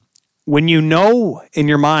 though, when you know in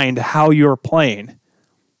your mind how you're playing,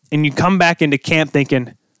 and you come back into camp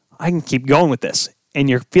thinking, I can keep going with this, and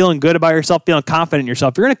you're feeling good about yourself, feeling confident in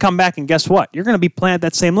yourself, you're going to come back and guess what? You're going to be playing at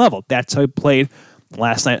that same level. That's how he played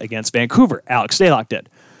last night against Vancouver. Alex Stalock did.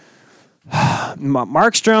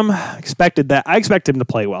 Markstrom, expected that. I expected him to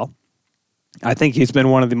play well. I think he's been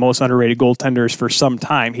one of the most underrated goaltenders for some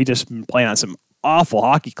time. He just been playing on some awful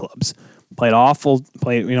hockey clubs. Played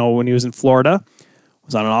when he was in Florida.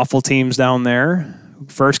 Was on awful teams down there.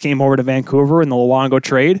 First came over to Vancouver in the Luongo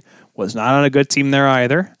trade. Was not on a good team there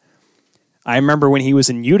either. I remember when he was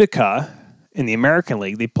in Utica in the American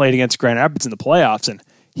League, they played against Grand Rapids in the playoffs, and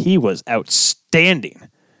he was outstanding.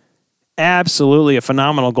 Absolutely a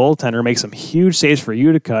phenomenal goaltender, makes some huge saves for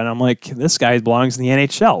Utica, and I'm like, this guy belongs in the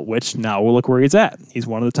NHL, which now we'll look where he's at. He's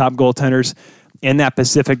one of the top goaltenders in that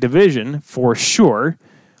Pacific Division for sure,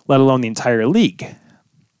 let alone the entire league.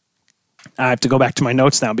 I have to go back to my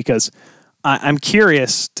notes now because I'm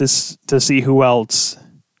curious to see who else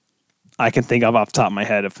I can think of off the top of my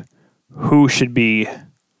head of who should be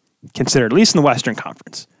considered, at least in the Western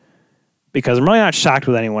Conference, because I'm really not shocked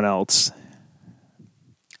with anyone else.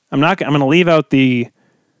 I'm going to leave out the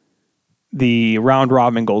round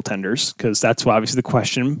robin goaltenders because that's obviously the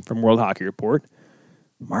question from World Hockey Report.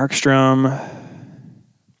 Markstrom.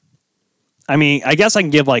 I mean, I guess I can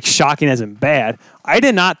give like shocking as in bad. I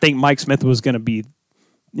did not think Mike Smith was going to be,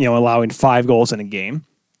 allowing 5 goals in a game.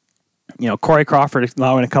 Corey Crawford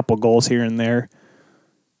allowing a couple goals here and there.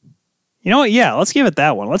 You know what? Yeah, let's give it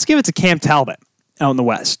that one. Let's give it to Cam Talbot out in the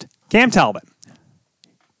West. Cam Talbot.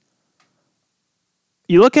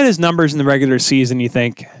 You look at his numbers in the regular season, you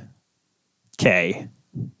think, okay,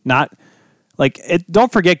 not like it.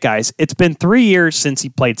 Don't forget, guys, it's been 3 years since he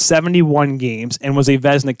played 71 games and was a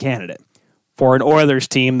Vezina candidate for an Oilers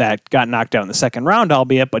team that got knocked out in the second round,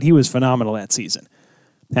 albeit, but he was phenomenal that season.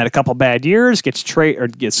 Had a couple bad years,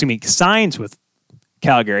 signs with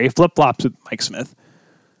Calgary, flip-flops with Mike Smith.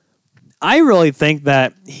 I really think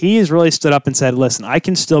that he has really stood up and said, listen, I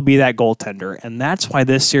can still be that goaltender. And that's why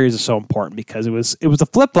this series is so important, because it was a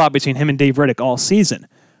flip-flop between him and Dave Riddick all season.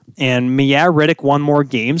 And yeah, Riddick won more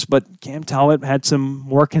games, but Cam Talbot had some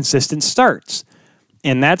more consistent starts.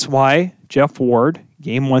 And that's why Jeff Ward,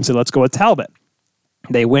 game one, said, let's go with Talbot.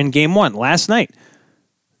 They win game one last night,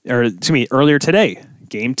 earlier today.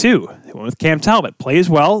 Game two, they went with Cam Talbot. Plays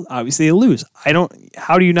well, obviously they lose.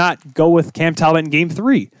 How do you not go with Cam Talbot in game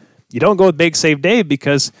three? You don't go with Big Save Dave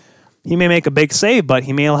because he may make a big save, but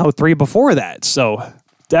he may allow three before that. So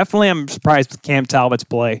definitely I'm surprised with Cam Talbot's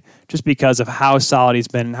play just because of how solid he's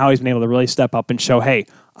been and how he's been able to really step up and show, hey,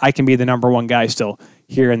 I can be the number one guy still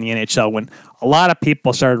here in the NHL when a lot of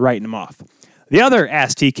people started writing him off. The other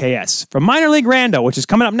Ask TKS from Minor League Rando, which is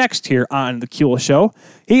coming up next here on the Kuehl Show.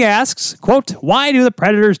 He asks, quote, why do the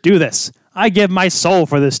Predators do this? I give my soul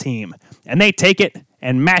for this team. And they take it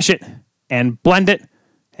and mash it and blend it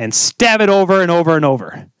and stab it over and over and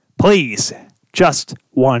over. Please, just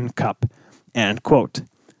one cup. End quote.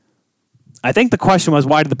 I think the question was,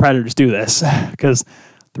 why did the Predators do this? Because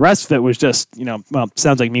the rest of it was just,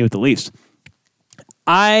 sounds like me with the Leafs.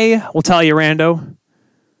 I will tell you, Rando,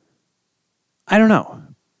 I don't know.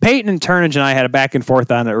 Peyton and Turnage and I had a back and forth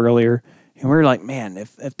on it earlier, and we were like, man,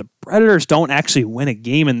 if the Predators don't actually win a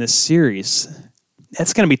game in this series,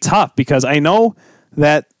 that's going to be tough because I know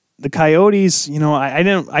that the Coyotes, I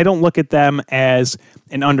don't look at them as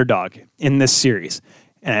an underdog in this series,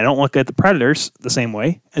 and I don't look at the Predators the same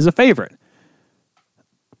way as a favorite.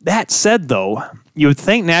 That said, though, you would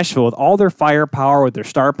think Nashville, with all their firepower, with their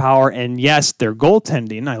star power, and yes, their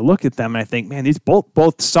goaltending, I look at them and I think, man, these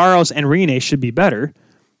both Saros and Rene should be better,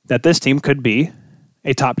 that this team could be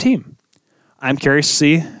a top team. I'm curious to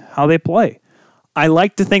see how they play. I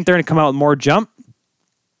like to think they're going to come out with more jump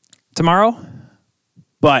tomorrow,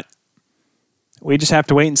 but we just have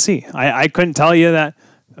to wait and see. I couldn't tell you that.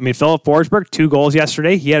 Philip Forsberg, 2 goals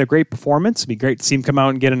yesterday. He had a great performance. It'd be great to see him come out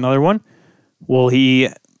and get another one. Will he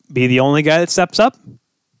be the only guy that steps up?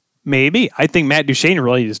 Maybe. I think Matt Duchene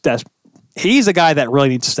really is he's a guy that really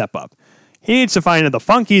needs to step up. He needs to find the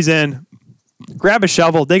funk he's in, grab a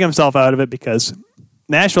shovel, dig himself out of it because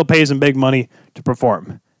Nashville pays him big money to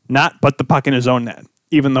perform, not put the puck in his own net,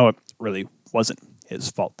 even though it really wasn't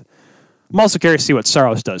his fault. I'm also curious to see what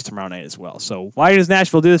Saros does tomorrow night as well. So why does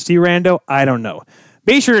Nashville do this to you, Rando? I don't know.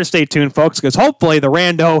 Be sure to stay tuned, folks, because hopefully the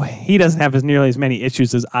Rando, he doesn't have nearly as many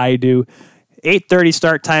issues as I do. 8:30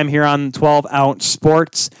 start time here on 12-ounce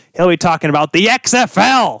sports. He'll be talking about the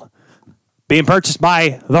XFL being purchased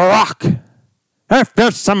by The Rock. If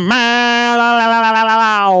there's some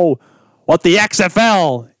what the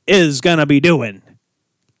XFL is going to be doing.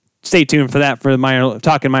 Stay tuned for that for the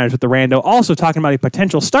Talking Minors with the Rando. Also talking about a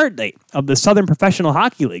potential start date of the Southern Professional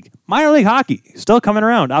Hockey League. Minor league hockey still coming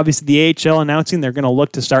around. Obviously, the AHL announcing they're going to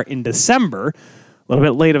look to start in December. A little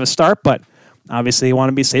bit late of a start, but obviously, they want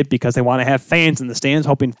to be safe because they want to have fans in the stands,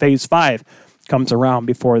 hoping Phase 5 comes around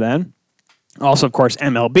before then. Also, of course,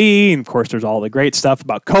 MLB, and of course, there's all the great stuff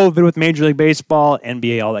about COVID with Major League Baseball,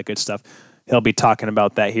 NBA, all that good stuff. He'll be talking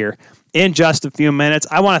about that here in just a few minutes.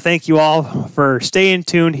 I want to thank you all for staying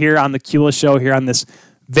tuned here on the Kuehl Show here on this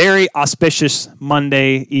very auspicious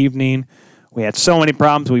Monday evening. We had so many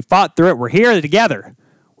problems. We fought through it. We're here together.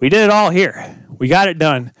 We did it all here. We got it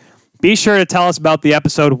done. Be sure to tell us about the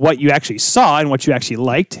episode, what you actually saw and what you actually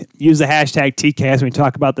liked. Use the hashtag TKS when we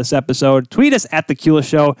talk about this episode. Tweet us at The Kuehl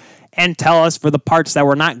Show and tell us for the parts that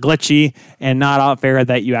were not glitchy and not off air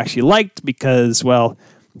that you actually liked because, well,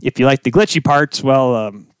 if you like the glitchy parts,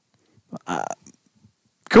 well,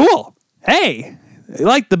 cool. Hey, you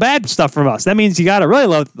like the bad stuff from us. That means you got to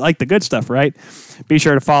really like the good stuff, right? Be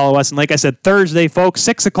sure to follow us. And like I said, Thursday, folks,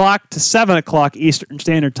 6 o'clock to 7 o'clock Eastern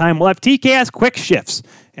Standard Time. We'll have TKS quick shifts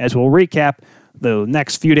as we'll recap the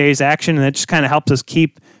next few days' action. And it just kind of helps us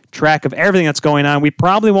keep track of everything that's going on. We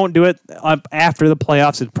probably won't do it after the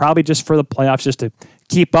playoffs. It's probably just for the playoffs, just to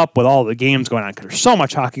keep up with all the games going on because there's so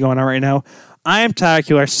much hockey going on right now. I am Tyler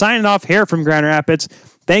Kuehl, signing off here from Grand Rapids.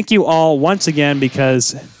 Thank you all once again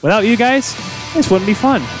because without you guys, this wouldn't be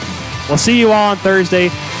fun. We'll see you all on Thursday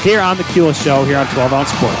here on the Kuehl Show here on 12 Ounce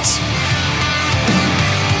Sports.